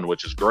breakaway run,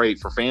 which is great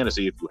for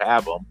fantasy if you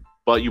have him.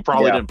 But you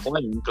probably didn't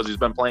play him because he's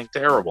been playing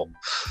terrible.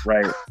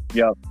 Right.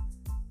 Yep.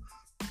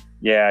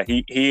 Yeah,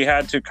 he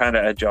had to kind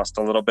of adjust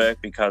a little bit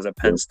because at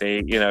Penn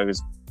State, he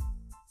was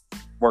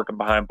working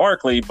behind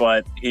Barkley,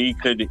 but he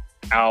could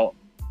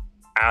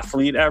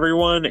out-athlete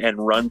everyone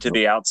and run to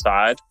the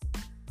outside.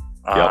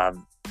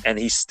 And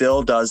he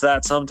still does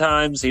that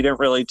sometimes. He didn't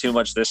really too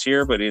much this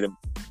year, but he didn't,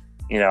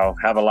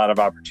 have a lot of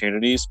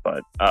opportunities.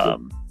 But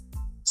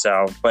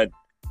but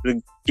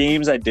the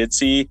games I did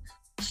see,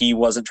 he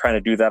wasn't trying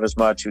to do that as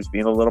much. He was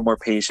being a little more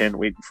patient,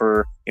 waiting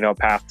for, a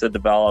path to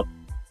develop,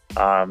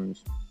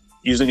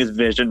 using his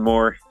vision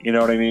more. You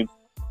know what I mean?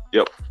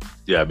 Yep.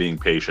 Yeah, being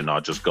patient,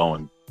 not just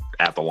going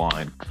at the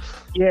line.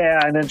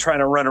 Yeah, and then trying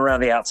to run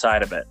around the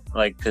outside of it.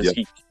 Like, because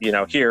he,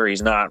 here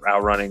he's not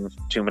outrunning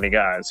too many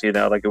guys,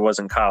 like it was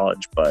in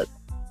college. But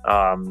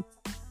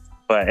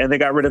and they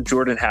got rid of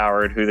Jordan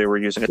Howard, who they were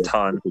using a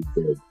ton.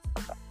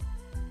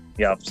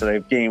 Yep, so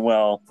they've gained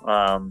well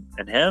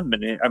in him.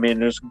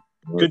 And there's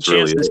a good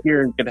chance this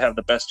year he could have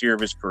the best year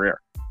of his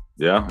career.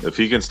 Yeah, if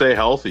he can stay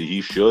healthy,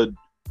 he should.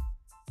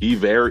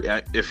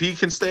 If he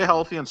can stay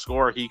healthy and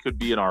score, he could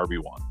be an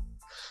RB1.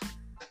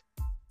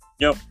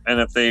 Yep, and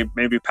if they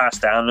maybe pass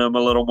down to him a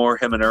little more,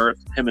 him and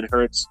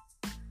Hurts.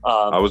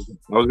 I was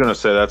gonna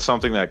say that's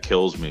something that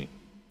kills me.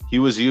 He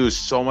was used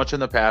so much in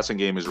the passing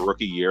game his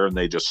rookie year, and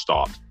they just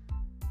stopped.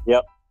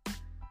 Yep.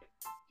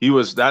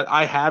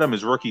 I had him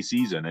his rookie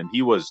season, and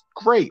he was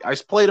great. I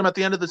played him at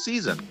the end of the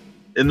season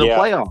in the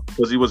playoffs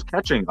because he was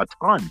catching a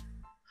ton.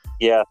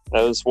 Yeah,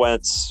 that was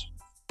Wentz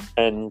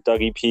and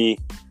Dougie P.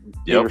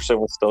 Peterson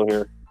was still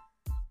here.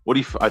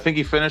 I think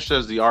he finished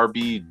as the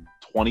RB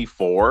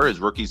 24 his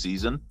rookie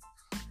season.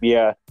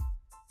 Yeah.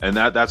 And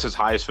that's his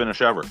highest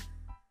finish ever.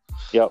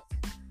 Yep.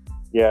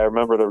 Yeah, I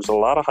remember there was a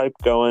lot of hype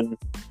going,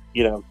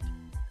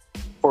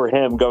 for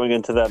him going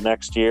into that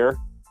next year.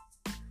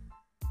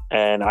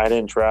 And I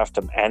didn't draft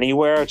him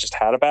anywhere. I just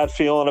had a bad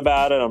feeling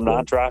about it. I'm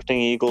not drafting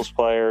Eagles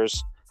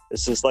players.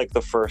 This is like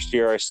the first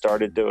year I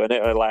started doing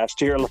it. Last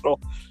year a little.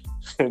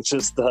 It's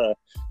just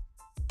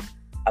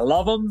I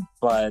love him,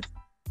 but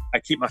I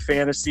keep my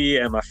fantasy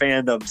and my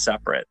fandom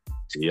separate.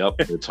 Yep,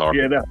 it's hard.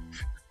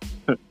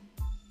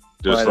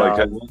 Just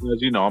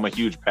as you know, I'm a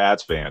huge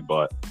Pats fan,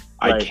 but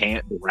I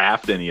can't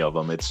draft any of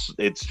them.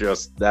 It's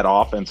just that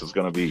offense is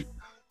going to be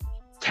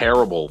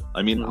terrible.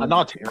 I mean,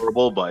 not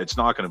terrible, but it's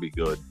not going to be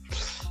good.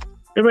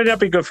 It might not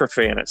be good for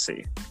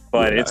fantasy,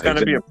 but it's going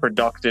to be a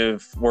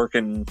productive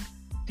working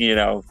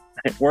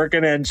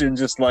engine,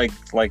 just like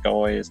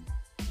always.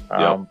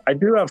 I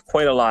do have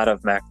quite a lot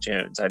of Mac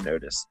Jones, I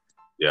noticed.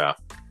 Yeah.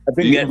 I've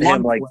been getting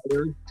him like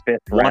 5th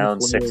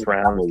round, 6th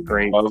round.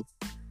 Great.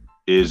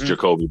 Is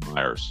Jacoby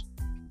Myers.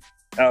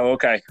 Oh,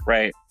 okay.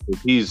 Right.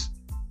 He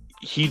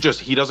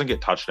doesn't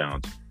get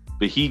touchdowns,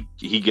 but he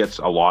gets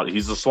a lot.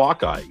 He's the slot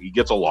guy. He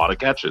gets a lot of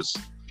catches.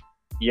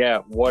 Yeah.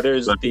 What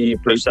is the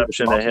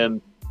perception of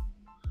him?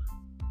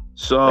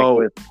 So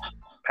with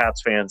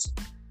Pats fans,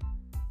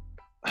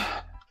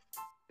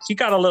 he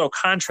got a little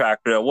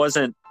contract, but it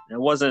wasn't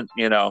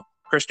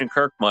Christian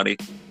Kirk money.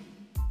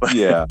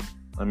 Yeah.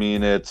 I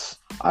mean,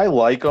 I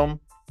like him,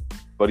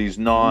 but he's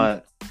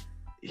not.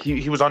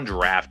 He was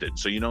undrafted,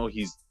 so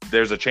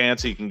there's a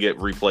chance he can get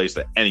replaced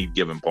at any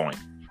given point.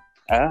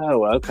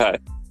 Oh, okay.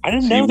 I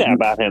didn't know that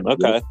about him.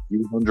 Okay, he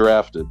was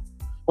undrafted,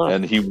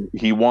 and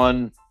he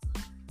won.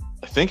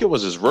 I think it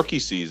was his rookie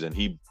season.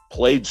 He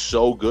played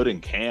so good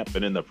in camp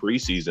and in the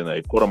preseason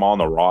they put him on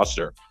the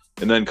roster,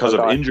 and then because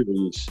of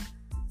injuries,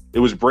 it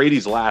was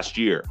Brady's last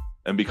year,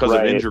 and because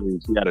of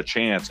injuries, he had a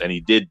chance, and he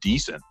did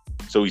decent,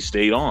 so he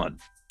stayed on.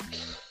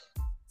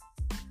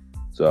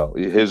 So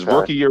his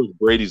rookie year was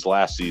Brady's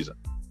last season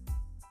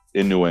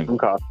in New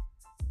England. Okay.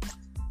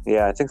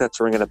 Yeah, I think that's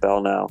ringing a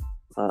bell now.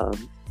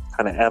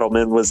 Kind of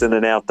Edelman was in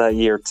and out that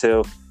year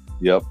too.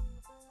 Yep.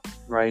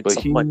 Right, but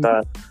something like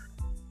that.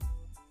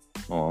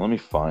 Oh, let me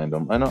find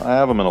him. I know I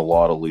have him in a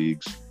lot of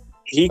leagues.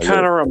 He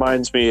kind of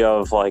reminds me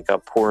of like a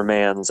poor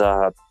man's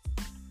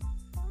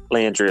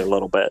Landry a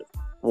little bit,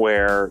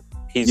 where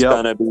he's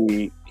gonna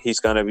be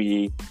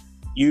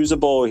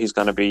usable. He's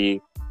gonna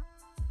be,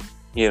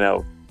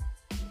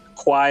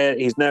 quiet.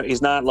 He's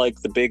not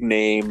like the big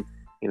name.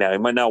 He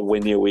might not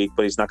win you a week,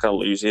 but he's not going to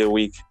lose you a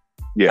week.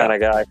 Kind of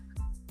guy.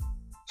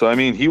 So I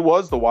mean, he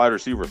was the wide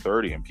receiver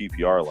 30 in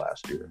PPR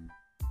last year.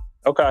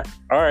 Okay,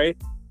 all right.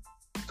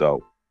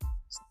 So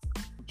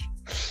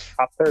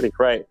top 30,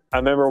 right? I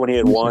remember when he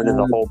had won and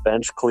the whole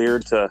bench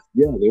cleared to.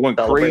 Yeah, they went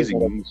crazy.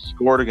 He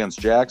scored against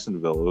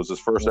Jacksonville. It was his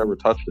first ever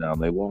touchdown.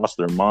 They lost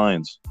their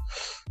minds.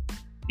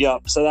 Yeah,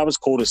 so that was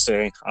cool to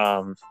see.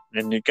 And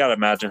you got to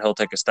imagine he'll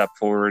take a step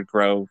forward,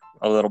 grow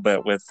a little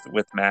bit with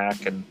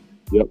Mac, and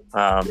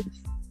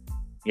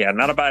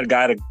not a bad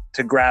guy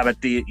to grab at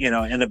the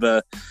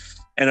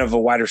end and of a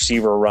wide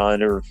receiver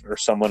run or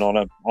someone on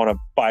a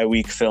bye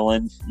week fill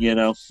in,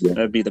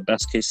 that'd be the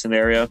best case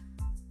scenario.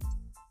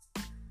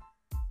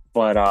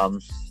 But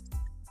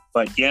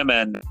yeah,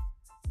 man.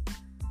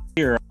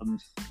 Here,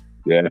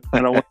 I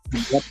don't want to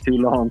be up too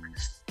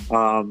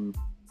long.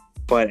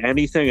 But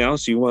anything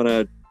else you want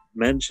to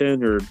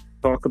mention or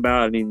talk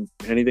about? I mean,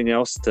 anything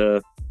else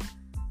to,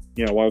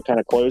 while we kind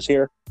of close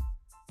here?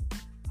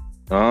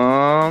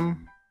 No,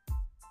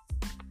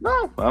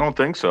 I don't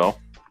think so.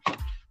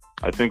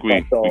 I think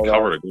we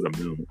covered a good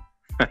amount.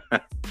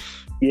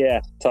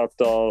 Yeah,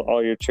 talked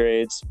all your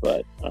trades,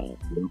 but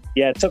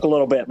yeah, it took a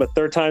little bit, but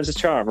third time's a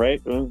charm,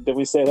 right? Did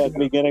we say that at the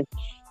beginning?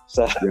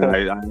 So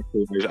yeah,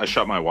 I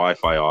shut my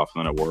Wi-Fi off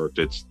and then it worked.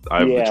 It's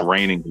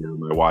raining here.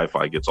 My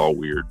Wi-Fi gets all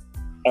weird.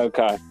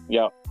 Okay,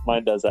 yeah,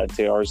 mine does that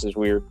too. Ours is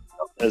weird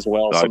as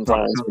well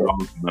sometimes.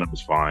 And then it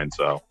was fine.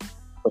 So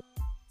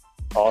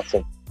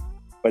awesome.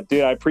 But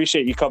dude, I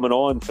appreciate you coming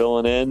on,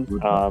 filling in.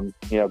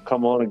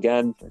 Come on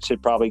again. I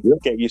should probably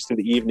get used to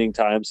the evening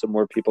time so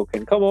more people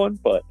can come on.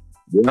 But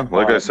yeah,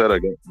 like I said, I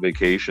got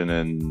vacation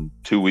in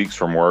 2 weeks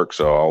from work,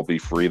 so I'll be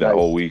free that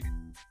whole week.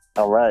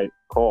 All right,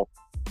 cool.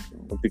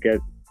 Hope to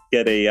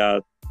get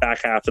a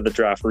back half of the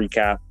draft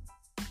recap.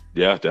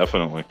 Yeah,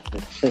 definitely.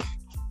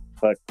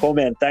 But cool,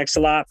 man. Thanks a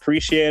lot.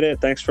 Appreciate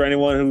it. Thanks for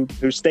anyone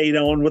who stayed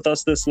on with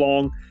us this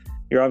long.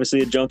 You're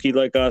obviously a junkie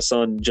like us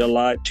on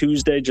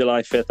Tuesday,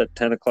 July 5th at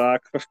 10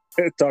 o'clock,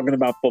 talking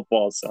about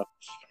football. So,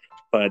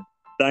 but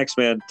thanks,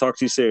 man. Talk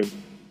to you soon.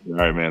 All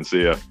right, man.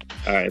 See ya.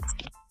 All right.